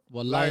 What?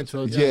 What, lying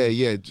to a girl?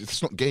 Yeah,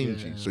 it's not game,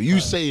 G. So you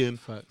saying,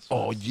 Facts.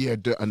 oh yeah,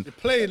 and You're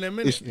playing them,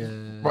 it's,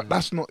 innit? but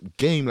that's not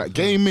game. Like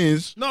game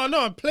is. No,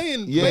 I'm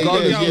playing. Yeah,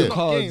 Regardless yeah, of yeah. the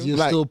cards, you're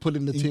Like, still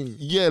pulling the thing.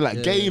 Yeah,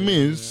 like game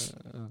is,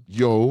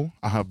 yo,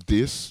 I have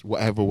this,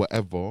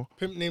 whatever.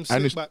 Pimp name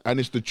And Slickback.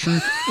 it's the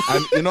truth,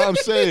 and you know what I'm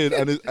saying,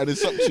 and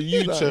it's up to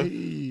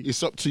you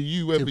it's up to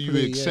you whether you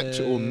play, accept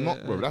it or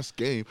not, bro. yeah. That's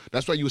game.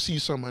 That's why you'll see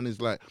some man is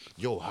like,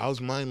 yo,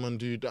 how's my man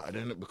do that?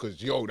 Then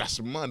because yo, that's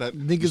a man that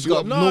Niggas you see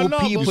got what- no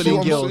but- people see in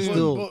what I'm girls saying?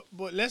 still.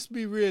 But let's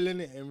be real,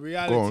 innit? In Go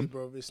reality, on.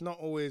 bro, it's not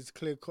always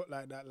clear cut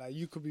like that. Like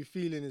you could be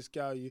feeling this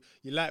girl, you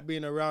like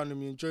being around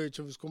them, you enjoy each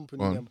other's company,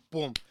 Go on. and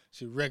boom,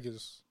 she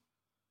regulars.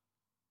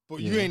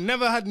 But you ain't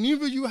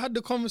neither you had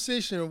the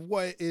conversation of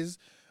what it is.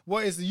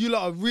 What is you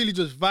lot are really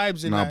just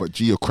vibes in Nah, that. but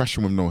G, you're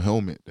crashing with no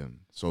helmet then,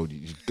 so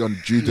you're gonna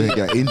due to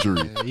get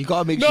injury. You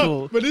gotta make no,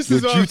 sure. but this You're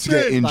is what due I'm to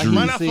get saying. Like, injuries.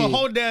 man have to Saying.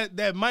 hold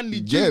their manly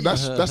duty. Yeah,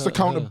 that's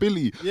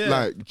accountability. Yeah.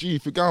 Like, G,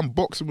 if you go and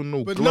boxing with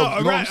no But no, gloves,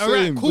 you know what I'm all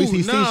right, saying? cool. Was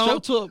he saying Now,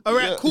 strapped up? all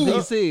right, cool.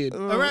 Is he saying?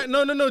 All right,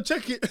 no,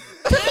 check it.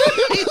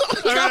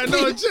 all right,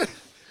 no, check.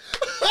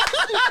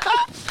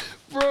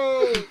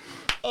 Bro.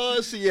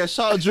 Oh, see, yeah,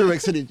 shout out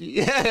Durex, innit?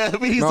 Yeah,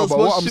 we need No, some but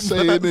small what I'm shit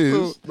saying back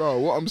is, still.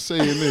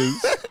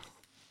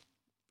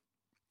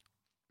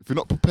 if you're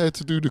not prepared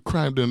to do the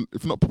crime, then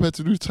if you're not prepared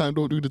to do the time,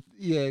 don't do the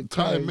Yeah,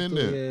 time, correct,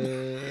 innit?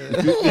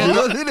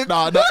 Yeah.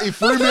 Nah, he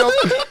threw me off.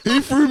 He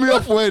threw me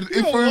off when he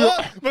Yo, threw me off.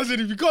 what? Man said,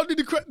 if you can't do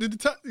the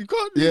time, you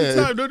can't do Yeah,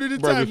 the time. Don't do the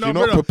bruv, time. if No, you're not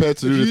brother. prepared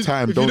to If do the you-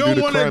 time, if don't you do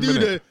the wanna crime, do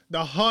innit?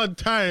 the hard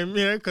time,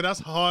 yeah, because that's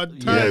hard Yeah,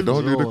 time. Yeah,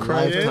 don't do the bro,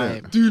 crime.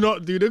 lifetime. Do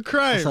not do the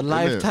crime. That's a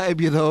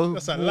lifetime, you know.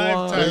 That's a Boy.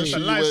 lifetime. Make It's sure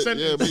a you life wear,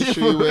 sentence. make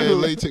sure you wear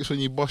latex when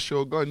you bust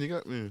your gun. You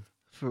get me?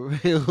 For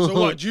real. So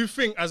what do you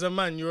think as a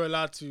man you're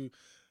allowed to?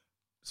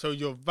 So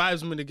your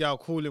vibes with the girl,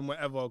 calling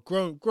whatever,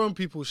 grown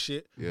people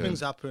shit. Yeah.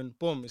 Things happen.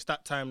 Boom, it's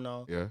that time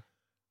now, Yeah.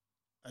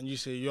 and you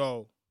say,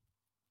 "Yo,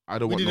 I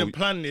don't we want didn't no.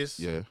 plan this,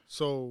 Yeah.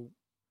 so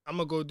I'm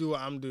gonna go do what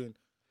I'm doing."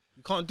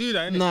 You can't do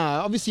that, innit?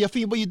 Nah, obviously, I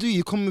think what you do,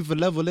 you come with a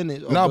level in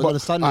it. Nah, but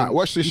understanding. alright,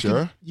 watch this, you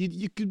yeah.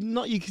 You could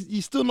not.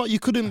 You still not. You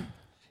couldn't.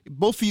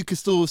 Both of you could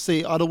still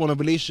say, "I don't want a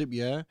relationship,"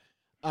 yeah,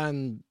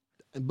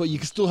 but you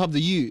can still have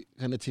the you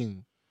kind of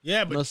thing.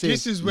 Yeah, but No, see,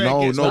 this is where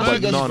No, it gets no, but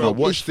murky, no, bro. no.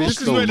 Watch this This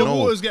is though. where the No,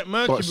 waters get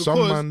murky but because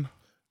some man.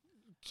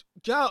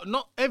 girl,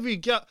 not every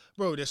girl,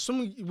 bro. There's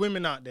some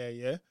women out there,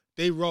 yeah.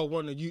 They roll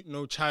want a youth,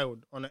 no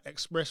child on an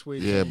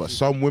expressway. Yeah, but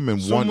some women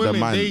Some want the women,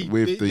 man they-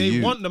 with the they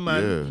youth. want the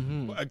man.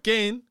 Yeah. But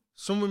again,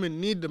 some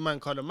women need the man.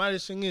 Cause the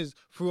maddest thing is,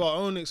 through our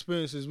own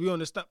experiences, we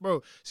understand,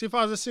 bro. See, if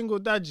I was a single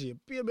dad, it'd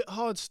be a bit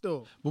hard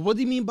still. But what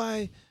do you mean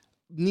by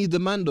need the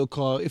man though?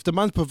 Cause if the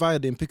man's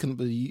providing, picking up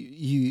the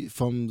you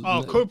from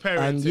Co-parenting.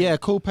 and yeah,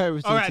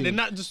 co-parenting. All right, thing. then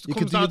that just You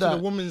comes could do down to that.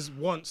 the woman's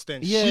wants.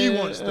 Then Yeah, she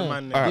wants the yeah.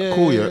 man. Then. All right, Yeah,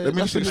 cool. Yeah, yeah, let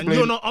me that's just what- And you're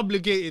explain. not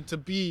obligated to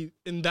be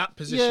in that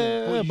position,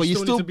 Yeah, but you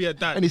still need to be a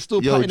dad. and he's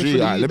still Yo, patting it G, for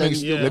the alright, youth, let me then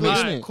ex- you're yeah, let me doing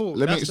alright, it. cool. Let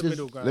me That's ex- the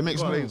middle ground. Let me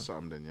Go on. explain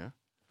something then, yeah.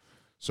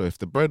 So if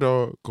the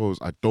brother goes,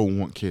 I don't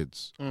want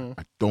kids,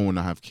 I don't want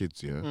to have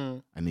kids, yeah,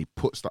 and he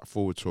puts that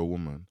forward to a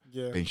woman,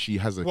 Yeah. and she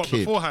has a What,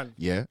 kid, beforehand?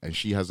 yeah, and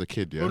she has a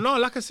kid, yeah. Bro, no,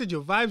 like I said,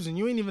 your vibes and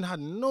you ain't even had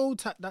no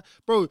that,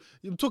 bro.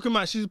 I'm talking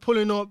about she's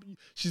pulling up,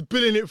 she's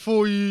billing it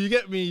for you. You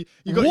get me?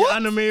 You got your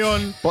anime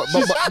on. But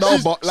she's like,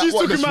 she's what,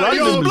 talking just about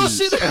yo,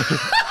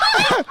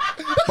 randomly?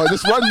 But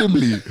just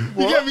randomly,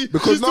 you get me?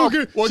 Because she's now,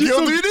 talking, what she's girl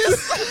talking, do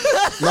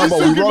this? No, she's but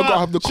we talking rather about-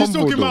 have the She's convo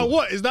talking about though.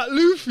 what? Is that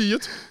Luffy?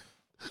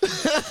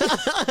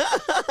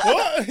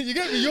 What? You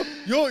get me?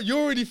 You're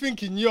already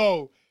thinking,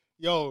 yo,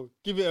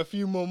 give it a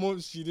few more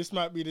months. G, this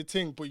might be the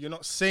thing, but you're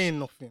not saying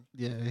nothing.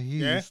 Yeah,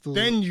 he's Yeah. still.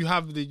 Then you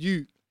have the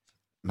you.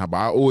 Nah, but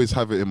I always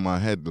have it in my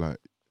head like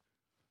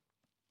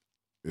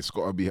it's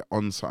got to be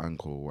on something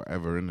or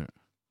whatever, innit?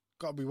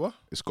 Gotta be what?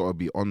 It's got to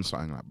be on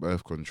something like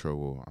birth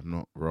control or I'm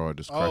not raw,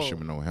 just crashing Oh.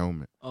 with no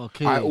helmet.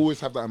 Okay. I always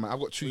have that in my. I've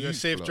got two. You're a youths,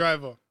 safe like.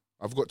 driver.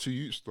 I've got 2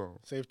 youths though.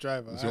 Safe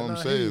driver. You see what I I'm know,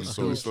 I hear you. saying? So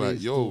still it's like,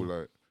 safe yo, still.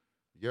 like,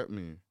 you get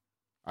me?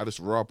 I just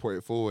raw put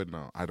it forward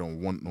now. I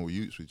don't want no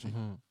youths with you.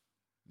 Mhm.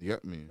 You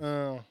get me?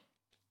 Nah,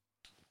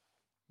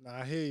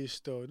 I hear you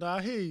still. Nah,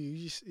 I hear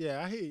you.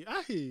 Yeah, I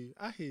hear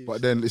you.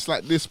 But then it's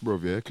like this, bro,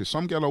 yeah? Because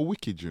some gal are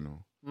wicked, you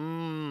know?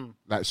 Mm.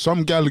 Like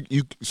some gal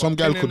pinning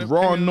could the-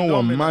 raw pinning the know a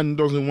dom in it. man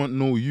doesn't want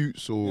no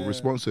youths or Yeah.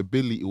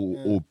 responsibility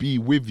Yeah. or be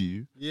with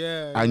you.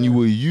 Yeah. And you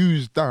will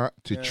use that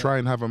to Yeah. try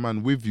and have a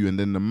man with you. And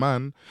then the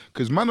man,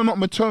 because man are not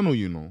maternal,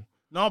 you know?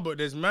 No, but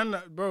there's man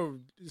that, bro,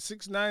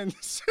 6ix9ine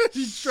said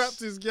he trapped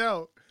his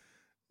girl.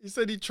 He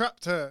said he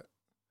trapped her.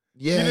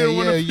 Yeah, She didn't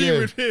want to be yeah.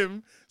 with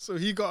him, so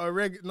he got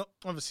a not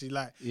obviously,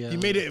 like, he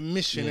made it a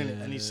mission,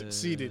 innit, and he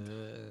succeeded.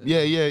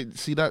 Yeah.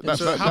 See that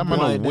So that how man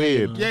boy are there,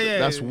 weird. you know? Yeah,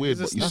 That's yeah, weird.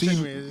 it's But you nothing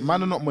see, weird.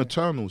 man are not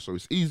maternal, so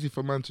it's easy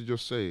for man to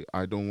just say,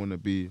 "I don't want to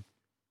be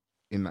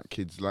in that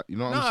kid's life." You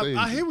know what No, I'm saying?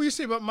 I hear what you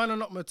say about man are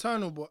not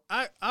maternal, but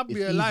I'd be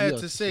It's a liar easier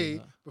to to say say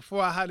that.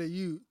 before I had a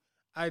youth,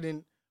 I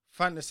didn't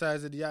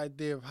fantasize of the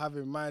idea of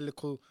having my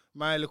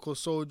little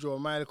soldier or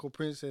my little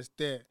princess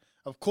there.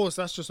 Of course,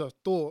 that's just a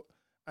thought,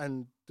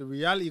 and the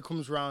reality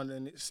comes round,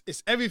 and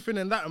it's everything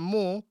and that and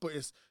more, but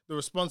it's the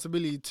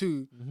responsibility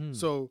too.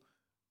 So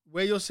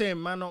where you're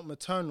saying man not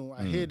maternal,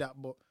 I hear that,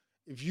 but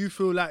if you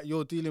feel like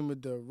you're dealing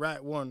with the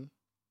right one,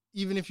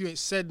 even if you ain't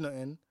said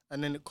nothing,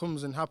 and then it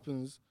comes and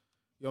happens,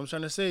 you know what I'm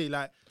trying to say?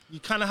 Like, you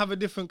kind of have a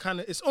different kind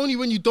of. It's only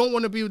when you don't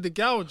want to be with the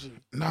girl, G.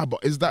 Nah, but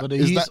is that But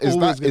is he's that is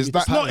always that gonna is be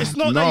that? the It's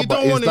not no, that you but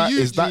don't is wanna that use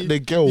is that G. the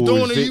girl, You don't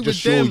or wanna is it use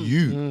just with your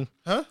them. you,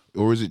 Huh?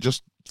 or is it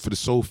just for the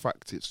sole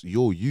fact it's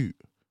your you?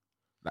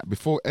 Like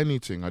before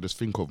anything, I just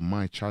think of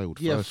my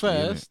child Yeah, firstly,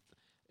 innit? first.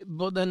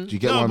 But then Do you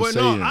get what I'm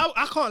saying?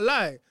 I can't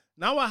lie.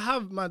 Now I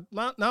have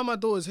now my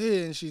daughter's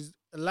here and she's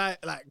like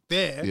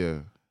there. Yeah,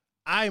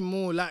 I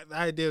more like the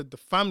idea of the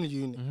family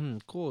unit.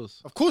 of course.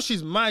 Of course,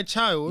 she's my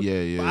child.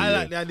 yeah. But I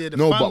like the idea of the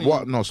no, family. but what?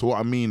 unit. No, so what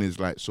I mean is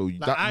like, so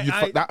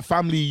that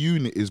family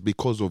unit is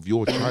because of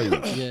your child.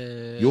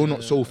 Yeah. You're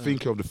not so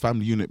thinking of the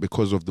family unit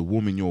because of the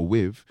woman you're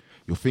with.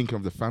 You're thinking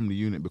of the family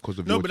unit because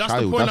of No, your but that's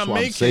child. the point That's I'm what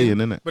making. I'm saying,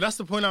 innit? But that's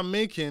the point I'm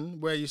making,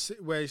 where you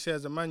say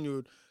as a man you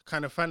would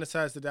kind of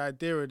fantasize to the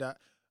idea of that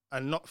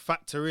and not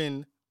factor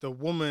in the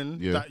woman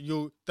Yeah. that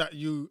you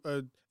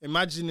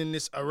imagining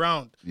this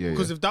around. Yeah,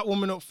 Because yeah. if that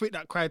woman don't fit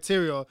that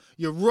criteria,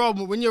 you're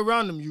wrong. When you're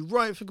around them, you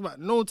right think about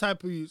no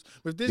type of use.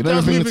 But if this You don't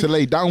girl's even think moving, to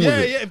lay down with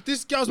it. Yeah, if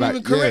this girl's Like,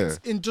 moving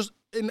correct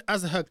in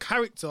as her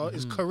character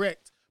is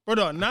correct,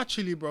 brother.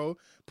 Naturally, bro,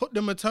 put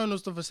the maternal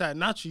stuff aside.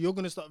 Naturally, you're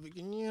gonna start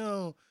thinking,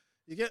 you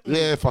get me?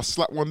 Yeah, if I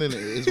slap one in, it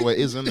is what it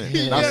is, isn't it?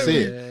 Yeah, That's yeah.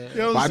 it. You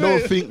know what But I'm I don't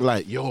saying? think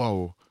like,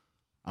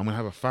 I'm gonna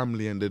have a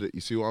family and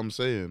you see what I'm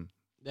saying?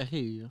 I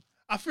hear you.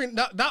 I think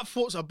that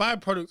thought's a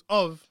byproduct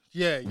of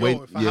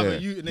if I have a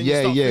youth, and then yeah,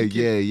 you start yeah,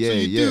 thinking, yeah, so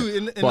you yeah. do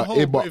in the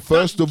whole. But if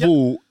first that of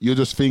all, you're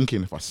just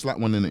thinking if I slap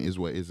one in, it is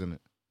what it is, isn't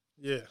it?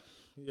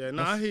 yeah,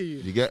 no, I hear you.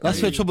 You get That's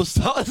me? where trouble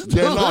starts.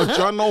 Yeah, no,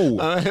 I know.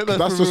 I hear that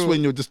That's for just real.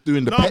 when you're just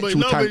doing the No, but- petrol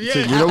no, tank but yeah.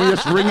 thing. You know, we're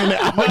just ringing it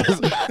out,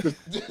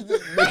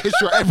 just making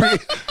sure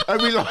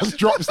every last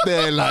drop's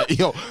there. Like,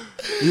 you're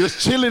just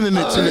chilling in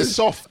it till it's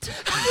soft.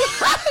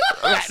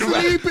 Like,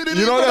 Sleeping in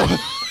you it, know bro.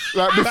 that?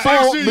 Like That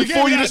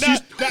before you just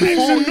used that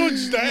before- extra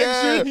nudge, that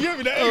extra, you get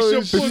me, that extra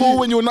push. before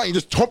when you're not, you're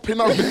just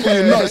topping up before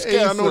you're not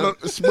scared. I know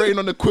that spraying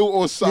on the quilt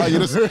or something. You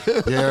just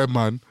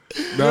man.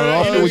 No,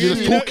 afterwards you're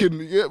just talking.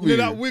 You get me? You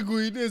know that wiggle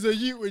you do as a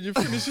youth when you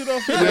finish it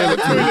off. Yeah,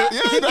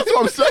 that's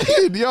what I'm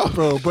saying, yo.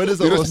 Bro,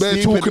 brothers You're are just bare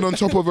sleeping. talking on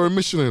top of her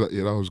mission. You're like,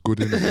 yeah, that was good,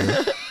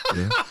 innit?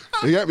 Yeah.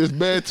 You get me? Just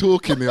bare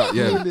talking. You're like,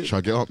 yeah, should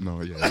I get up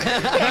now?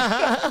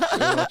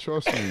 Yeah,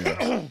 trust me.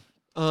 Yeah.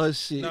 Oh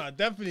shit. No,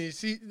 definitely.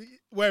 See,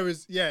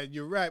 whereas,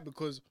 you're right,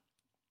 because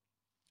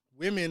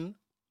women,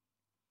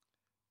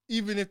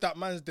 even if that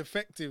man's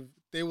defective,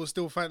 they will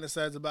still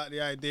fantasize about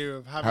the idea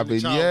of having a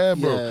child. Yeah,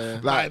 bro. Yeah.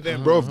 Like,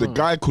 them. bro, the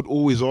guy could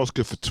always ask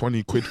her for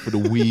 20 quid for the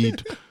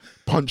weed,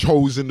 punch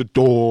holes in the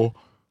door,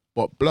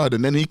 but blood.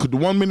 And then he could, the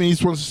 1 minute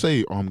he wants to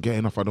say, I'm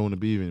getting off, I don't want to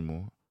be here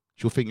anymore.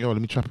 She'll think, yo,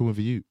 let me trap in with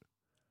you.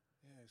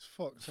 It's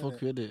fucked. Fuck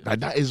innit? with it. Like,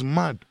 that is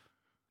mad.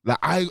 Like,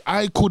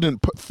 I couldn't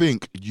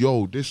think,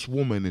 yo, this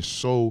woman is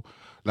so,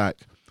 like,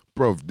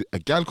 bro, a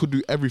gal could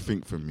do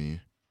everything for me.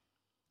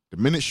 The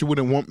minute she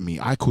wouldn't want me,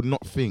 I could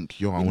not think,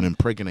 yo, I want to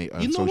impregnate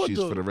her You know so what she's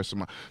though? for the rest of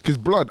my. Because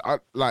blood,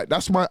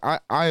 that's my.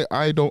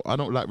 I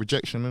don't like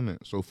rejection, innit?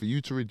 So for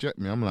you to reject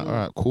me, I'm like, all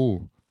right,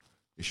 cool.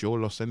 It's your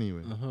loss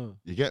anyway.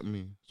 You get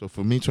me? So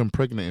for me to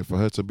impregnate and for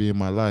her to be in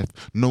my life,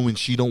 knowing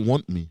she don't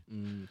want me,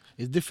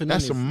 It's different.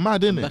 that's innit?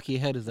 mad, innit? Back of your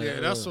head is like,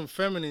 Yeah, that's some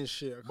feminine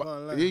shit. I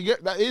can't lie. You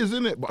get that is,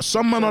 innit? But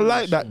some man are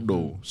like that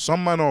though.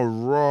 Some man are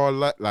raw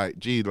like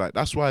gee, like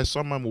that's why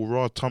some man will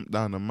raw thump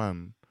down a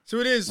man. So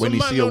it is. When Some you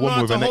man see a don't know woman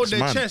how with to an hold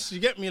their ex-man. chest. You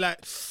get me?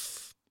 Like,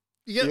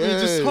 you get me? Yeah.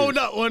 Just hold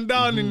that one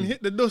down and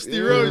hit the dusty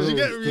roads. You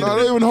get me? No,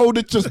 don't even hold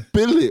it, just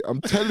bill it.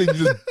 I'm telling you,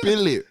 just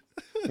bill it.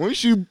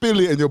 Once you bill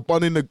it and you're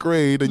bunning the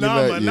grade and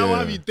Nah, you're like, man. yeah. Now I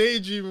have you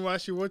daydreaming while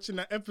she watching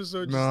that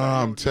episode. Just Nah, like,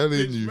 yo, I'm this telling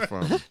bitch, you, man.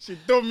 fam. She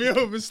done me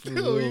over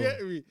still. You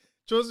get me?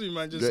 Trust me,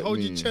 man. Just Get hold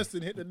me. your chest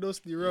and hit the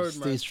dusty road,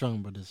 Stay man.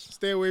 strong, brothers.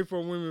 Stay away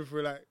from women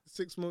for like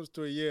 6 months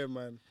to a year,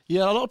 man.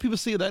 Yeah, a lot of people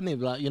say that name.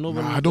 Like, you know,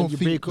 when, Nah, I when don't you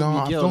think. break up Nah,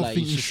 with I your girl, don't like,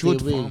 think you stay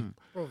should, away. fam.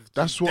 Bro,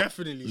 That's you what.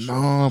 definitely should.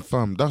 Nah,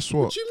 fam. That's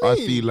what you I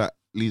mean? feel like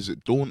leaves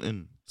it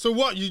daunting. So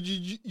what?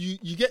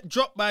 You get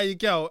dropped by your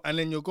girl and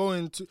then you're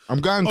going to I'm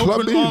going open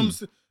clubbing.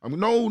 arms. I'm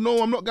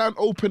not going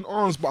open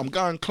arms, but I'm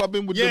going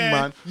clubbing with them,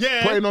 man.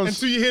 Yeah, Putting on.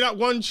 until you hear that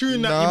one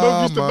tune that you Nah,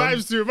 both used to man.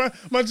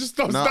 vibes to. Man just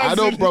stops Nah, dancing. I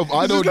don't, bro.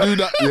 I It's don't just do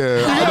that.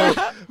 Yeah, I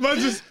don't.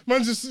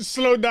 man just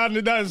slow down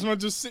the dance. Man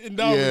just sitting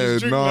down with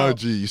his drink now.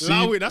 G. You see,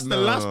 Allow it. That's the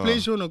last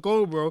place you wanna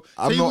go, bro.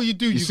 Tell you what you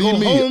do. You see go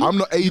me. home. I'm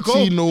not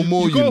 18 no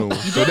more, you know.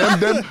 So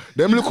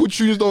them little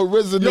tunes don't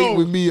resonate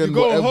with me and you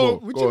go whatever. home.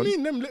 What do you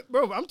mean,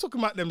 bro? I'm talking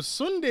about them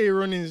Sunday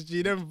runnings,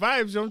 G. Them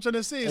vibes. You know what I'm trying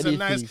to say?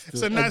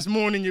 It's a nice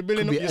morning. You're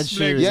building up your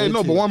spleg. Yeah,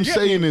 no, but what I'm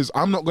saying is,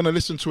 I'm not gonna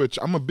listen to it.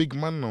 I'm a big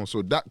man now,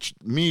 so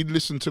me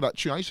listen to that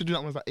tune. I used to do that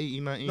when I was like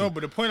 18, 19. No,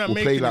 but the point I'm we'll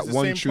making play like is the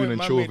one same tune point and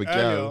man chill made with a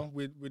earlier gal.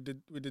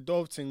 with the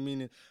Dove thing,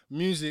 meaning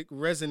music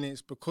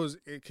resonates because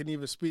it can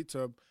either speak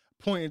to a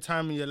point in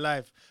time in your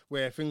life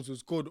where things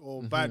was good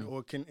or bad,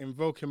 or can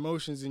invoke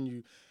emotions in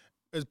you.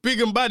 As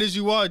big and bad as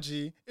you are,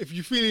 G, if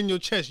you feel in your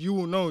chest, you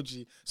will know,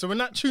 G. So when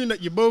that tune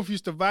that you both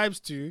used to vibes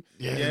to,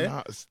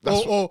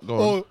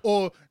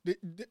 or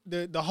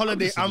the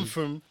holiday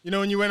anthem, you know,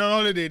 when you went on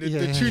holiday,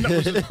 the tune that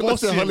was just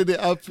bossing. Holiday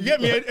anthem. You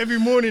get me every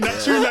morning,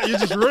 that tune that you're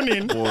just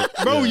running, bro.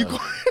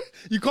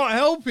 You can't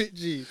help it,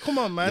 G. Come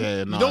on,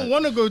 man. You don't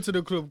want to go to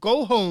the club.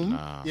 Go home,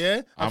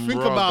 and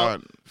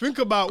think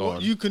about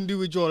what you can do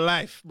with your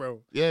life, bro.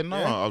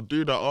 I'll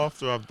do that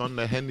after I've done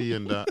the Henny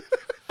and that.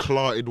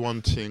 Clarted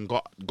one thing,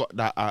 got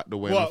that out the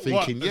way. I'm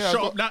thinking,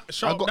 shop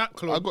that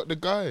club. I got the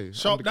guy.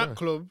 Shop that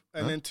club,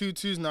 and then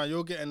 2-2s now.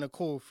 You're getting a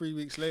call 3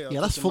 weeks later.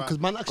 Yeah, that's fuck, because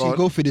man actually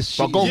go for this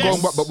shit.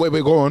 But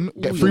wait, go on.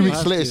 Get 3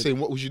 weeks later saying,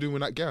 what was you doing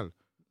with that gal?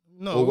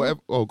 No. Or whatever.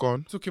 Oh, go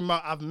on. Talking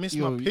about I've missed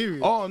my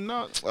period. Oh,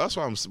 no. That's what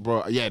I'm...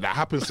 Bro, yeah, that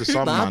happens to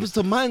some That man. happens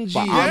to man, G.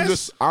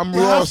 But I'm It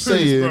raw happens,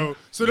 saying... bro.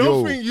 So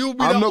don't think you'll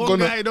be that one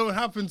guy it don't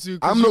happen to.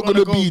 I'm not going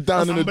to be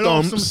down in the blow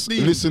off some dumps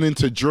steam. listening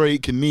to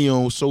Drake and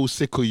Neo, So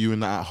Sick of You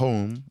and that at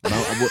home.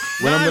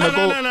 When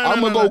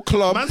I'm going to go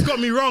club... Man's got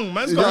me wrong.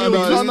 Man's got me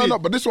wrong. No.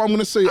 But this is what I'm going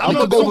to say. I'm going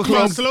not to go talking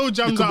about club. slow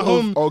jams at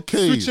home,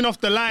 switching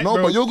off the light, No,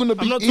 bro. but you're going to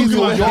be I'm not in talking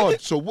your about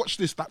yard. So watch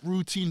this. That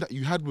routine that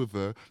you had with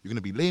her, you're going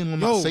to be laying on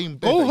that same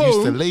bed go that you used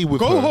to home, lay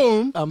with her. Go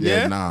home,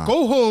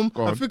 Go home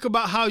Go on. and think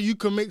about how you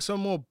can make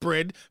some more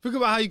bread. Think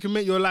about how you can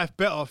make your life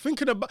better.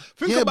 Think about.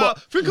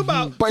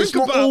 But it's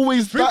not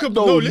always that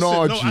though,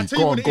 I tell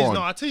you what it is.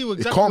 No, I tell you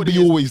exactly what it is. It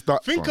can't be always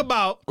that. Think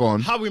about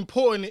how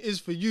important it is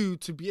for you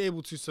to be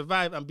able to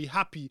survive and be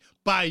happy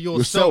by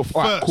yourself first.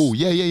 Alright, cool.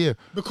 Yeah.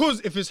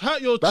 Because if it's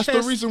hurt your chest,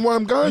 that's the reason why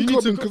I'm going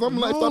clubbing, because I'm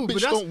like, if that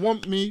bitch don't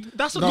want me.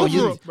 That's a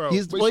cover-up, bro.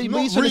 What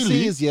you're trying to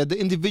say is, the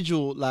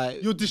individual,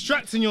 like... You're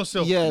distracting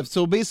yourself. Yeah,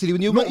 so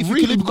basically, when if you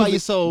can live by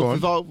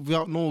yourself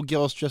without no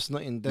girl stress,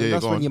 nothing, then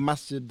that's when you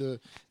mastered the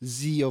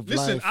Z of life.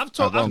 Listen, I've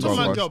told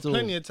my girl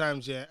plenty of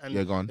times, and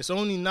it's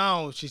only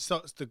now she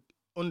starts to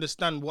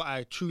understand what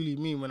I truly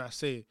mean when I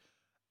say,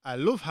 I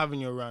love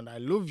having you around. I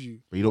love you.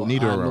 But you don't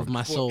need her around. I love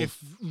myself. But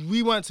if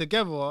we weren't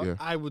together,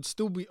 I would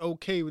still be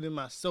okay within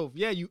myself.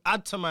 Yeah, you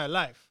add to my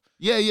life.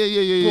 Yeah.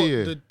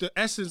 But the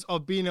essence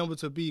of being able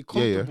to be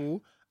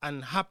comfortable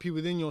and happy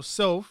within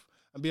yourself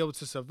and be able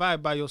to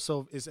survive by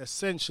yourself is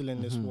essential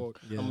in this world.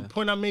 And the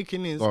point I'm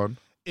making is,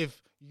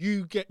 if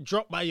you get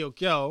dropped by your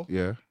girl,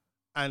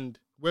 and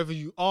whether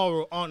you are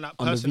or aren't that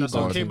person that's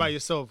okay by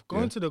yourself,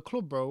 going to the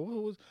club,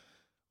 bro.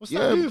 What's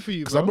that doing for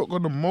you, bro? Because I'm not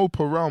going to mope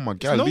around my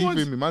guy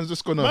leaving me. Man's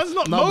just going to Man's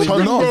not moping,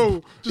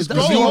 bro. Just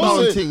go home.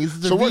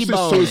 So watch this.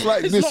 So it's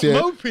like this,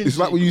 moping, it's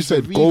like what you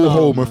said, go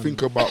home and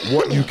think about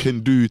what you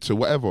can do to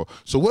whatever.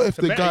 So what if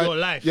the guy... your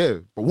life. Yeah,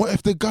 but what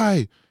if the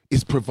guy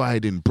is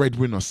providing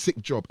breadwinner,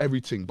 sick job,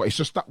 everything, but it's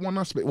just that one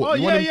aspect.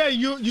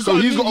 You so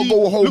he's got to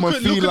go home and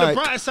feel like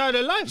the brighter side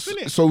of life,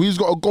 innit? So he's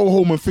got to go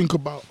home and think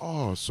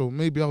about, so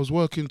maybe I was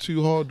working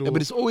too hard. Or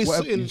but it's always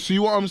you see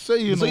what I'm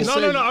saying?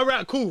 No. All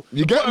right, cool.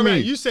 You get me?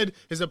 Right. You said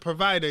he's a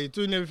provider. He's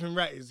doing everything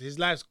right. His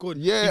life's good.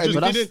 Yeah,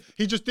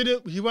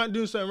 he weren't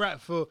doing something right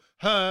for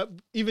her,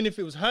 even if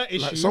it was her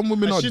issue. Like some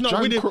women are she's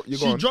not with him.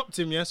 She dropped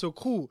him. Yeah, so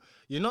cool.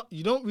 You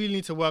don't really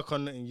need to work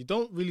on nothing. You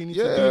don't really need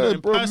to do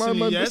nothing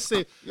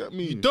personally.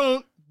 You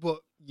don't.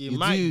 But you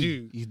might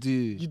do. You do.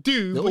 You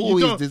do, but you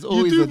don't. There's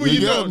always you do, but you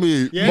don't.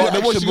 Yeah, but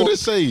then what's you going to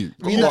say? You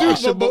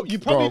do, but you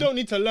probably don't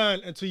need to learn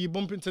until you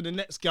bump into the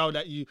next girl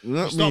that you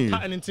start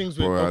patterning things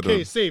with.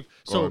 Okay, safe.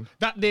 So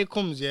that day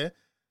comes, You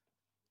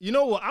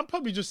know what? I'm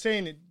probably just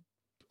saying it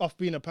off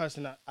being a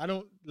person that I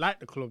don't like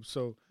the club,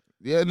 so...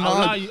 Yeah, no,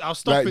 I'll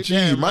stop it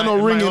there. Man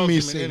are ringing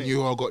me saying,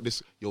 yo, I got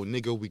this. Yo,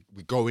 nigga, we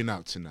going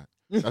out tonight.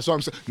 That's what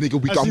I'm saying. Nigga,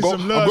 I'm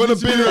going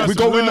to be we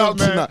going out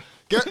tonight.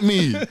 Get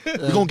me.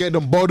 We're going to get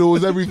them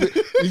bottles, everything.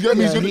 You get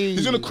me?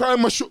 He's going to cry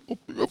in my show.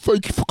 Oh,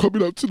 thank you for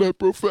coming out tonight,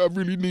 bro. I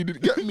really needed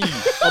it. Get me.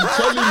 I'm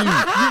telling you.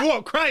 You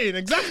what? Crying?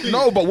 Exactly.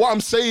 No, but what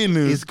I'm saying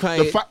is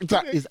the fact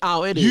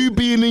that you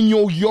being in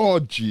your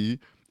yard, G,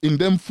 in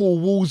them four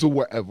walls or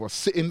whatever,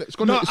 sitting,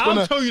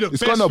 I'll tell you the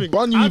best thing.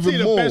 Bun you I'll even tell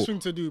you more. the best thing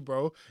to do,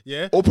 bro.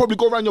 Yeah. Or probably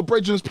go around your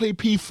brethren, play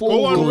P4.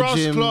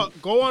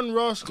 Go on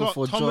Ross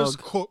Clark, Thomas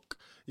Cook.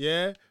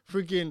 Yeah.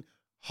 Freaking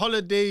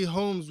holiday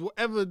homes,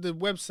 whatever the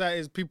website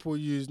is people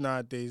use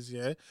nowadays.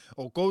 Yeah.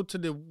 Or go to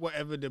the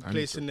whatever the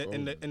place in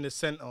the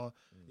center.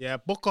 Yeah.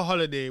 Book a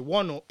holiday,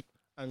 one up,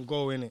 and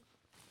go in it.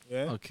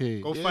 Yeah.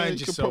 Okay. Go Yeah, find you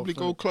could yourself. probably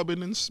go innit?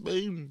 clubbing in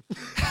Spain.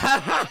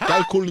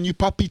 Guy calling you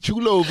Papi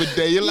Chulo over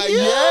there. You're like,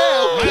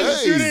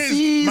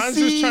 Man's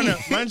okay.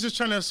 Man's just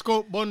trying to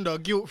scope Bondo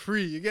guilt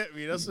free. You get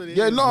me? That's what it is.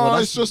 Yeah, no, Well,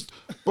 it's just,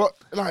 but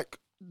like,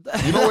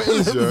 you know what it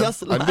is, yeah?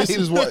 That's And this life.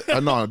 is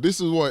what,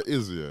 this is what it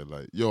is, yeah?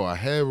 Like, yo, I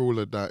hear all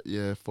of that,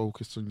 yeah,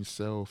 focus on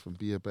yourself and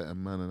be a better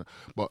man. And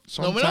but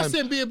No, when I sometimes,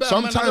 say be a better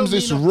man, I don't sometimes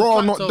it's mean off the raw,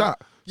 fact not of-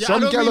 that. Yeah, I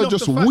Some don't gal mean are off the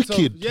just fact of-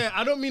 wicked. Yeah,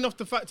 I don't mean off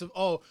the fact of,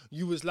 oh,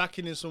 you was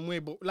lacking in some way.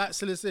 But like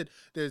Silla said,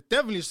 there's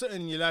definitely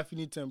something in your life you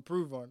need to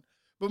improve on.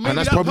 But maybe And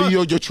that's that probably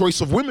part- your choice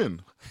of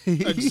women.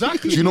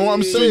 Exactly. Do you know what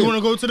I'm So saying? you want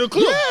to go to the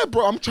club? Yeah,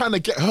 bro, I'm trying to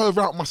get her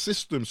out my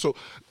system. So,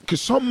 because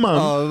some man,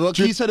 Oh, what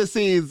do you- he's trying to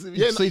say is,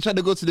 Yeah, so you're trying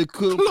to go to the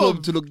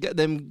club to get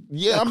them.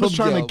 yeah, a I'm just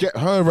club trying girl. to get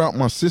her out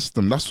my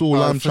system. That's all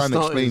Oh, I'm for trying to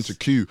explain starters.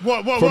 to Q.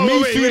 What, For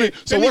me, wait.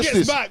 So Then watch he gets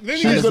this. back. Then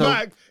he She's gets gonna-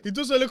 back. He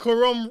does a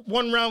little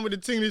one round with the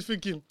thing. He's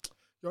thinking,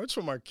 yo, I just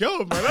want my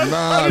girl, man.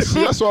 Nah,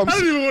 see, that's what I'm I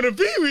don't even want to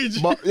be with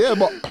you. But yeah,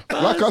 but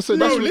like I said,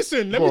 Bro, that's what-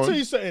 listen, let go me on. tell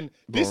you something.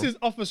 This on. is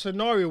off a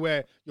scenario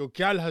where your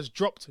gal has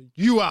dropped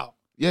you out.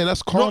 Yeah,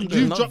 that's calm. Not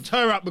you down. dropped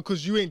her out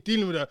because you ain't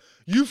dealing with her.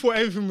 You thought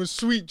everything was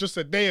sweet just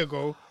a day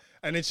ago.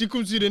 And then she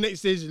comes to you the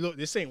next day, look,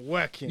 this ain't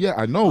working. Yeah,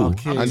 I know,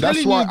 Okay. and I'm that's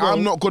telling why you, bro.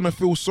 I'm not gonna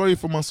feel sorry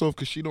for myself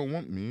because she don't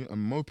want me and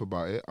mope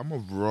about it. I'm a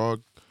raw.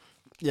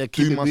 Yeah, Do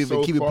keep it moving,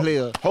 myself keep it up,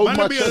 player. Hold Man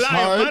my be a chest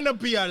liar. high. Man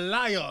be a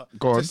liar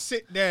Go to on.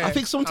 sit there. I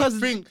think sometimes-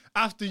 and think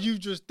after you've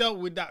just dealt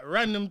with that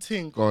random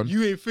thing, Go on.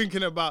 you ain't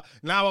thinking about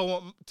now I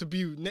want to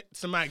be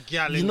next to my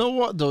gal. You know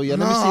what though? Yeah,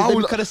 Nah, let me I see.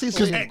 would- Can I say Or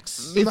something?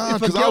 ex. If, Nah, if a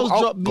 'cause girl's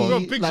I'll- drop me You're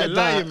big, like you're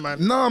that, lying,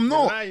 man. No, I'm You're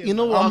not. lying, you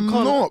know man. what? I'm I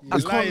can't. not. I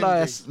You're can't lying,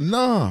 lie. big.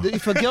 Nah.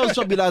 If a girl's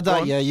drop you like Go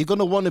that, on. yeah, you're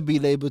gonna want to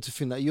be able to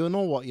think that you know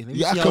what, you know.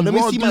 Yeah, I see, can let me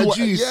raw see do my what-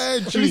 juice. yeah,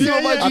 Let me G. see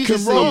what my Yeah, I juice can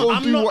is raw saying. do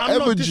I'm not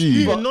whatever, G.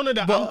 disputing none of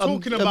that. But, I'm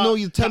talking I about know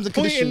your terms that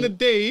and point in the conditions.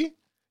 day.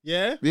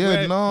 Yeah, Yeah,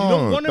 where no, you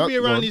don't want to that be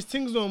around one. these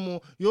things no more.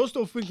 You're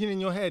still thinking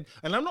in your head,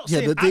 and I'm not Yeah,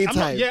 saying the I'm not,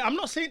 daytime. I'm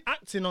not saying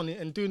acting on it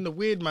and doing the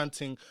weird man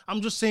thing. I'm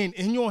just saying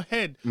in your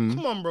head. Mm.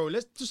 Come on, bro.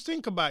 Let's just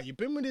think about it. You've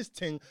been with this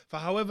thing for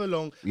however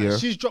long, Yeah.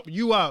 and she's dropped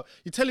you out.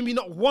 You're telling me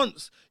not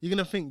once. You're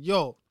gonna think,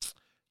 yo,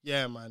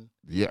 yeah, man.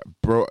 Yeah,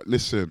 bro.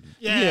 Listen.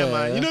 Yeah, Yeah.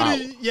 man. You know, Ah,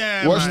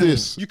 yeah. watch man.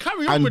 this. You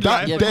carry on And with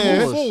that life, but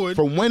there, move forward.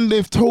 from when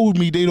they've told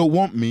me they don't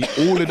want me,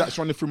 all of that's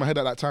running through my head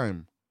at that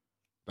time.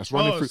 That's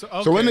running Oh, through. so-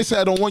 So when okay. they say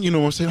I don't want you no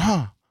more, I'm saying,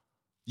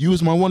 you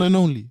was my one and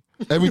only.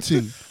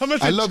 Everything. I'm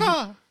gonna I say, love you.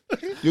 "Cha."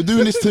 You're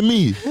doing this to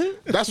me.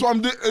 That's what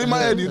I'm doing in my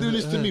head. You're doing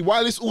this to me.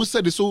 While it's all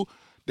said, it's all.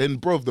 Then,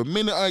 bro, the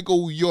minute I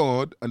go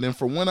yard, and then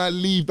from when I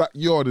leave that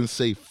yard and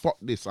say, fuck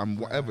this, I'm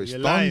whatever, it's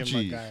You're done, lying, my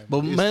G. guy.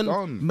 But It's men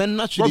done.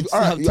 naturally Bro,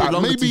 have take longer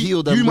to maybe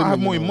heal than you might women, have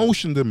more you know.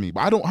 emotion than me,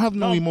 but I don't have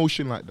no No.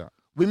 emotion like that.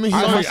 Women heal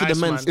I- faster Sorry,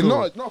 than men. Iceman. Still.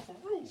 No, it's not for real.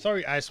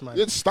 Sorry, Iceman.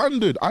 It's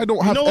standard. I don't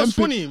You have know what's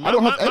empathy. funny? I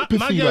don't have my empathy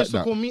girl like used to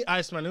that. call me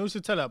Iceman. They used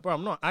to tell her, bro,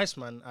 I'm not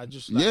Iceman. I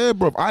just like, Yeah,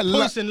 bro. I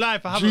points like in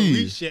life I haven't G.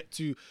 reached yet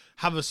to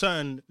have a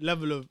certain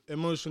level of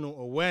emotional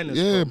awareness.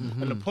 Yeah,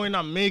 bro. And the point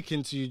I'm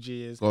making to you,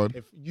 G, is Go on.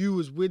 if you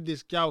was with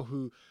this gal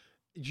who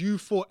you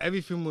thought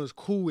everything was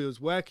cool, it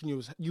was working,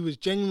 you was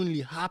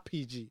genuinely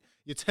happy, G.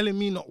 You're telling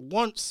me not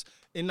once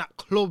in that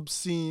club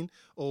scene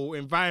or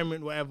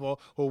environment, whatever,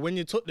 or when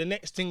you took the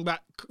next thing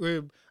back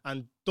crib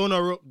and done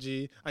her up,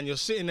 G, and you're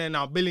sitting there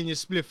now billing your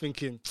spliff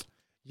thinking,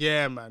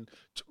 yeah, man.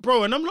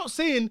 Bro, and I'm not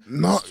saying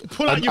No,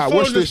 pull out and your I phone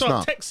watch and this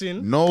start now.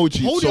 texting. No,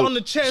 G. Hold so, it on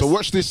the chest. So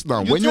watch this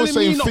now. You're When you're telling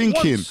me saying not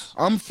thinking, once.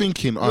 I'm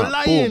thinking, You're alright,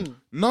 lying.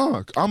 boom.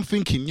 No, I'm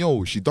thinking,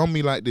 yo, she done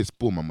me like this.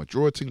 Boom, I'ma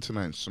draw a thing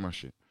tonight and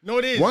smash it. No,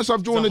 it is. Once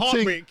I've drawn It's a the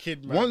heartbreak thing,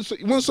 kid, man.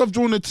 once I've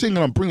drawn the thing and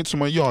I bring it to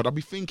my yard, I'll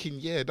be thinking,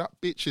 yeah, that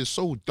bitch is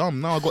so dumb.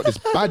 Now I got this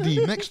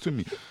baddie next to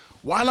me.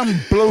 While I'm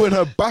blowing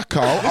her back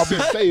out, I'll be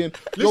saying,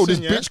 yo, this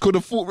listen, yeah. bitch could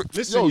have thought,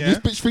 Listen, yo, yeah. this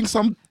bitch thinks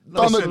I'm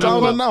down Listen, and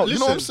down I've and got- out. You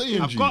know what I'm listen,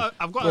 saying, I've G?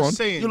 got Go a on.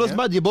 saying. You know, yeah? it's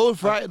mad. You're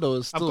both right though.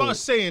 I've Still. got a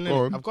saying. Go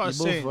on. I've got a You're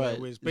saying. both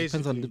right. Which It depends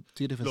on basically, the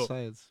two different look,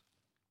 sides.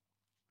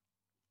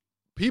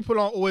 people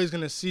aren't always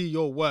gonna see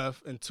your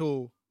worth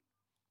until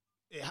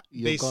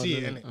You're they gone, see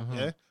it, innit? innit?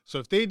 Yeah. So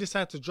if they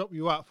decide to drop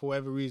you out for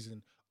whatever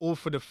reason, or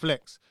for the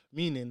flex,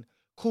 meaning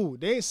cool,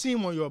 they ain't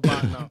seen what you're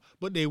about now,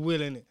 but they will,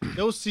 innit?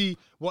 They'll see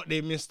what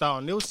they missed out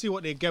on. They'll see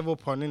what they gave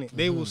up on, innit?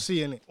 They will see,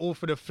 innit? All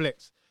for the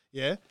flex.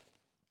 Yeah,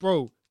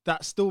 bro.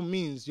 That still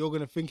means you're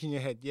gonna think in your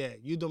head, yeah,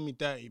 you done me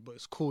dirty, but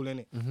it's cool,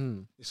 innit?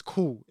 It's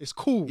cool. It's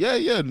cool.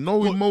 Yeah,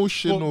 no But-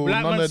 emotion but or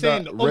like none man of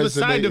saying, that the other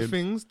side resonating. of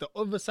things, the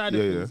other side Yeah,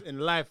 of yeah. things in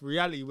life,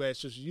 reality, where it's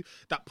just you.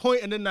 That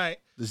point in the night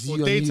It's or you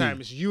and daytime,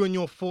 you. it's you and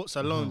your thoughts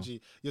alone.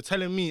 G. You're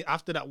telling me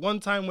after that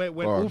one time where it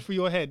went Go on. all through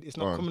your head, it's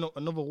Go not on. coming up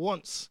another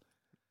once.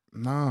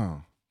 Nah.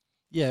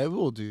 Yeah, it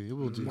will do. It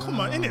will do. Come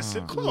on,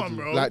 innit? Come on,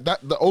 bro. Like that,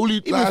 the only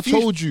Even like I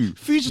Future- told you.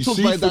 Future you talks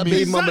see, about for that me-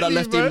 baby mama that Exactly,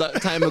 left him bro.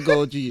 that time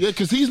ago. G. Yeah,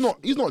 because he's not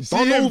See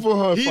done him? over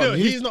her. He fam. don't-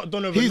 he's not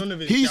done over none of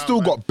his He's gal, still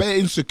man. got bare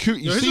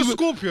insecurity. Yo, he's a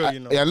Scorpio, you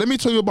know. Yeah, let me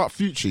tell you about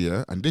Future,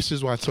 yeah, and this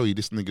is why I tell you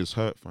this nigga's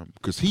hurt, fam,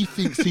 because he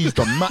thinks he's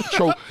the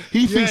macho.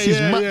 He thinks he's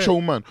yeah, macho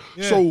yeah. man.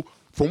 Yeah. So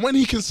From when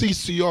he can see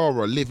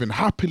Ciara living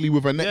happily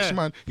with her next Yeah.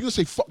 man, he gonna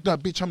say, fuck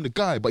that bitch, I'm the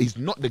guy. But he's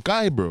not the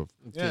guy, bro.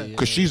 Yeah.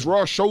 Because she's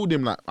raw showed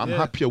him like, I'm Yeah.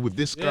 happier with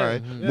this Yeah. guy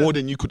Yeah. more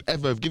than you could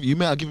ever have given. You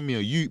may have given me a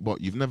ute, but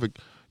you've never.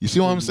 You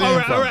see what I'm saying?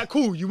 All fam? right,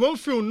 cool. You won't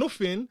feel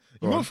nothing. You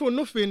Go on. won't feel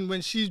nothing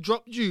when she's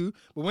dropped you,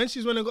 but when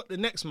she's went and got the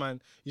next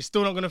man, you're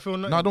still not gonna feel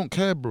nothing. No, I don't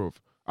care, bro.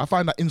 I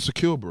find that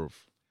insecure, bro.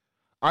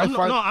 I'm just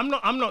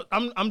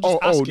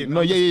asking.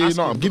 No, I'm yeah, just yeah, asking.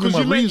 no, I'm giving Because my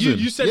you meant- reason.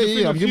 You said yeah, the thing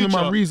yeah, of I'm giving my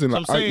future, reason. so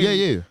Like, I'm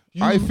saying,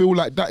 yeah. I feel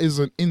like that is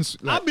an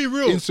I'll be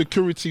real.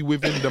 insecurity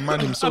within the man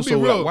himself. I'll be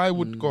So real. like, why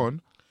would go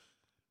on?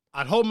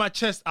 I'd hold my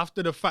chest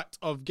after the fact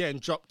of getting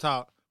dropped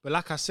out. But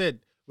like I said,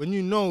 when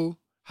you know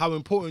how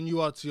important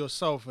you are to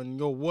yourself and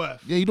your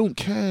worth, Yeah, you don't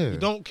care. you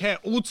don't care.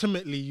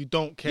 Ultimately, you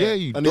don't care. Yeah,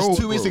 you And don't. there's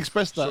two ways bro. to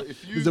express that. So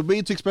if you- There's a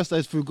way to express that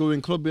is through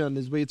going clubbing, and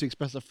there's a way to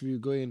express that through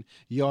going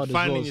yard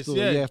Finding as well.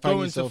 yourself, Still. going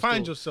to yourself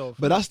find still. yourself.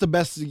 But that's the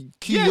best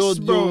key. Yes, your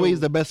bro. way is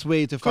the best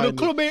way to Because find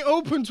the club ain't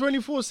open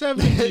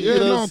 24/7. Yeah,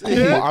 no, cool.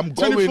 But I'm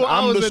 24 going. I'm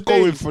hours just a day.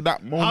 going for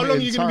that moment. How long are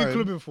in you gonna be time.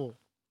 clubbing for?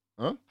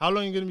 Huh? How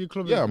long are you gonna be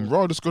clubbing? Yeah, for? I'm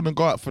raw just gonna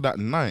go out for that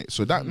night.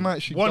 So that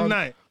night she One done,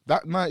 night.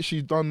 That night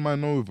she done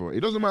man over. It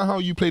doesn't matter how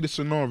you play the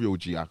scenario,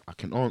 G. I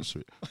can answer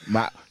it.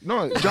 Matt,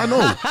 no, do you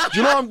know?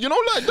 You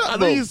know like that, I know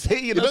bro. you say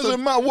it, It that's doesn't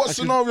a- matter what I can-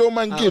 scenario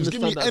man I gives.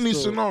 Give me understand that any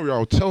still. scenario,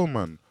 I'll tell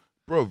man.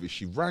 Bro, if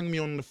she rang me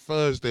on the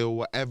Thursday or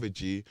whatever,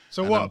 G.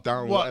 So and what? I'm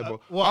down, What? whatever.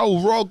 What? I'll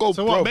raw go,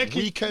 So bro. what?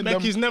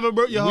 Becky's never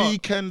broke your heart.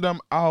 Weekend them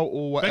out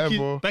or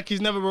whatever.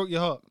 Becky's never broke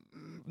your heart.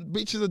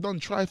 Bitches have done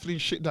trifling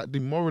shit that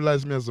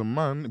demoralized me as a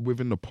man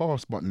within the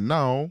past, but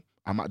now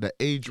I'm at the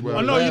age where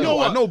I know, you know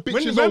what? I know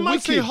bitches when are man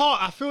say wicked.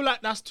 heart, I feel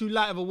like that's too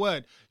light of a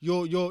word.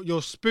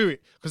 Your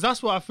spirit, because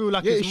that's what I feel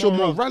like. Yeah, it's your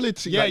more of.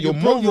 morality, Yeah, like your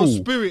you broke moral. your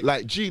spirit.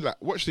 Like, G, like,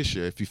 watch this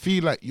shit. If you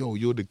feel like, yo,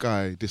 you're the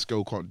guy, this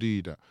girl can't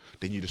do that,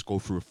 then you just go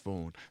through a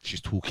phone.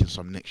 She's talking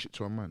some next shit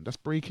to a man. That's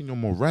breaking your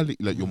morality.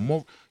 Like,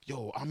 your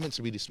yo, I'm meant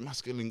to be this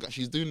masculine guy.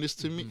 She's doing this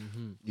to me.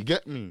 You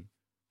get me?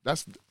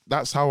 That's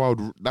how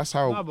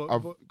Nah, but-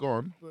 I've but-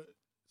 gone. But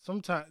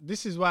sometimes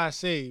this is why I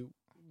say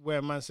where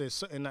a man says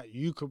something that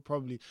you could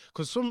probably,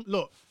 because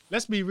look,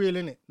 let's be real,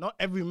 innit? Not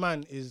every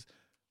man is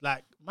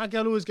like, my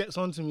girl always gets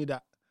on to me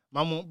that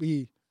man won't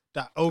be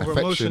that over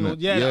emotional. Affectionate.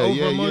 Yeah, Yeah, that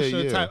yeah, over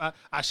emotional yeah, yeah. type.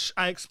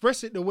 I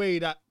express it the way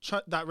that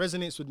that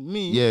resonates with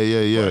me.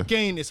 Yeah. But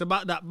again, it's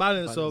about that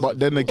balance of But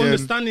then again,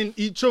 understanding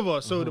each other.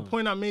 So the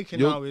point I'm making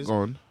now you're is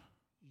gone.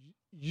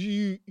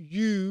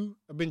 you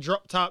have been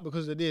dropped out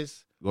because of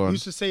this. Go on.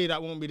 Who's to say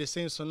that won't be the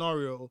same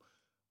scenario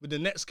with the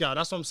next girl?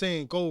 That's what I'm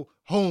saying. Go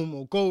home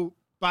or go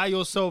by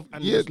yourself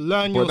and just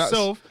learn but that's-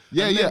 yourself.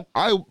 Yeah, and yeah.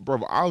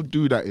 then- I'll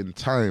do that in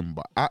time.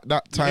 But at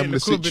that Get in time, the the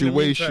club in the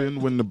situation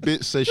meantime. when the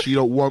bitch says she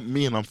don't want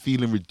me and I'm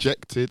feeling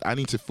rejected, I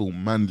need to feel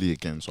manly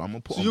again. So I'm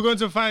gonna put. So on, you're going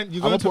to find. I'm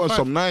gonna put on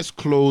some nice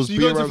clothes. So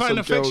be you're going to around find some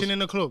affection girls. in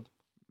the club.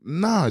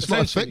 Nah, it's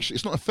not Essentially. affection.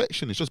 It's not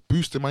affection. It's just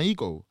boosting my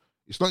ego.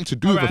 It's nothing to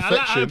do All with right, I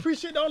affection.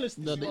 appreciate the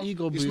honesty. The bro.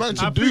 ego It's boost. nothing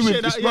I to do with.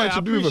 appreciate It's that, nothing yeah,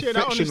 to do I with appreciate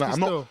that affection. Like,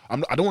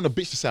 honesty I don't want a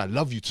bitch to say I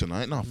love you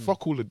tonight. Nah,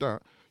 fuck all of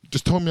that.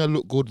 Just tell me I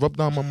look good. Rub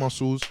down my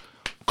muscles.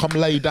 Come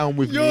lay down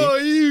with me. Yo,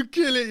 you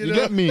kill it. You You know?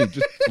 get me?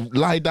 Just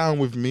lie down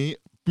with me,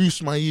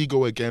 boost my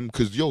ego again,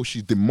 because yo,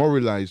 she's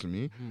demoralized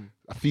me.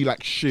 I feel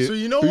like shit. So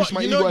you know boost what?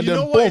 my You ego know, and you then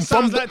know what it boom,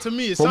 sounds from like to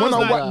me. It from sounds when I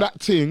like whack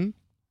that thing,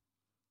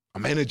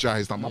 I'm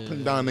energized. I'm up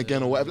and down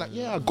again or whatever. Like,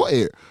 yeah, I got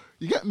it.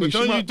 You get me? But She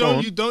don't might go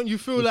on. don't you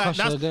feel You like crush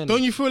her that's again.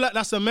 don't you feel like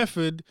that's a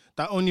method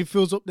that only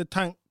fills up the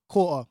tank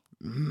quarter?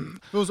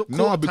 Fills up No,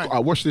 quarter because tank. I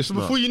watch this So now.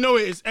 before you know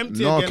it, it's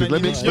empty No, again. because and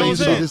let me you explain know what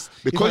I'm saying?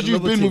 something. Because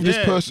you've been with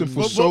this person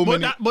for so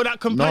many. But that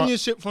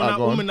companionship from that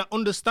go on. woman that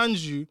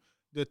understands you,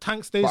 the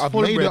tank stays But I've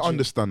full. made her brethren.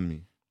 understand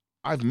me.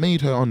 I've made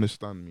her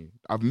understand me.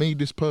 I've made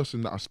this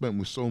person that I spent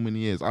with so many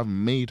years. I've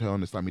made her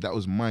understand me. That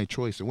was my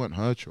choice. It wasn't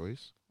her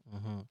choice.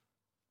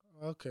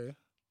 Okay.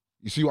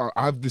 You see what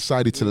I've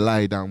decided to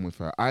lie down with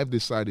her. I've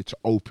decided to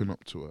open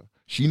up to her.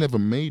 She never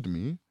made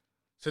me.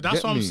 So that's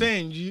Get what I'm me?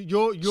 saying.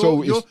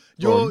 So it's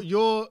gone.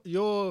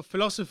 Your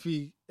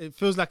philosophy, it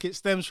feels like it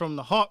stems from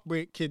the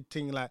heartbreak kid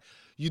thing. Like,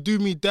 you do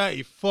me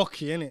dirty,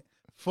 fuck it, innit?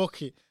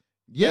 Fuck it.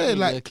 Yeah,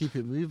 like keep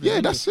it moving. yeah,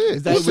 innit? that's it.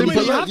 Is that What's the simple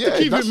way you as- have yeah, to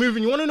keep it that's-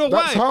 moving? You want to know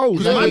that's why? how,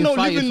 Because yeah. man don't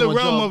Fighting live in the for a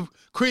realm job. of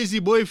crazy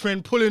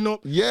boyfriend pulling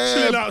up, Yeah.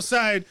 chilling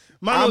outside.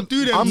 Man don't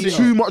do them I'm things.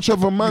 too much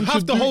of a man You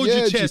have to do, hold yeah,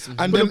 your G. chest. And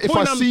But then the if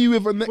point I I'm- see you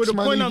with a But next the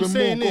man point I'm even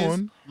saying more is,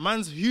 gone.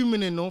 man's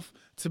human enough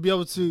to be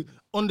able to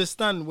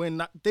understand when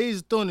that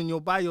day's done and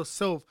you're by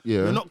yourself.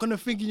 Yeah. You're not gonna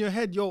think in your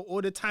head, yo,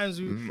 all the times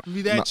we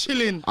be there Nah,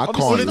 chilling. I all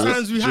can't. the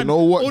times we do had. you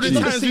know what? all the G?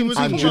 times we was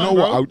in And do you know football,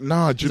 what?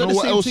 bro. Do you know the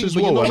what same else thing, as but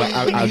you well? know And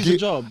what? I It's a get-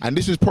 job. and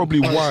this is probably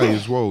why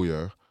as well,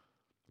 yeah.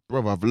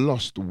 Bro, I've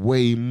lost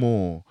way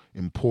more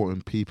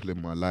important people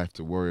in my life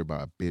to worry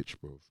about a bitch,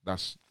 bro.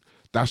 That's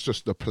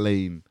just the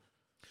plain.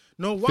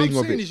 No, what I'm thing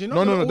of saying it. is you're not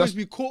No, no, gonna no, always that's-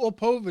 be caught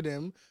up over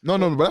them. No,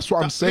 but that's what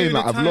I'm that saying. period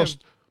Like, of I've lost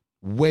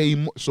time. way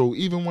more. So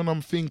even when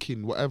I'm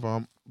thinking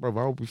whatever,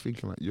 I'll be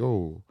thinking like,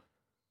 yo,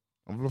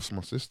 I've lost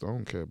my sister. I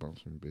don't care about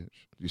some bitch.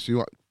 You see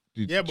what?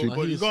 Yeah, do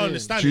but you gotta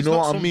understand. do you it's know not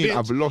what I some mean? bitch.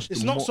 I've lost.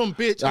 It's not some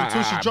bitch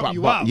until she drop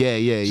you but, out. Yeah,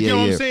 Do you get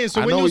what I'm saying?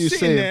 So I when know you're what sitting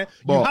saying, there,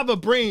 but- you have a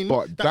brain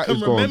but that can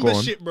is go on, remember go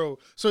on. shit, bro.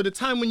 So the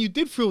time when you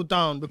did feel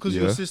down because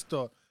of your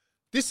sister,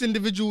 this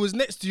individual was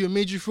next to you and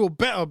made you feel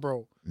better,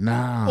 bro.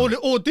 Nah.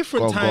 Or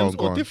different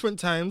Go on. different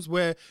times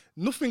where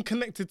nothing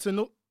connected to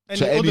any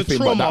To other anything,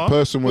 but trauma. that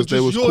person was but there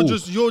just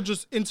was cool. your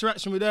just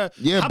interaction with her.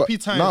 Yeah, happy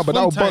but times, but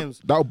fun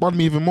times. that'll bun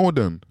me even more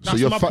then. That's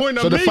so my point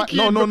so I'm the making. fact,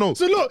 no.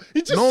 So look,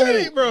 he just said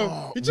it,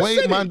 bro. He just Wait,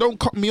 said man, it. don't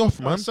cut me off,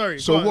 man. sorry,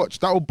 So go on. watch,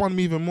 that'll bun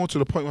me even more to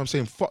the point where I'm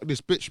saying fuck this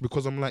bitch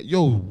because I'm like,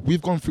 yo,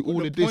 we've gone through all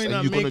The of this point and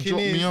I'm you're gonna making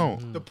drop me is-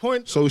 out. The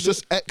point. So it's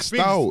just Biggs, X'd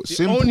out. the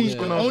Simple.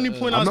 only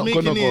point I I'm was not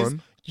making gonna go is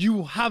on.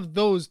 you have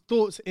those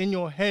thoughts in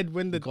your head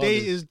when the day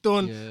Regardless. is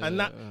done and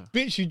that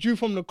bitch you drew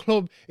from the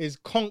club is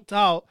conked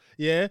out,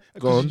 yeah?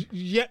 Go on.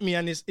 You get me,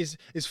 and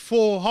it's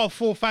 4, half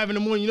 4, 5 in the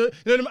morning. You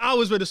know them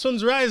hours where the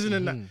sun's rising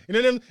and that.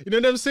 You know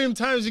them same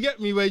times you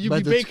get me where you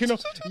be baking up.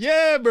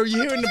 Yeah, bro,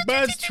 you're hearing the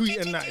birds tweet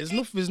and that.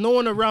 There's no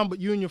one around but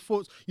you and your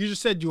thoughts. You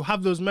just said you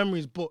have those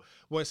memories, but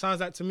what it sounds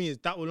like to me is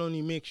that will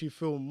only make you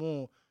feel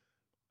more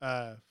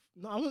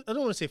no, I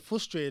don't want to say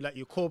frustrated, like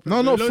you're corporate.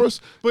 No, but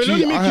it'll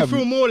only make you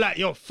feel more like,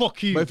 yo,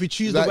 fuck you. But if you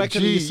choose Like, the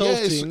working on yourself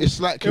thing, it's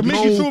like It'll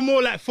make you feel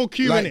more like, fuck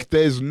you, like innit?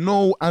 there's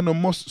no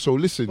animosity. So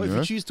listen, But if yeah.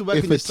 you choose to work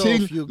if on a yourself,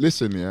 thing, you-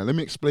 listen, yeah. Let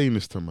me explain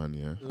this to man,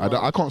 yeah.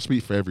 I can't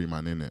speak for every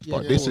man in it, Yeah,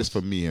 but of this course. is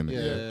for me, innit?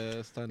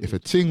 yeah, standard. If a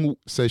ting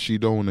says she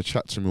don't want to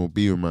chat to me or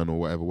be a man or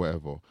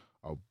whatever,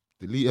 I'll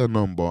delete her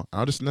number and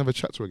I'll just never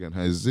chat to her again.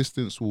 Her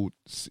existence will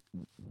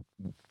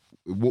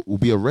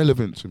be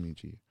irrelevant to me,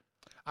 G.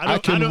 I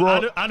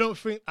don't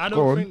think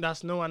Go on.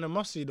 that's no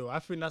animosity though. I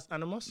think that's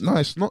animosity. No,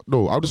 it's not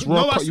though. I'll just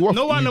No, cut you off.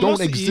 no You don't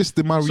animosity. exist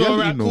in my So, reality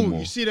alright, no cool. more.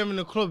 You see them in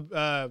the club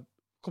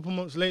couple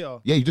months later.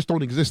 Yeah, you just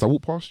don't exist. I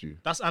walk past you.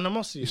 That's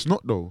animosity. It's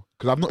not though,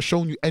 because I've not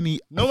shown you any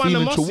No feeling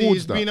animosity towards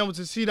is that. being able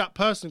to see that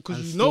person because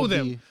And you know still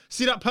them. be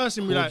See that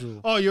person, be like,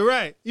 cordial. oh, you're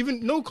right.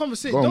 Even no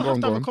conversation. Go on, Don't go have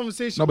on, to go have a on.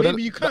 conversation. No, but Maybe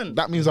that- you can.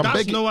 that means I'm that's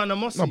begging. no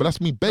animosity. No, but that's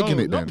me begging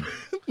it then.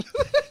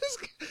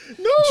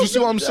 No, Do you see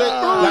what I'm saying?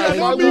 No, Like, that's if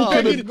not I me walk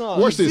in begging. and- no,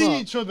 watch We this. see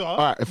each other. All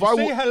right, if you I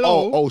say walk,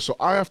 hello. so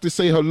I have to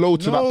say hello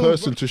to that No,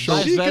 person bro. to show.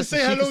 She can versa, say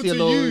she can hello say to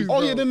hello. you. Oh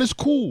bro. yeah, then it's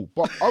cool.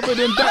 But other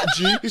than that,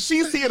 G,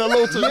 she's saying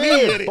hello to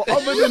yeah. But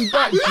other than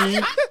that, G,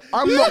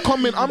 I'm not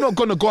coming. I'm not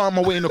gonna go out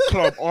my way in the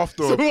club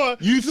after So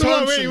what? you So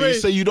turn what? to me, Wait.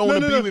 say you don't No,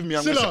 want to no, be with me.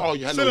 I'm gonna Silla, say, oh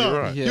yeah, hello, Silla,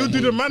 you're right. Yeah, You'll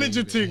do the he's manager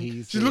saying thing. that,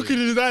 he's She's looking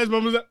in his eyes,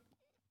 mum was like,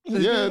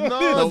 Yeah, No,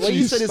 no, what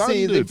you said is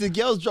saying standard. the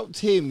girls dropped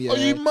him, yeah. Oh,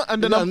 you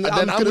and then I'm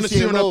gonna see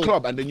you in a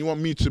club, and then you want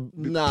me to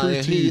Nah, prove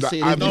yeah, to you he's that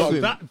saying I'm it's not.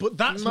 different.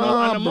 that's Nah, no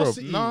bro.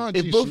 animosity. Nah,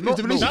 If G, both- it's not,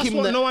 if the no. That's Keep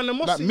what that- no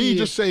animosity like me is.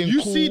 just saying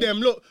you cool. see them,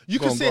 look, you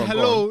Go can on, say go on, go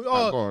hello, on.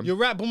 Alright, go on. you're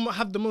right, but we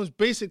have the most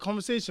basic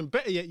conversation.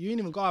 Better yet, you ain't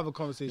even gotta have a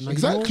conversation.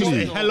 Exactly.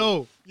 Say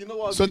hello. You know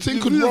what? So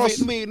think could Ross-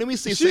 Let me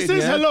say She something,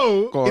 says yeah?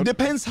 hello. Go on. It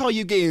depends how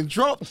you're getting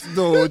dropped,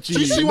 though. G. Do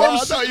you see what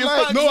I'm saying?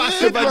 Like, No, I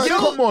said like, that.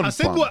 come on, I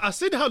said fam. what? I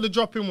said how the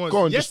dropping was. Go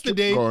on, just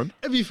Yesterday, go on.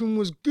 everything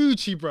was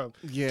Gucci, bro.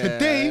 Yeah.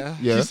 Today,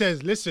 Yeah. she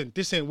says, "Listen,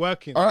 this ain't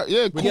working." All right,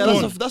 yeah, cool. Yeah,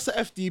 on. that's an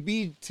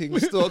FDB thing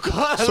still.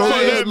 So,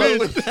 yeah, man.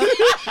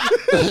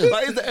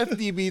 That is the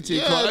FDB thing.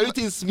 Yeah,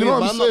 Everything's smooth. you know what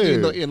but I'm I'm not doing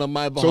saying? nothing on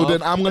my behalf. So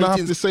then I'm gonna have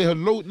to Everything's- say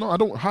hello. No, I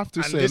don't have to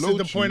And say this hello. is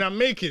the to point you. I'm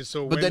making.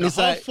 So But when then the it's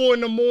half like- 4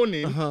 in the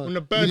morning, when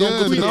the birds Yeah,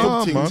 are tweeting,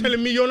 nah, man.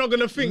 telling me you're not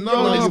gonna think, Nah,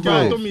 yo, this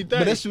guy bro. done me But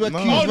dirty. that's where Nah,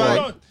 Q's Oh, no, right.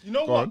 no. You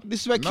know Go what? on.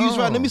 This is where Q's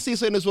right. Let me say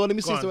something as well. Let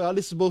me say Go on. something. I'll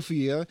listen to both of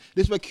you. Yeah?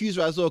 This is where Q's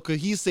right as well,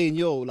 because he's saying,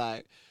 yo,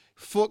 like,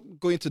 fuck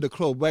going to the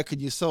club, work on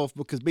yourself,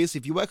 because basically,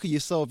 if you work on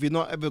yourself, you're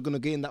not ever gonna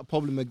get in that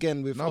problem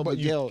again with No, other but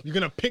you- girl. You're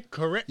gonna pick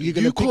correctly. You're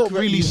gonna You pick can't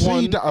correctly, really say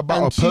one, that about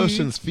and a two.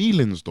 person's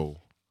feelings, though.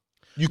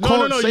 You No,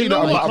 can't no, say you that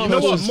know about what? a You know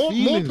what? person's More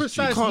feelings.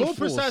 precise, can't more force.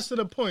 precise to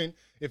the point.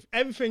 If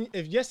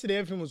yesterday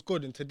everything was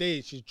good and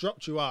today she's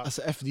dropped you out, That's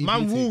a FDB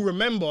man will thing.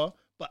 remember.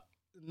 But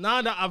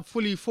now that I've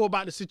fully thought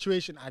about the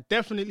situation, I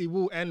definitely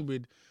will end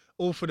with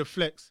all for the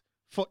flex.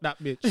 Fuck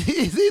that bitch. It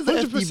is a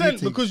 100%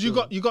 FDB because you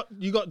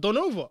thing, got done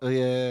over. so.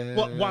 Yeah.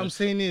 But what I'm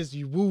saying is,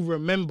 you will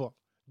remember.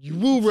 You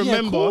will Yeah, of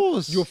remember.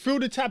 course. You'll feel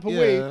the type of Yeah.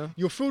 way.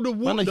 You'll feel the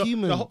Man, water. a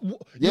human.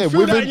 Yeah,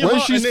 feel that in your when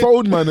heart she's and then-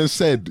 phoned man and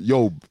said,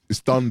 "Yo,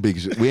 it's done,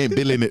 big. We ain't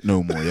billing it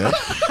no more." Yeah.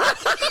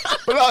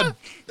 Blood.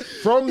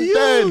 From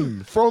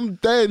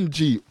then,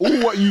 G,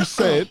 all what you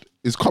said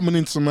is coming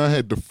into my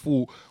head. The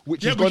fool,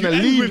 which Yeah, is but gonna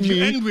you lead end with- me.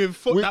 you end with,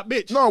 fuck that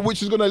bitch. No,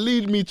 which is gonna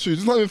lead me to.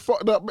 It's not even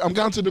fuck that. I'm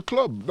going to the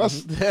club.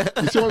 That's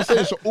you see what I'm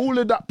saying. So all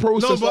of that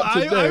process No, but up to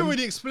I them.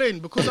 already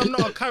explained because I'm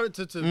not a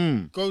character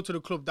to go to the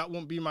club. That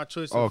won't be my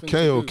choice. of thing to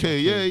do. Okay,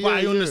 yeah. But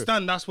I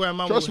understand that's where a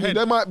man Trust will me, head.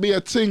 there might be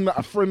a thing that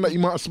a friend that you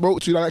might have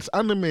spoke to that likes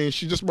anime, and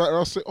she just might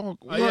say, "Oh,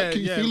 right, yeah,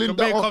 can you yeah, feeling can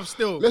that? bake Oh, off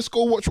still." Let's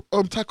go watch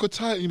Taco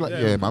Titan." You're like, Yeah,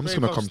 "Yeah, we man, I'm can just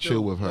gonna bake come off chill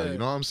still, with her." yeah. You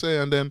know what I'm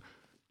saying? And then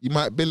you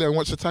might bill it and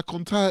watch Attack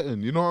on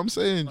Titan. You know what I'm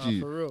saying, Nah,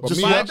 G? for real. But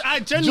Just me, watch- I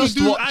genuinely just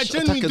do. watch I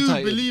genuinely Attack on do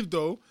Titan. believe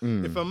though,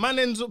 if a man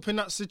ends up in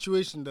that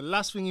situation, the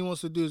last thing he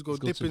wants to do is go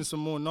dip in some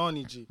more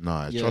Nani G.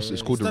 Nah, Yeah, trust. yeah,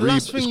 It's yeah. called It's the the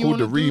last thing it's you called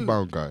the wanna do.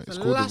 rebound guy. It's It's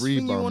the called the last thing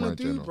you rebound, wanna my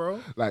do, general. bro.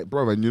 Like,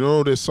 bro, and you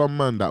know, there's some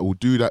man that will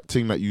do that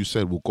thing that you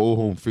said. Will go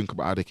home, think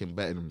about how they can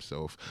better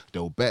themselves.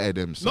 They'll better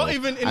themselves. Not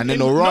even in- and then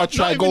in- they'll not-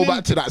 try not go even back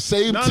in- to that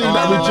same No, team no,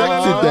 that no, no,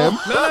 rejected no, them,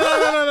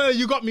 No,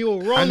 you got me all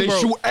wrong, and then bro.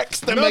 she'll X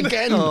them No, no.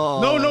 again.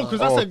 No,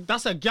 because Oh.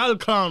 that's a gal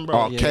clown,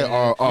 bro. Okay,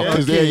 Yeah.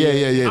 because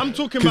Okay. yeah. I'm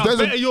talking 'Cause about there's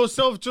a- better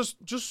yourself, just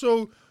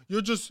so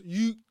you're just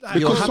you. Like,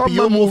 You're because happy, some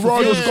you're man will more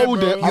rather fulfilled.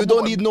 go Yeah, there. bro. You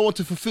don't need no one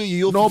to fulfill you.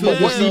 You're No, but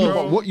fulfilled what you, yourself.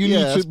 but what you Yeah,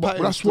 need it's to, but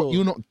pattern that's what still.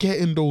 you're not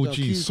getting though, Yeah,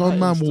 G. keep Some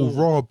man pattern will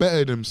still. raw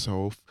better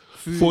themselves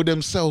for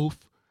themselves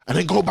and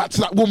then go back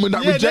to that woman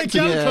that Yeah, they rejected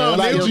gal you. clown.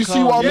 Like, They do you gal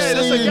see what I'm clown. yeah,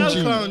 that's a saying, gal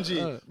G? clown,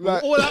 G.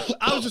 Like- All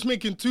I was just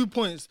making 2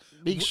 points.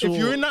 Make If sure-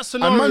 you're in that And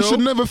scenario, man should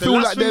never the feel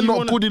last like thing they're you not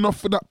wanna- good enough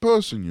for that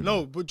person, you know.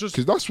 No, but just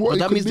Because that's what But it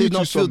that could means they lead to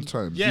not feel-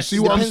 sometimes. yes, you see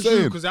what I'm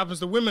saying? Because it happens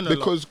to women a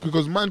lot.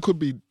 Because man could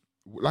be,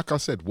 like I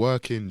said,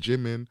 working,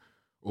 gymming,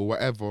 or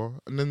whatever,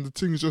 and then the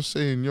thing's just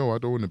saying, "Yo, I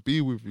don't want to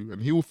be with you,"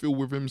 and he will feel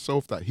with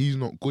himself that he's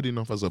not good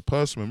enough as a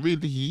person. And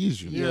really, he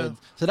is. You know? Yeah.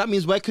 So that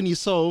means working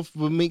yourself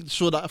will make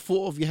sure that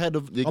thought of your head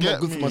of You I'm get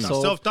not good for me?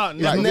 myself. Self-doubt.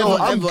 It's Like, never, yo,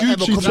 never, I'm ever, Gucci.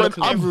 ever come back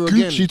I'm ever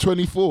Gucci again.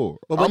 24.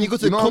 But when you go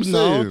to the know club what I'm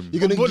now, saying?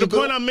 you're gonna But the you go-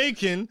 point I'm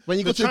making, when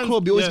you go the to the trans-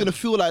 club, you're always yeah. gonna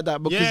feel like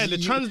that because Yeah,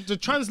 you- the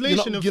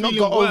translation of you're not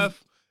feeling got over-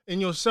 worth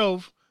in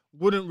yourself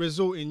wouldn't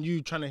result in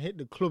you trying to hit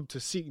the club to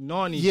seek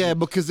Nani. Yeah,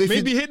 because if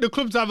maybe you, hit the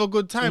club to have a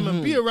good time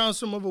and be around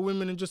some other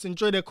women and just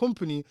enjoy their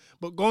company,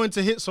 but going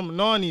to hit some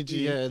Nani,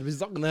 G, yeah, it's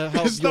not gonna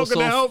help. it's not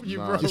gonna help you,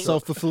 bro. Your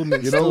self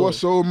fulfillment. You know what's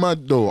so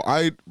mad though?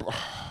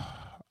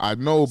 I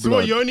know, So blood.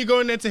 what, you're only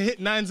going there to hit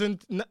 9s and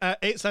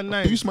 8s and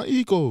 9s. Boost my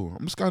ego.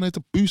 I'm just going there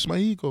to boost my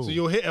ego. So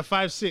you'll hit a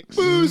 5-6.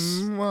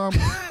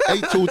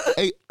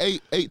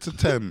 Eight to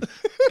 10.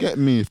 Get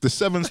me. If the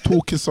 7's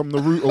talking some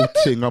Naruto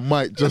thing, I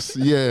might just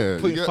you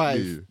Point get five.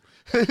 me.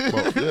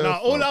 But, yeah, Now,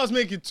 all fam. I was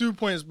making 2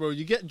 points, bro.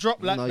 You get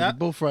dropped like No, that. you're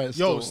both right.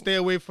 Yo, still. stay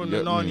away from the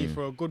Get Nani me.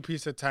 for a good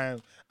piece of time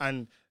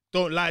and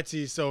don't lie to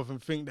yourself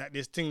and think that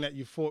this thing that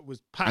you thought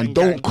was pattern And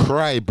don't gang.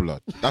 cry,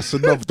 blood. That's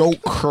enough.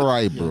 Don't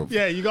cry, bro.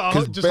 Yeah, you gotta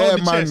Because just hold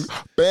the man, chest.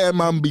 bear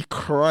man be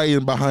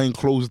crying behind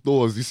closed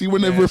doors. You see,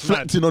 when they're Yeah, it's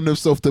reflecting on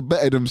themselves to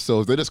better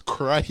themselves, they're just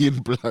crying,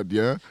 blood.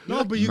 Yeah.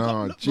 No, but you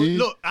Nah, got G.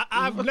 look.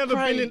 I've not never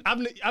crying. been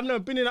in. I've never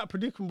been in that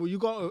predicament. You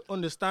got to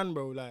understand,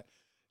 bro. Like,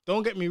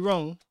 don't get me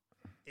wrong.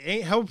 It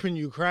ain't helping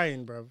you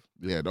crying, bro.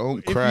 Yeah, don't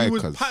If cry, you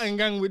was cause pattern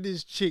gang with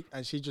this chick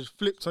and she just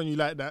flipped on you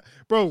like that,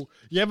 bro,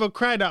 you ever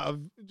cried out of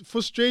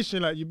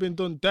frustration like you've been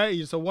done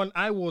dirty? So one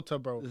eye water,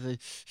 bro. Like,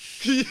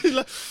 you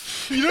know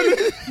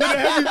the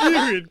heavy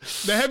breathing,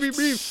 the heavy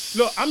breathing.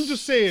 Look, I'm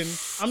just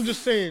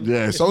saying.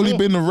 yeah, it's only more-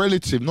 been a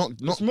relative, not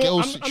it's more- girl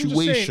I'm just saying-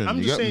 situation. I'm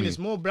you just get saying me? it's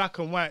more black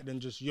and white than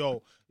just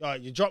yo,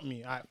 you dropped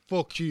me, alright,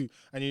 fuck you,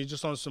 and you're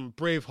just on some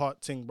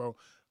Braveheart thing, bro.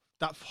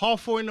 That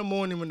 4:30 in the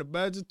morning when the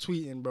birds are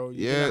tweeting, bro,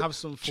 you're gonna have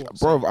some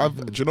thoughts. bro.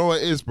 Do you know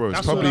what it is, bro? It's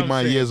That's what probably I'm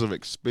my saying. years of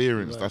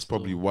experience. That's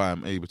probably why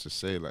I'm able to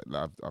say like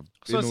I've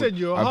So I been said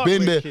you're a I've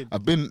been there. heartbreak kid.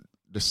 I've been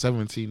the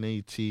 17,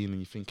 18, and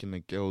you're thinking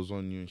the girl's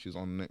on you and she's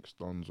on next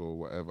dons or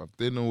whatever. I've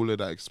done all of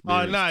that Oh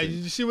experience. nah, thing.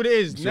 you see what it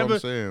is. You see what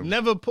I'm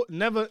Never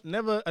saying?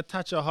 never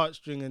attach a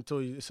heartstring until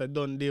it's a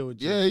done deal.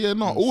 G. Yeah,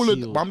 no, all of.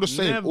 sealed. But I'm just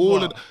saying Never.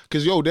 all of.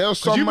 Because yo, there are Cause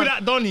some. you be man-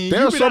 that Donny, there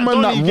you are be some that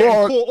man Donny that getting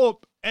raw. caught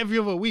up every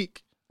other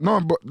week. No,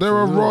 but there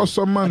are raw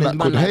some man And that there's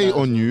man could like hate that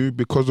on as you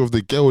because of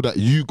the girl that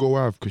you go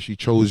out because she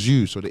chose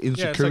you. So the Yeah, it's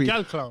a insecurity,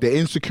 gal clown. the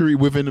insecurity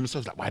within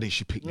themselves, like why did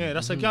she pick me? Yeah,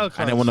 that's a gal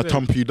clown. And they want to still.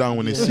 thump you down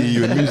when they see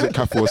you in music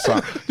cafe or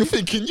something. You're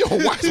thinking, yo,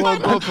 why is my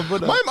man? God for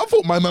brother. I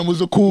thought my man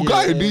was a cool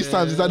guy. And these yeah,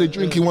 times he's had a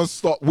drink, he wants to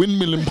start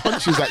windmilling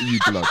punches at you,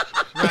 blood.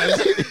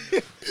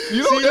 You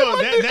know See, what look,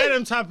 I mean?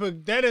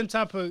 they're them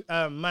type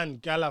of man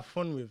gal have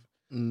fun with.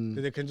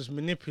 That they can just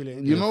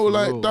manipulate. You know, for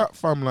like real. that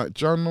fam, like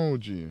John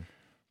OG.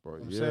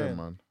 But yeah, saying.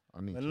 man.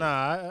 I need But to.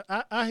 nah,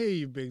 I hear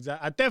you, Biggs.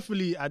 I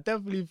definitely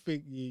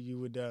think you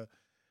would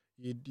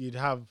you'd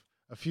have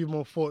a few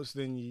more thoughts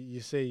than you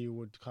say you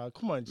would.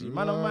 Come on, G,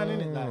 man, on man,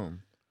 innit? Like, No.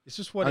 it's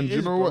just what And it you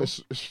is, know bro. what?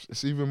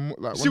 It's even more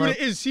like See when what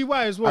I- it is. See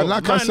why as well. And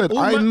like I Man, said, all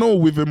I man- know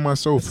within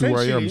myself who I am.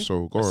 essentially-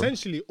 So go on.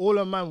 Essentially, all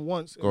a man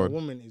wants in Go a on.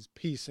 woman is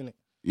peace, innit?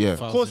 Yeah. Of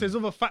course, there's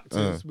other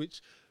factors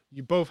which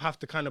you both have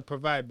to kind of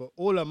provide, but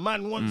all a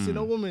man wants in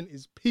a woman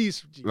is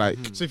peace. G. Like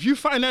So if you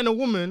find that in a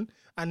woman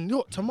and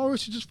look, tomorrow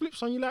she just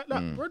flips on you like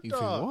that, brother. You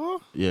think,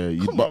 what? yeah,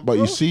 Come on, but you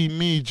bro. see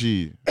me,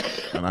 G,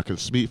 and I can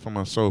speak for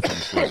myself and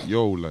it's like,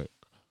 yo, like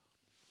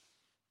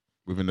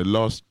within the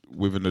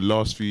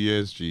last few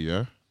years, G,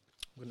 yeah.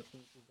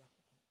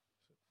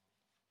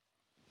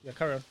 Yeah,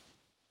 carry on.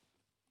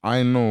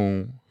 I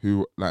know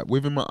who, like,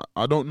 within my,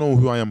 I don't know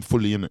who I am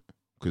fully in it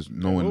because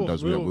no one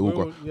does. We all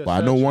got, yeah, but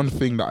I know search. one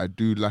thing that I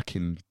do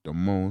lacking the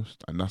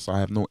most, and that's I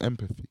have no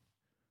empathy.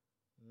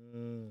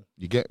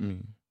 You get me?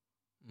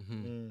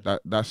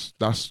 That's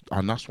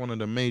one of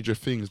the major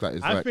things that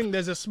is I like. think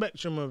there's a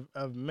spectrum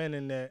of men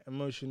and their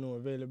emotional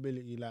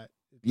availability. Like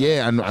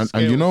Yeah, and you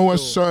scale know when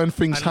still. certain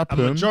things And a happen.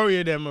 majority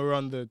of them are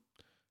on the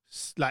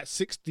like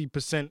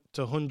 60%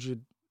 to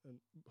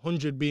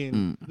 100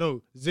 being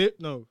no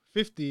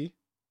 50,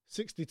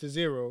 60 to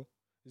 0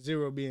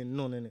 being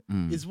none in it.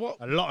 Is what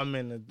A lot of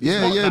men. Are, it's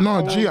Yeah, not yeah, that no,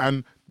 whole- G,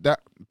 and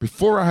that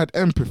before I had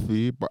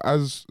empathy, but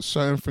as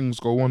certain things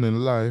go on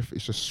in life,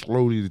 it's just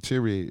slowly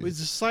deteriorating. It's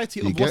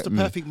society You of what's get the me?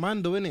 perfect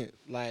man, though, innit?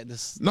 Like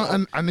this. No,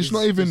 and it's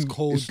not even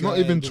towards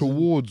women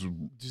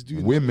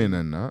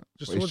and that.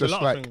 Just But it's towards a just lot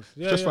of like things. it's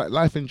Yeah, just yeah. like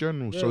life in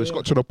general. Yeah, So it's yeah.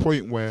 got to the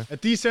point where A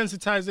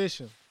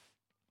desensitization,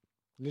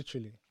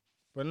 literally.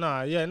 But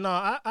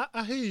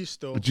I hear you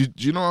still. do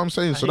you know what I'm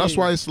saying? I So hear that's you.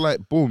 why it's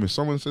like boom. If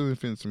someone says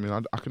anything to me,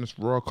 I can just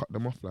raw cut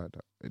them off like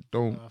that. It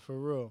don't. Nah, for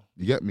real.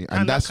 You get me?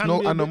 And And that that's can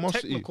no be a bit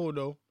animosity. technical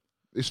though.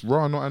 It's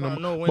raw, not I know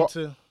animosity.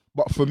 when to.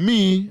 But for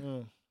me,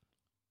 Mm.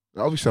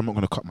 obviously, I'm not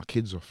gonna cut my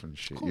kids off and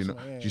shit. Course You know?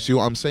 not, yeah, Do you see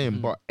what I'm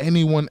saying? But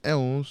anyone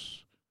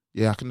else,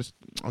 yeah,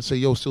 I'll say,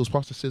 yo, Stills,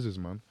 pass the scissors,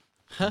 man.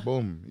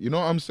 Boom. You know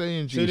what I'm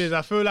saying? See this,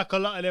 I feel like a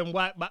lot of them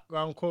white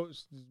background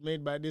quotes is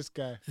made by this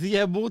guy.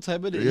 Yeah, more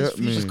time, innit? Yeah, His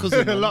future's me.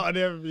 cousin. a man. lot of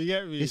them, you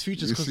get me? His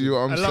future's You cousin. see what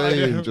I'm A lot of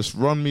saying? them. Just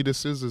run me the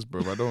scissors,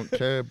 bro. I don't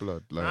care,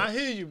 blood. I Like,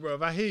 hear you, bro.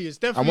 I hear you. It's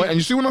and, definitely. and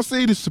you see when I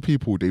say this to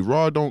people, they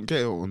raw don't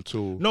get it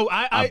until No,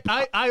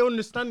 I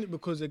understand it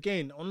because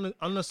again,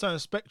 on a certain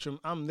spectrum,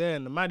 I'm there,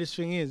 and the maddest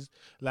thing is,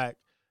 like,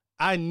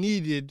 I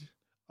needed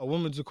a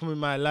woman to come in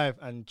my life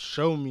and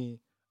show me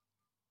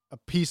a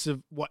piece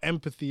of what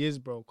empathy is,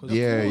 bro. Because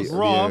yeah,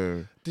 raw yeah.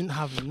 didn't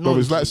have none. Bro,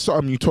 it's like G.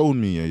 something you told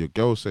me. Yeah, your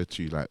girl said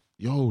to you, like,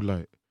 yo,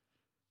 like,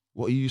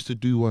 what you used to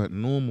do weren't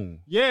normal.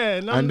 Yeah,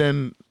 no, And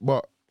then,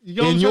 but you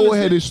know what in I'm trying your to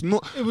head, say? it's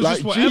not. It was like,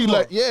 just whatever. Gee,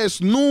 like, yeah, it's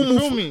normal. You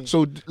feel me? So,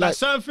 like like,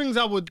 certain things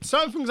I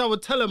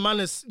would tell a man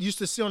is used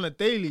to see on a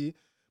daily.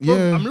 Bro,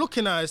 yeah. I'm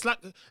looking at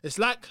her, it's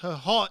like her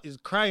heart is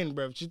crying,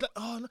 bro. She's like,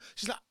 oh no,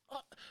 she's like, oh.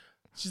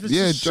 She's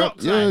Yeah, just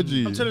shocked. yeah, like,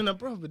 G. I'm telling her,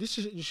 bro, but this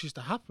shit just used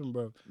to happen,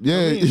 bro.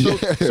 Yeah, You know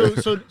what I mean?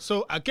 yeah.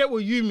 So I get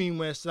what you mean,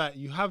 where it's like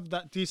you have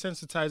that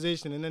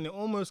desensitization, and then it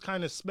almost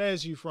kind of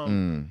spares you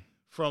from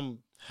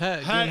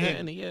Hurting,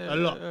 hurting yeah, a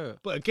lot. yeah.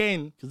 But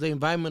again, Because the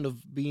environment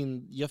of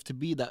being, you have to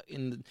be that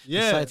in the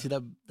Yeah. society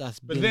that's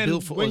but been then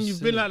built for when us.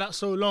 you've been innit? like that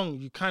so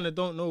long, you kind of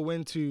don't know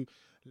when to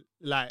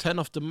like turn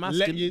off the mask.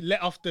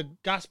 let off the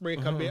gas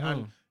brake a bit,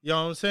 and you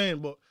know what I'm saying.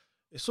 But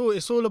it's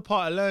all a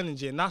part of learning,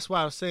 G, and that's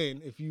why I was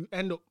saying if you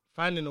end up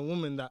finding a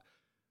woman that,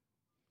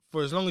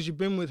 for as long as you've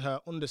been with her,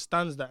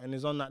 understands that and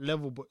is on that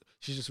level, but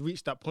she's just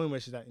reached that point where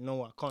she's like, you know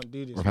what, I can't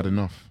do this. I've had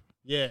enough.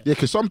 Yeah, Yeah,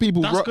 because some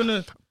people, that's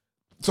gonna.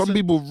 some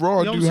people raw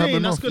You know what do I'm have saying?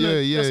 enough. That's gonna,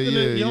 yeah,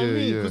 you know what I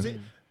mean? yeah.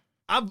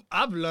 Because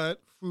I've learned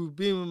through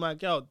being with my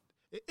girl,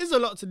 it is a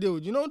lot to deal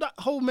with. You know that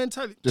whole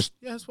mentality. Just-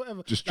 yes,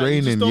 whatever. Just Like,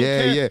 you draining. don't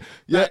Yeah, care.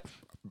 yeah. Like,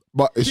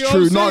 But it's you know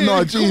true. what I'm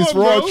No, saying? gee, it's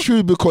Come on, raw bro.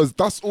 true because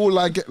that's all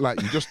I get.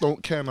 Like, you just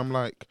don't care. And I'm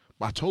like,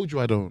 but I told you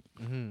I don't.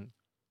 You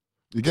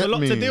It's get a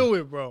lot me? to deal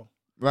with, bro.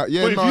 Like,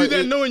 yeah, But if no, you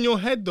then know in your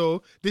head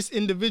though, this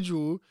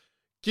individual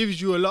gives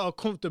you a lot of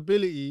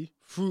comfortability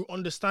through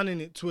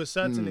understanding it to a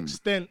certain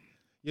extent,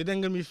 you're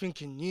then gonna be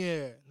thinking,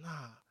 yeah, nah,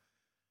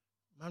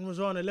 man was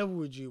on a level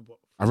with you, but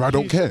I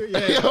don't care. Yeah,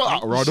 I you see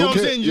don't what I'm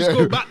care. saying? You just Yeah.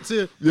 go back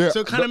to, Yeah.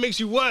 so it kind of makes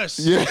you worse.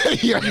 Yeah,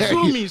 yeah. You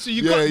feel me? So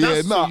you yeah, got yeah.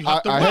 that's, No, so you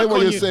have to I work hear what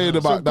on you're you. saying So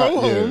about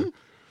go that. home.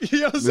 You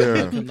know what I'm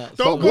saying? Yeah. Don't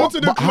But go to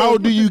the but how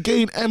club. do you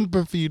gain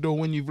empathy though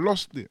when you've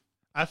lost it?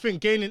 I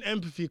think gaining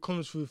empathy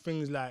comes through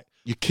things like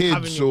Your kids,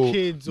 having your or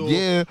kids, or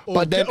yeah, or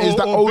but then ge- is or-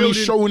 that or only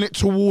building- showing it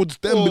towards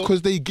them or-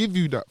 because they give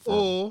you that? Fam?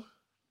 Or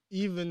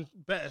even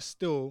better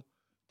still,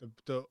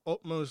 the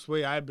utmost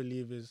way I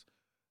believe is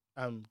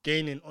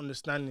gaining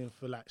understanding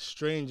for like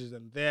strangers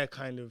and their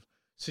kind of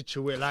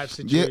life yeah,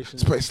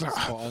 situations. but it's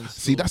like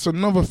see that's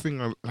another thing.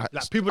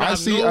 Like people that I have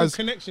see no it as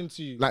connection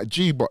to you. like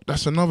G, but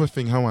that's another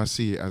thing how I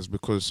see it as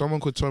because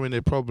someone could tell me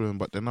their problem,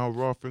 but then I'll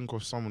rather think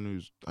of someone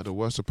who's had a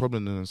worse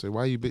problem than and say,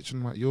 why are you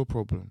bitching about your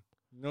problem?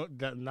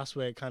 That's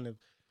where it kind of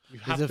you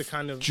have a to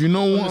kind of. Do you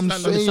know what I'm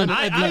saying? understand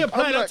I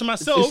apply I'm that like- to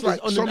myself. it's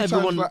like on sometimes,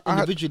 everyone like, I had-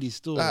 individually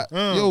still. Like,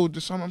 yo,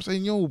 there's something I'm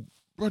saying, yo,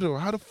 brother,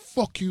 how the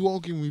fuck you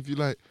arguing with you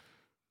like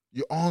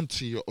your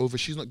auntie or over?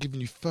 She's not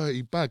giving you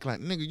 30 back. Like,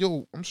 nigga,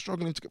 yo, I'm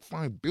struggling to get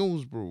 5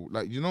 bills, bro.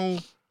 Like, you know,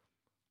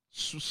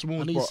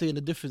 small. I know you're But saying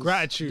the difference.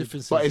 Gratitude.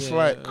 Differences, But it's yeah,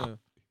 like yeah.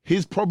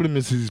 his problem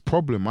is his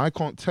problem. I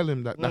can't tell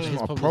him that that's His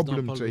not a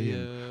problem's not problem to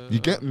him. yeah. You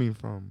get me,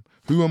 fam?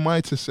 Who am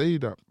I to say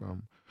that,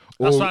 fam?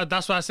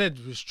 That's why I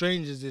said with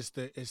strangers,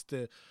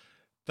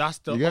 that's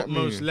the You get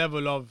utmost me?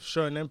 level of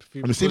showing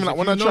empathy. And it seems because like if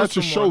when you I know try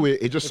to show someone,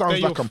 it, it just if sounds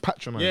they're like your I'm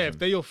patronizing. Yeah, if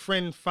they're your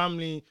friend,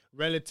 family,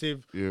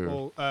 relative, Yeah.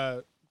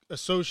 or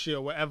associate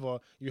or whatever,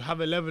 you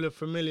have a level of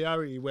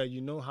familiarity where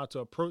you know how to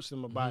approach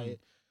them about it,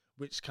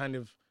 which kind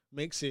of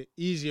makes it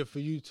easier for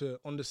you to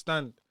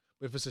understand.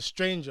 But if it's a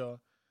stranger,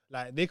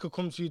 like they could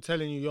come to you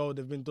telling you, yo,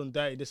 they've been done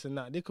dirty, this and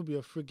that. They could be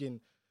a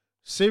frigging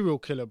serial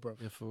killer, bro.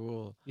 Yeah, for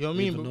real. You know what I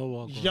mean? Even But, know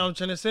what, you know what I'm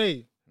trying to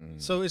say?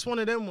 So it's one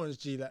of them ones,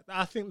 G. Like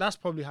I think that's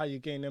probably how you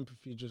gain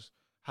empathy, just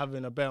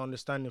having a better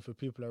understanding for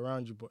people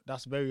around you. But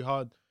that's very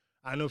hard.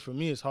 I know for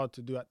me it's hard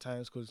to do at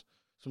times because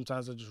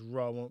sometimes I just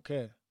won't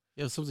care.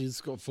 Yeah, sometimes you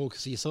just got to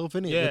focus on yourself,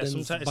 innit? Yeah, But then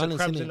sometimes it's a balance,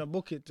 crabs innit? in a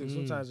bucket thing.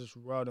 Sometimes it's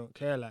raw, I don't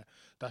care. Like,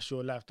 that's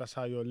your life. That's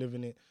how you're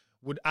living it.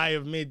 Would I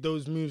have made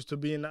those moves to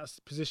be in that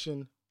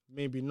position?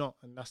 Maybe not.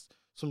 And that's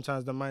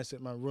sometimes the mindset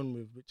man run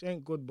with, which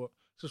ain't good, but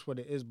it's just what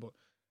it is. But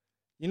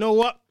you know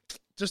what?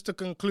 Just to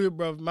conclude,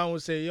 bruv, man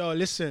would say, yo,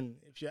 listen,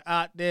 if you're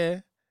out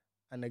there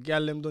and the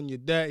gal them done you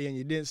dirty and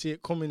you didn't see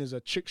it coming as a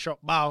trick shot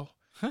bow,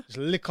 just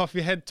lick off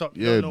your head top.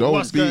 You Yeah, don't know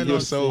what's don't beat going on.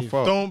 yourself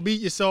up. Don't beat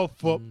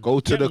yourself up. Go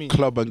to Get the me?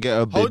 club and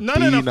get a Hold- no,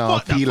 Bedina,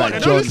 fuck that, feel fuck like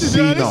that. John Don't listen,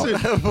 Cena. don't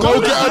listen. Go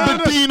Don't get a listen.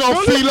 Bedina,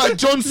 Don't feel listen. like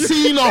John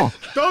Cena.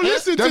 Don't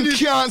listen to Them this.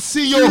 can't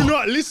see Do you.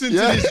 not listen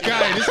Yeah. to this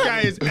guy. This guy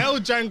is El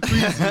Jan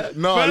Queasy.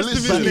 No, First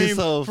listen. of his name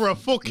Yourself. for a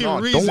fucking No,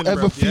 reason. don't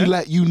ever bruv, feel yeah?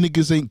 like you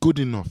niggas ain't good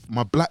enough.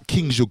 My black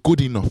kings, you're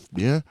good enough,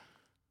 yeah?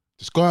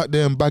 Just go out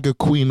there and bag a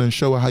queen and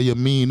show her how you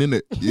mean,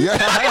 innit? Yeah.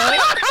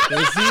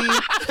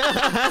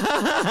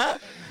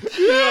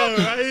 Yo,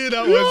 I hear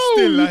that one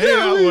still. I hear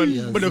that one.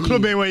 Yeah, But the see.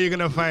 club ain't where you're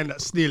gonna find that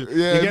still.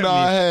 Yeah, you get nah, me?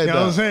 I heard you know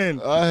what I'm that.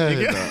 saying? I heard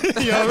you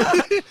that. you,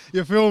 know,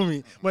 you feel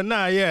me? But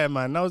nah, yeah,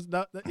 man.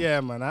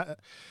 Yeah, man.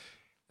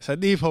 It's a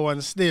deeper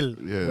one still.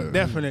 Yeah. But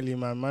definitely,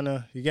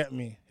 man. You get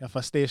me? If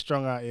I stay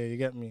strong out here, you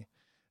get me?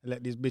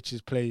 Let these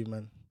bitches play you,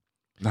 man.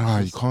 Nah,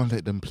 you can't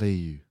let them play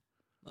you.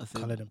 I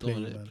think Can't let them don't play you,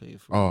 let man. them play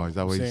for Oh, is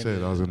that what you Saying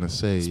said? I was gonna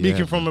say. Speaking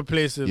yeah. from a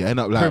place of You end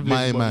up like privilege,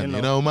 my but, man.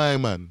 You know my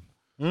man.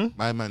 Hmm?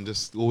 My man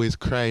just always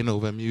crying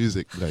over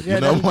music. Like, Yeah,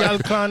 you know them my gal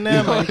can't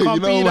there, man. You can't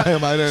you be know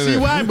that. my man. See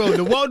innit? why, bro?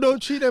 The world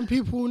don't treat them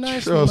people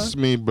nicely, Trust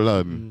man. me,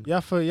 blood. You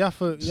have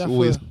to, Just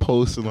always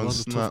posting on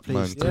was a tough Snap, man,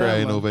 place. Yeah,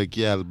 crying man. over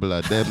gal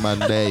blood. Them man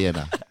there, you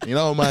know. You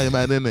know my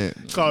man,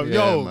 innit? Cause,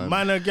 Yeah, yo,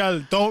 man and gal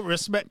don't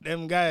respect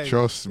them guys.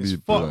 Trust It's me,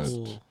 fucked. blood.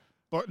 Oh.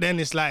 But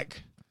then it's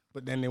like,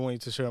 but then they want you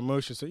to show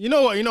emotion. So you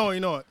know what?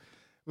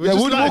 We're Yeah,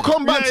 just we'll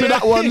come back to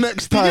that one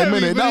next You get time, me?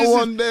 innit? But That this is-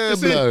 one there,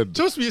 this is- blood.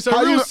 Trust me, it's a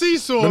How real you-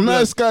 seesaw. The blood.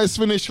 nice guys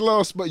finish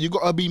last, but you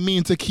gotta be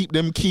mean to keep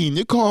them keen.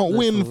 You can't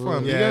win, for fam.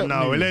 real. you Yeah, get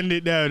no, me? we'll end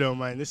it there though,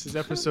 man. This is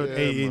episode Yeah,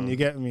 18. man. You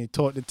get me?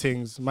 Taught the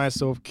things.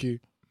 Myself, Q.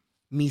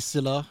 Me,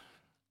 Silla.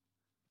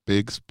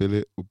 Biggs,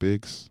 Billet, or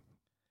Biggs.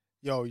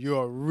 Yo, you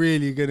are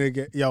really gonna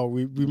get. Yo,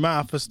 we might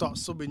have to start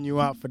subbing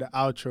you out for the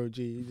outro,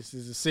 G. This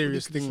is a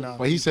serious thing now.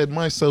 But he said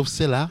myself,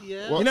 Silla.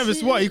 Yeah. You never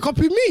what? You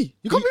copied me.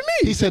 You copied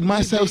me. He said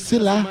myself,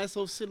 Silla.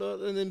 Myself,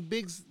 Silla, and then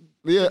Biggs.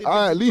 Yeah,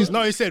 at least.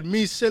 No, he said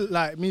me,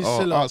 like me, Oh,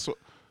 Silla. alright, so,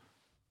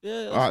 Yeah.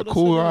 that's alright, what I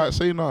cool. said, Alright,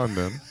 say nothing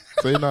then.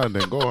 Say nothing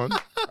then. Go on.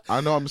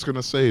 I know I'm just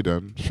gonna say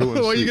then. Short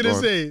and What you sweet, gonna go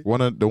on. say?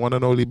 The one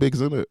and only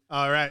Biggs, innit?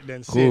 All right,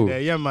 then. See Cool. it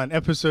there. Yeah, man.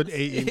 Episode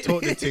 18.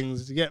 Talk the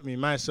things. You get me?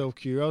 Myself,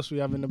 Q. Who else we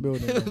have in the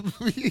building? man?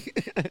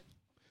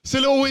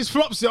 Silla always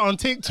flops it on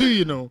take 2,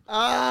 you know. He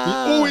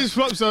always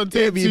flops it on Yeah,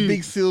 take me 2.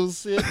 Big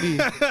Seals. Yeah, me.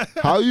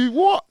 How you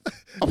what?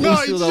 No, Big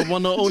Seals, I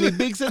won the only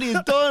Big City.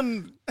 He's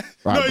done. No,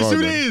 Right, you go see on what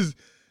it then. is?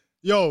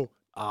 Yo,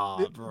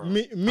 Ah, bro.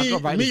 me, I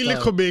got right this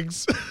Little time.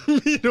 Biggs.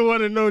 Me, the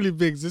one and only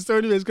Biggs. It's the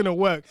only way it's going to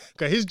work.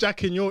 Because he's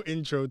jacking your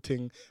intro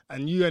thing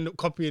and you end up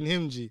copying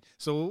him, G.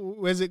 So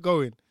where's it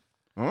going?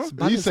 Huh?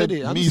 But I He didn't said say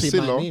it. I me, didn't say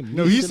my Silla. name.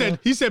 No, Me, he Silla.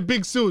 said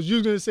Big Sills. You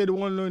was going to say the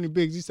one and only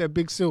Biggs. He said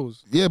Big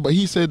Sills. Yeah, but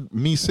he said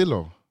me,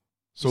 Silla.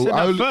 So So said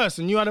I that first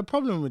and you had a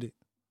problem with it.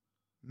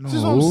 no. This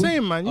is what I'm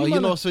saying, man. Oh, you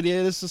man know, are- so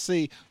yeah, let's just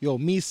say, yo,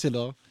 me,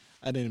 Silla,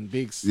 and then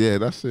Biggs. Yeah,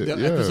 that's it. The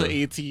Yeah, Episode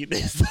 18.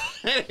 that's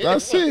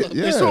it.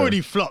 Yeah, It's already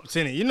flopped,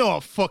 innit? You know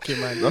what? Fuck it,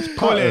 man. That's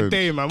Call it a pattern.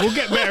 day, man. We'll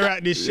get better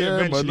at this shit Yeah,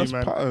 man, eventually, that's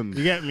man. pattern.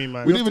 You get me,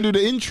 man? We didn't even do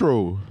the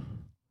intro.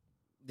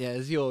 Yeah,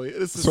 it's yo.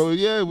 This is, So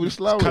yeah, we just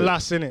allow it.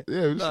 Kalas, innit?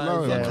 Yeah, we just Nah,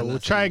 allow yeah, it. Yeah, man. we'll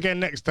try again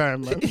next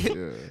time, man.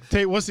 Yeah.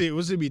 Take what's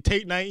it be?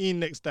 Take 19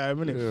 next time,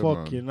 innit? Yeah,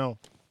 Fuck man. you know.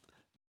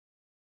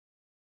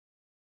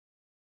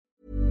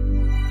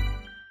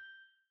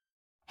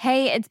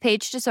 Hey, it's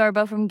Paige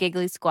DeSorbo from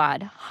Giggly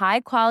Squad.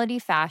 High quality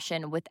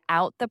fashion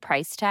without the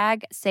price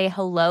tag. Say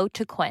hello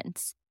to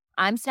Quince.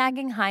 I'm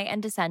snagging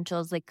high-end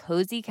essentials like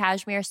cozy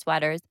cashmere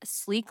sweaters,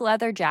 sleek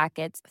leather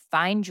jackets,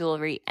 fine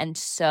jewelry, and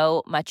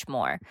so much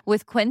more.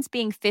 With Quince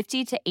being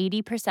 50 to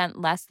 80%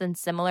 less than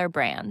similar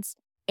brands.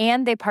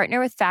 And they partner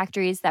with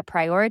factories that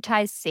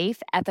prioritize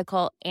safe,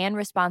 ethical, and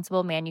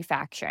responsible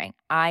manufacturing.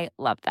 I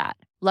love that.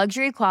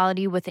 Luxury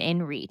quality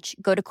within reach.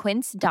 Go to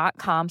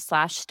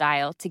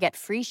quince.com/style to get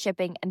free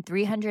shipping and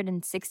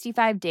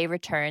 365-day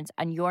returns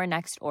on your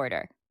next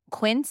order.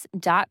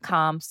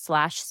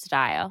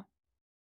 Quince.com/style.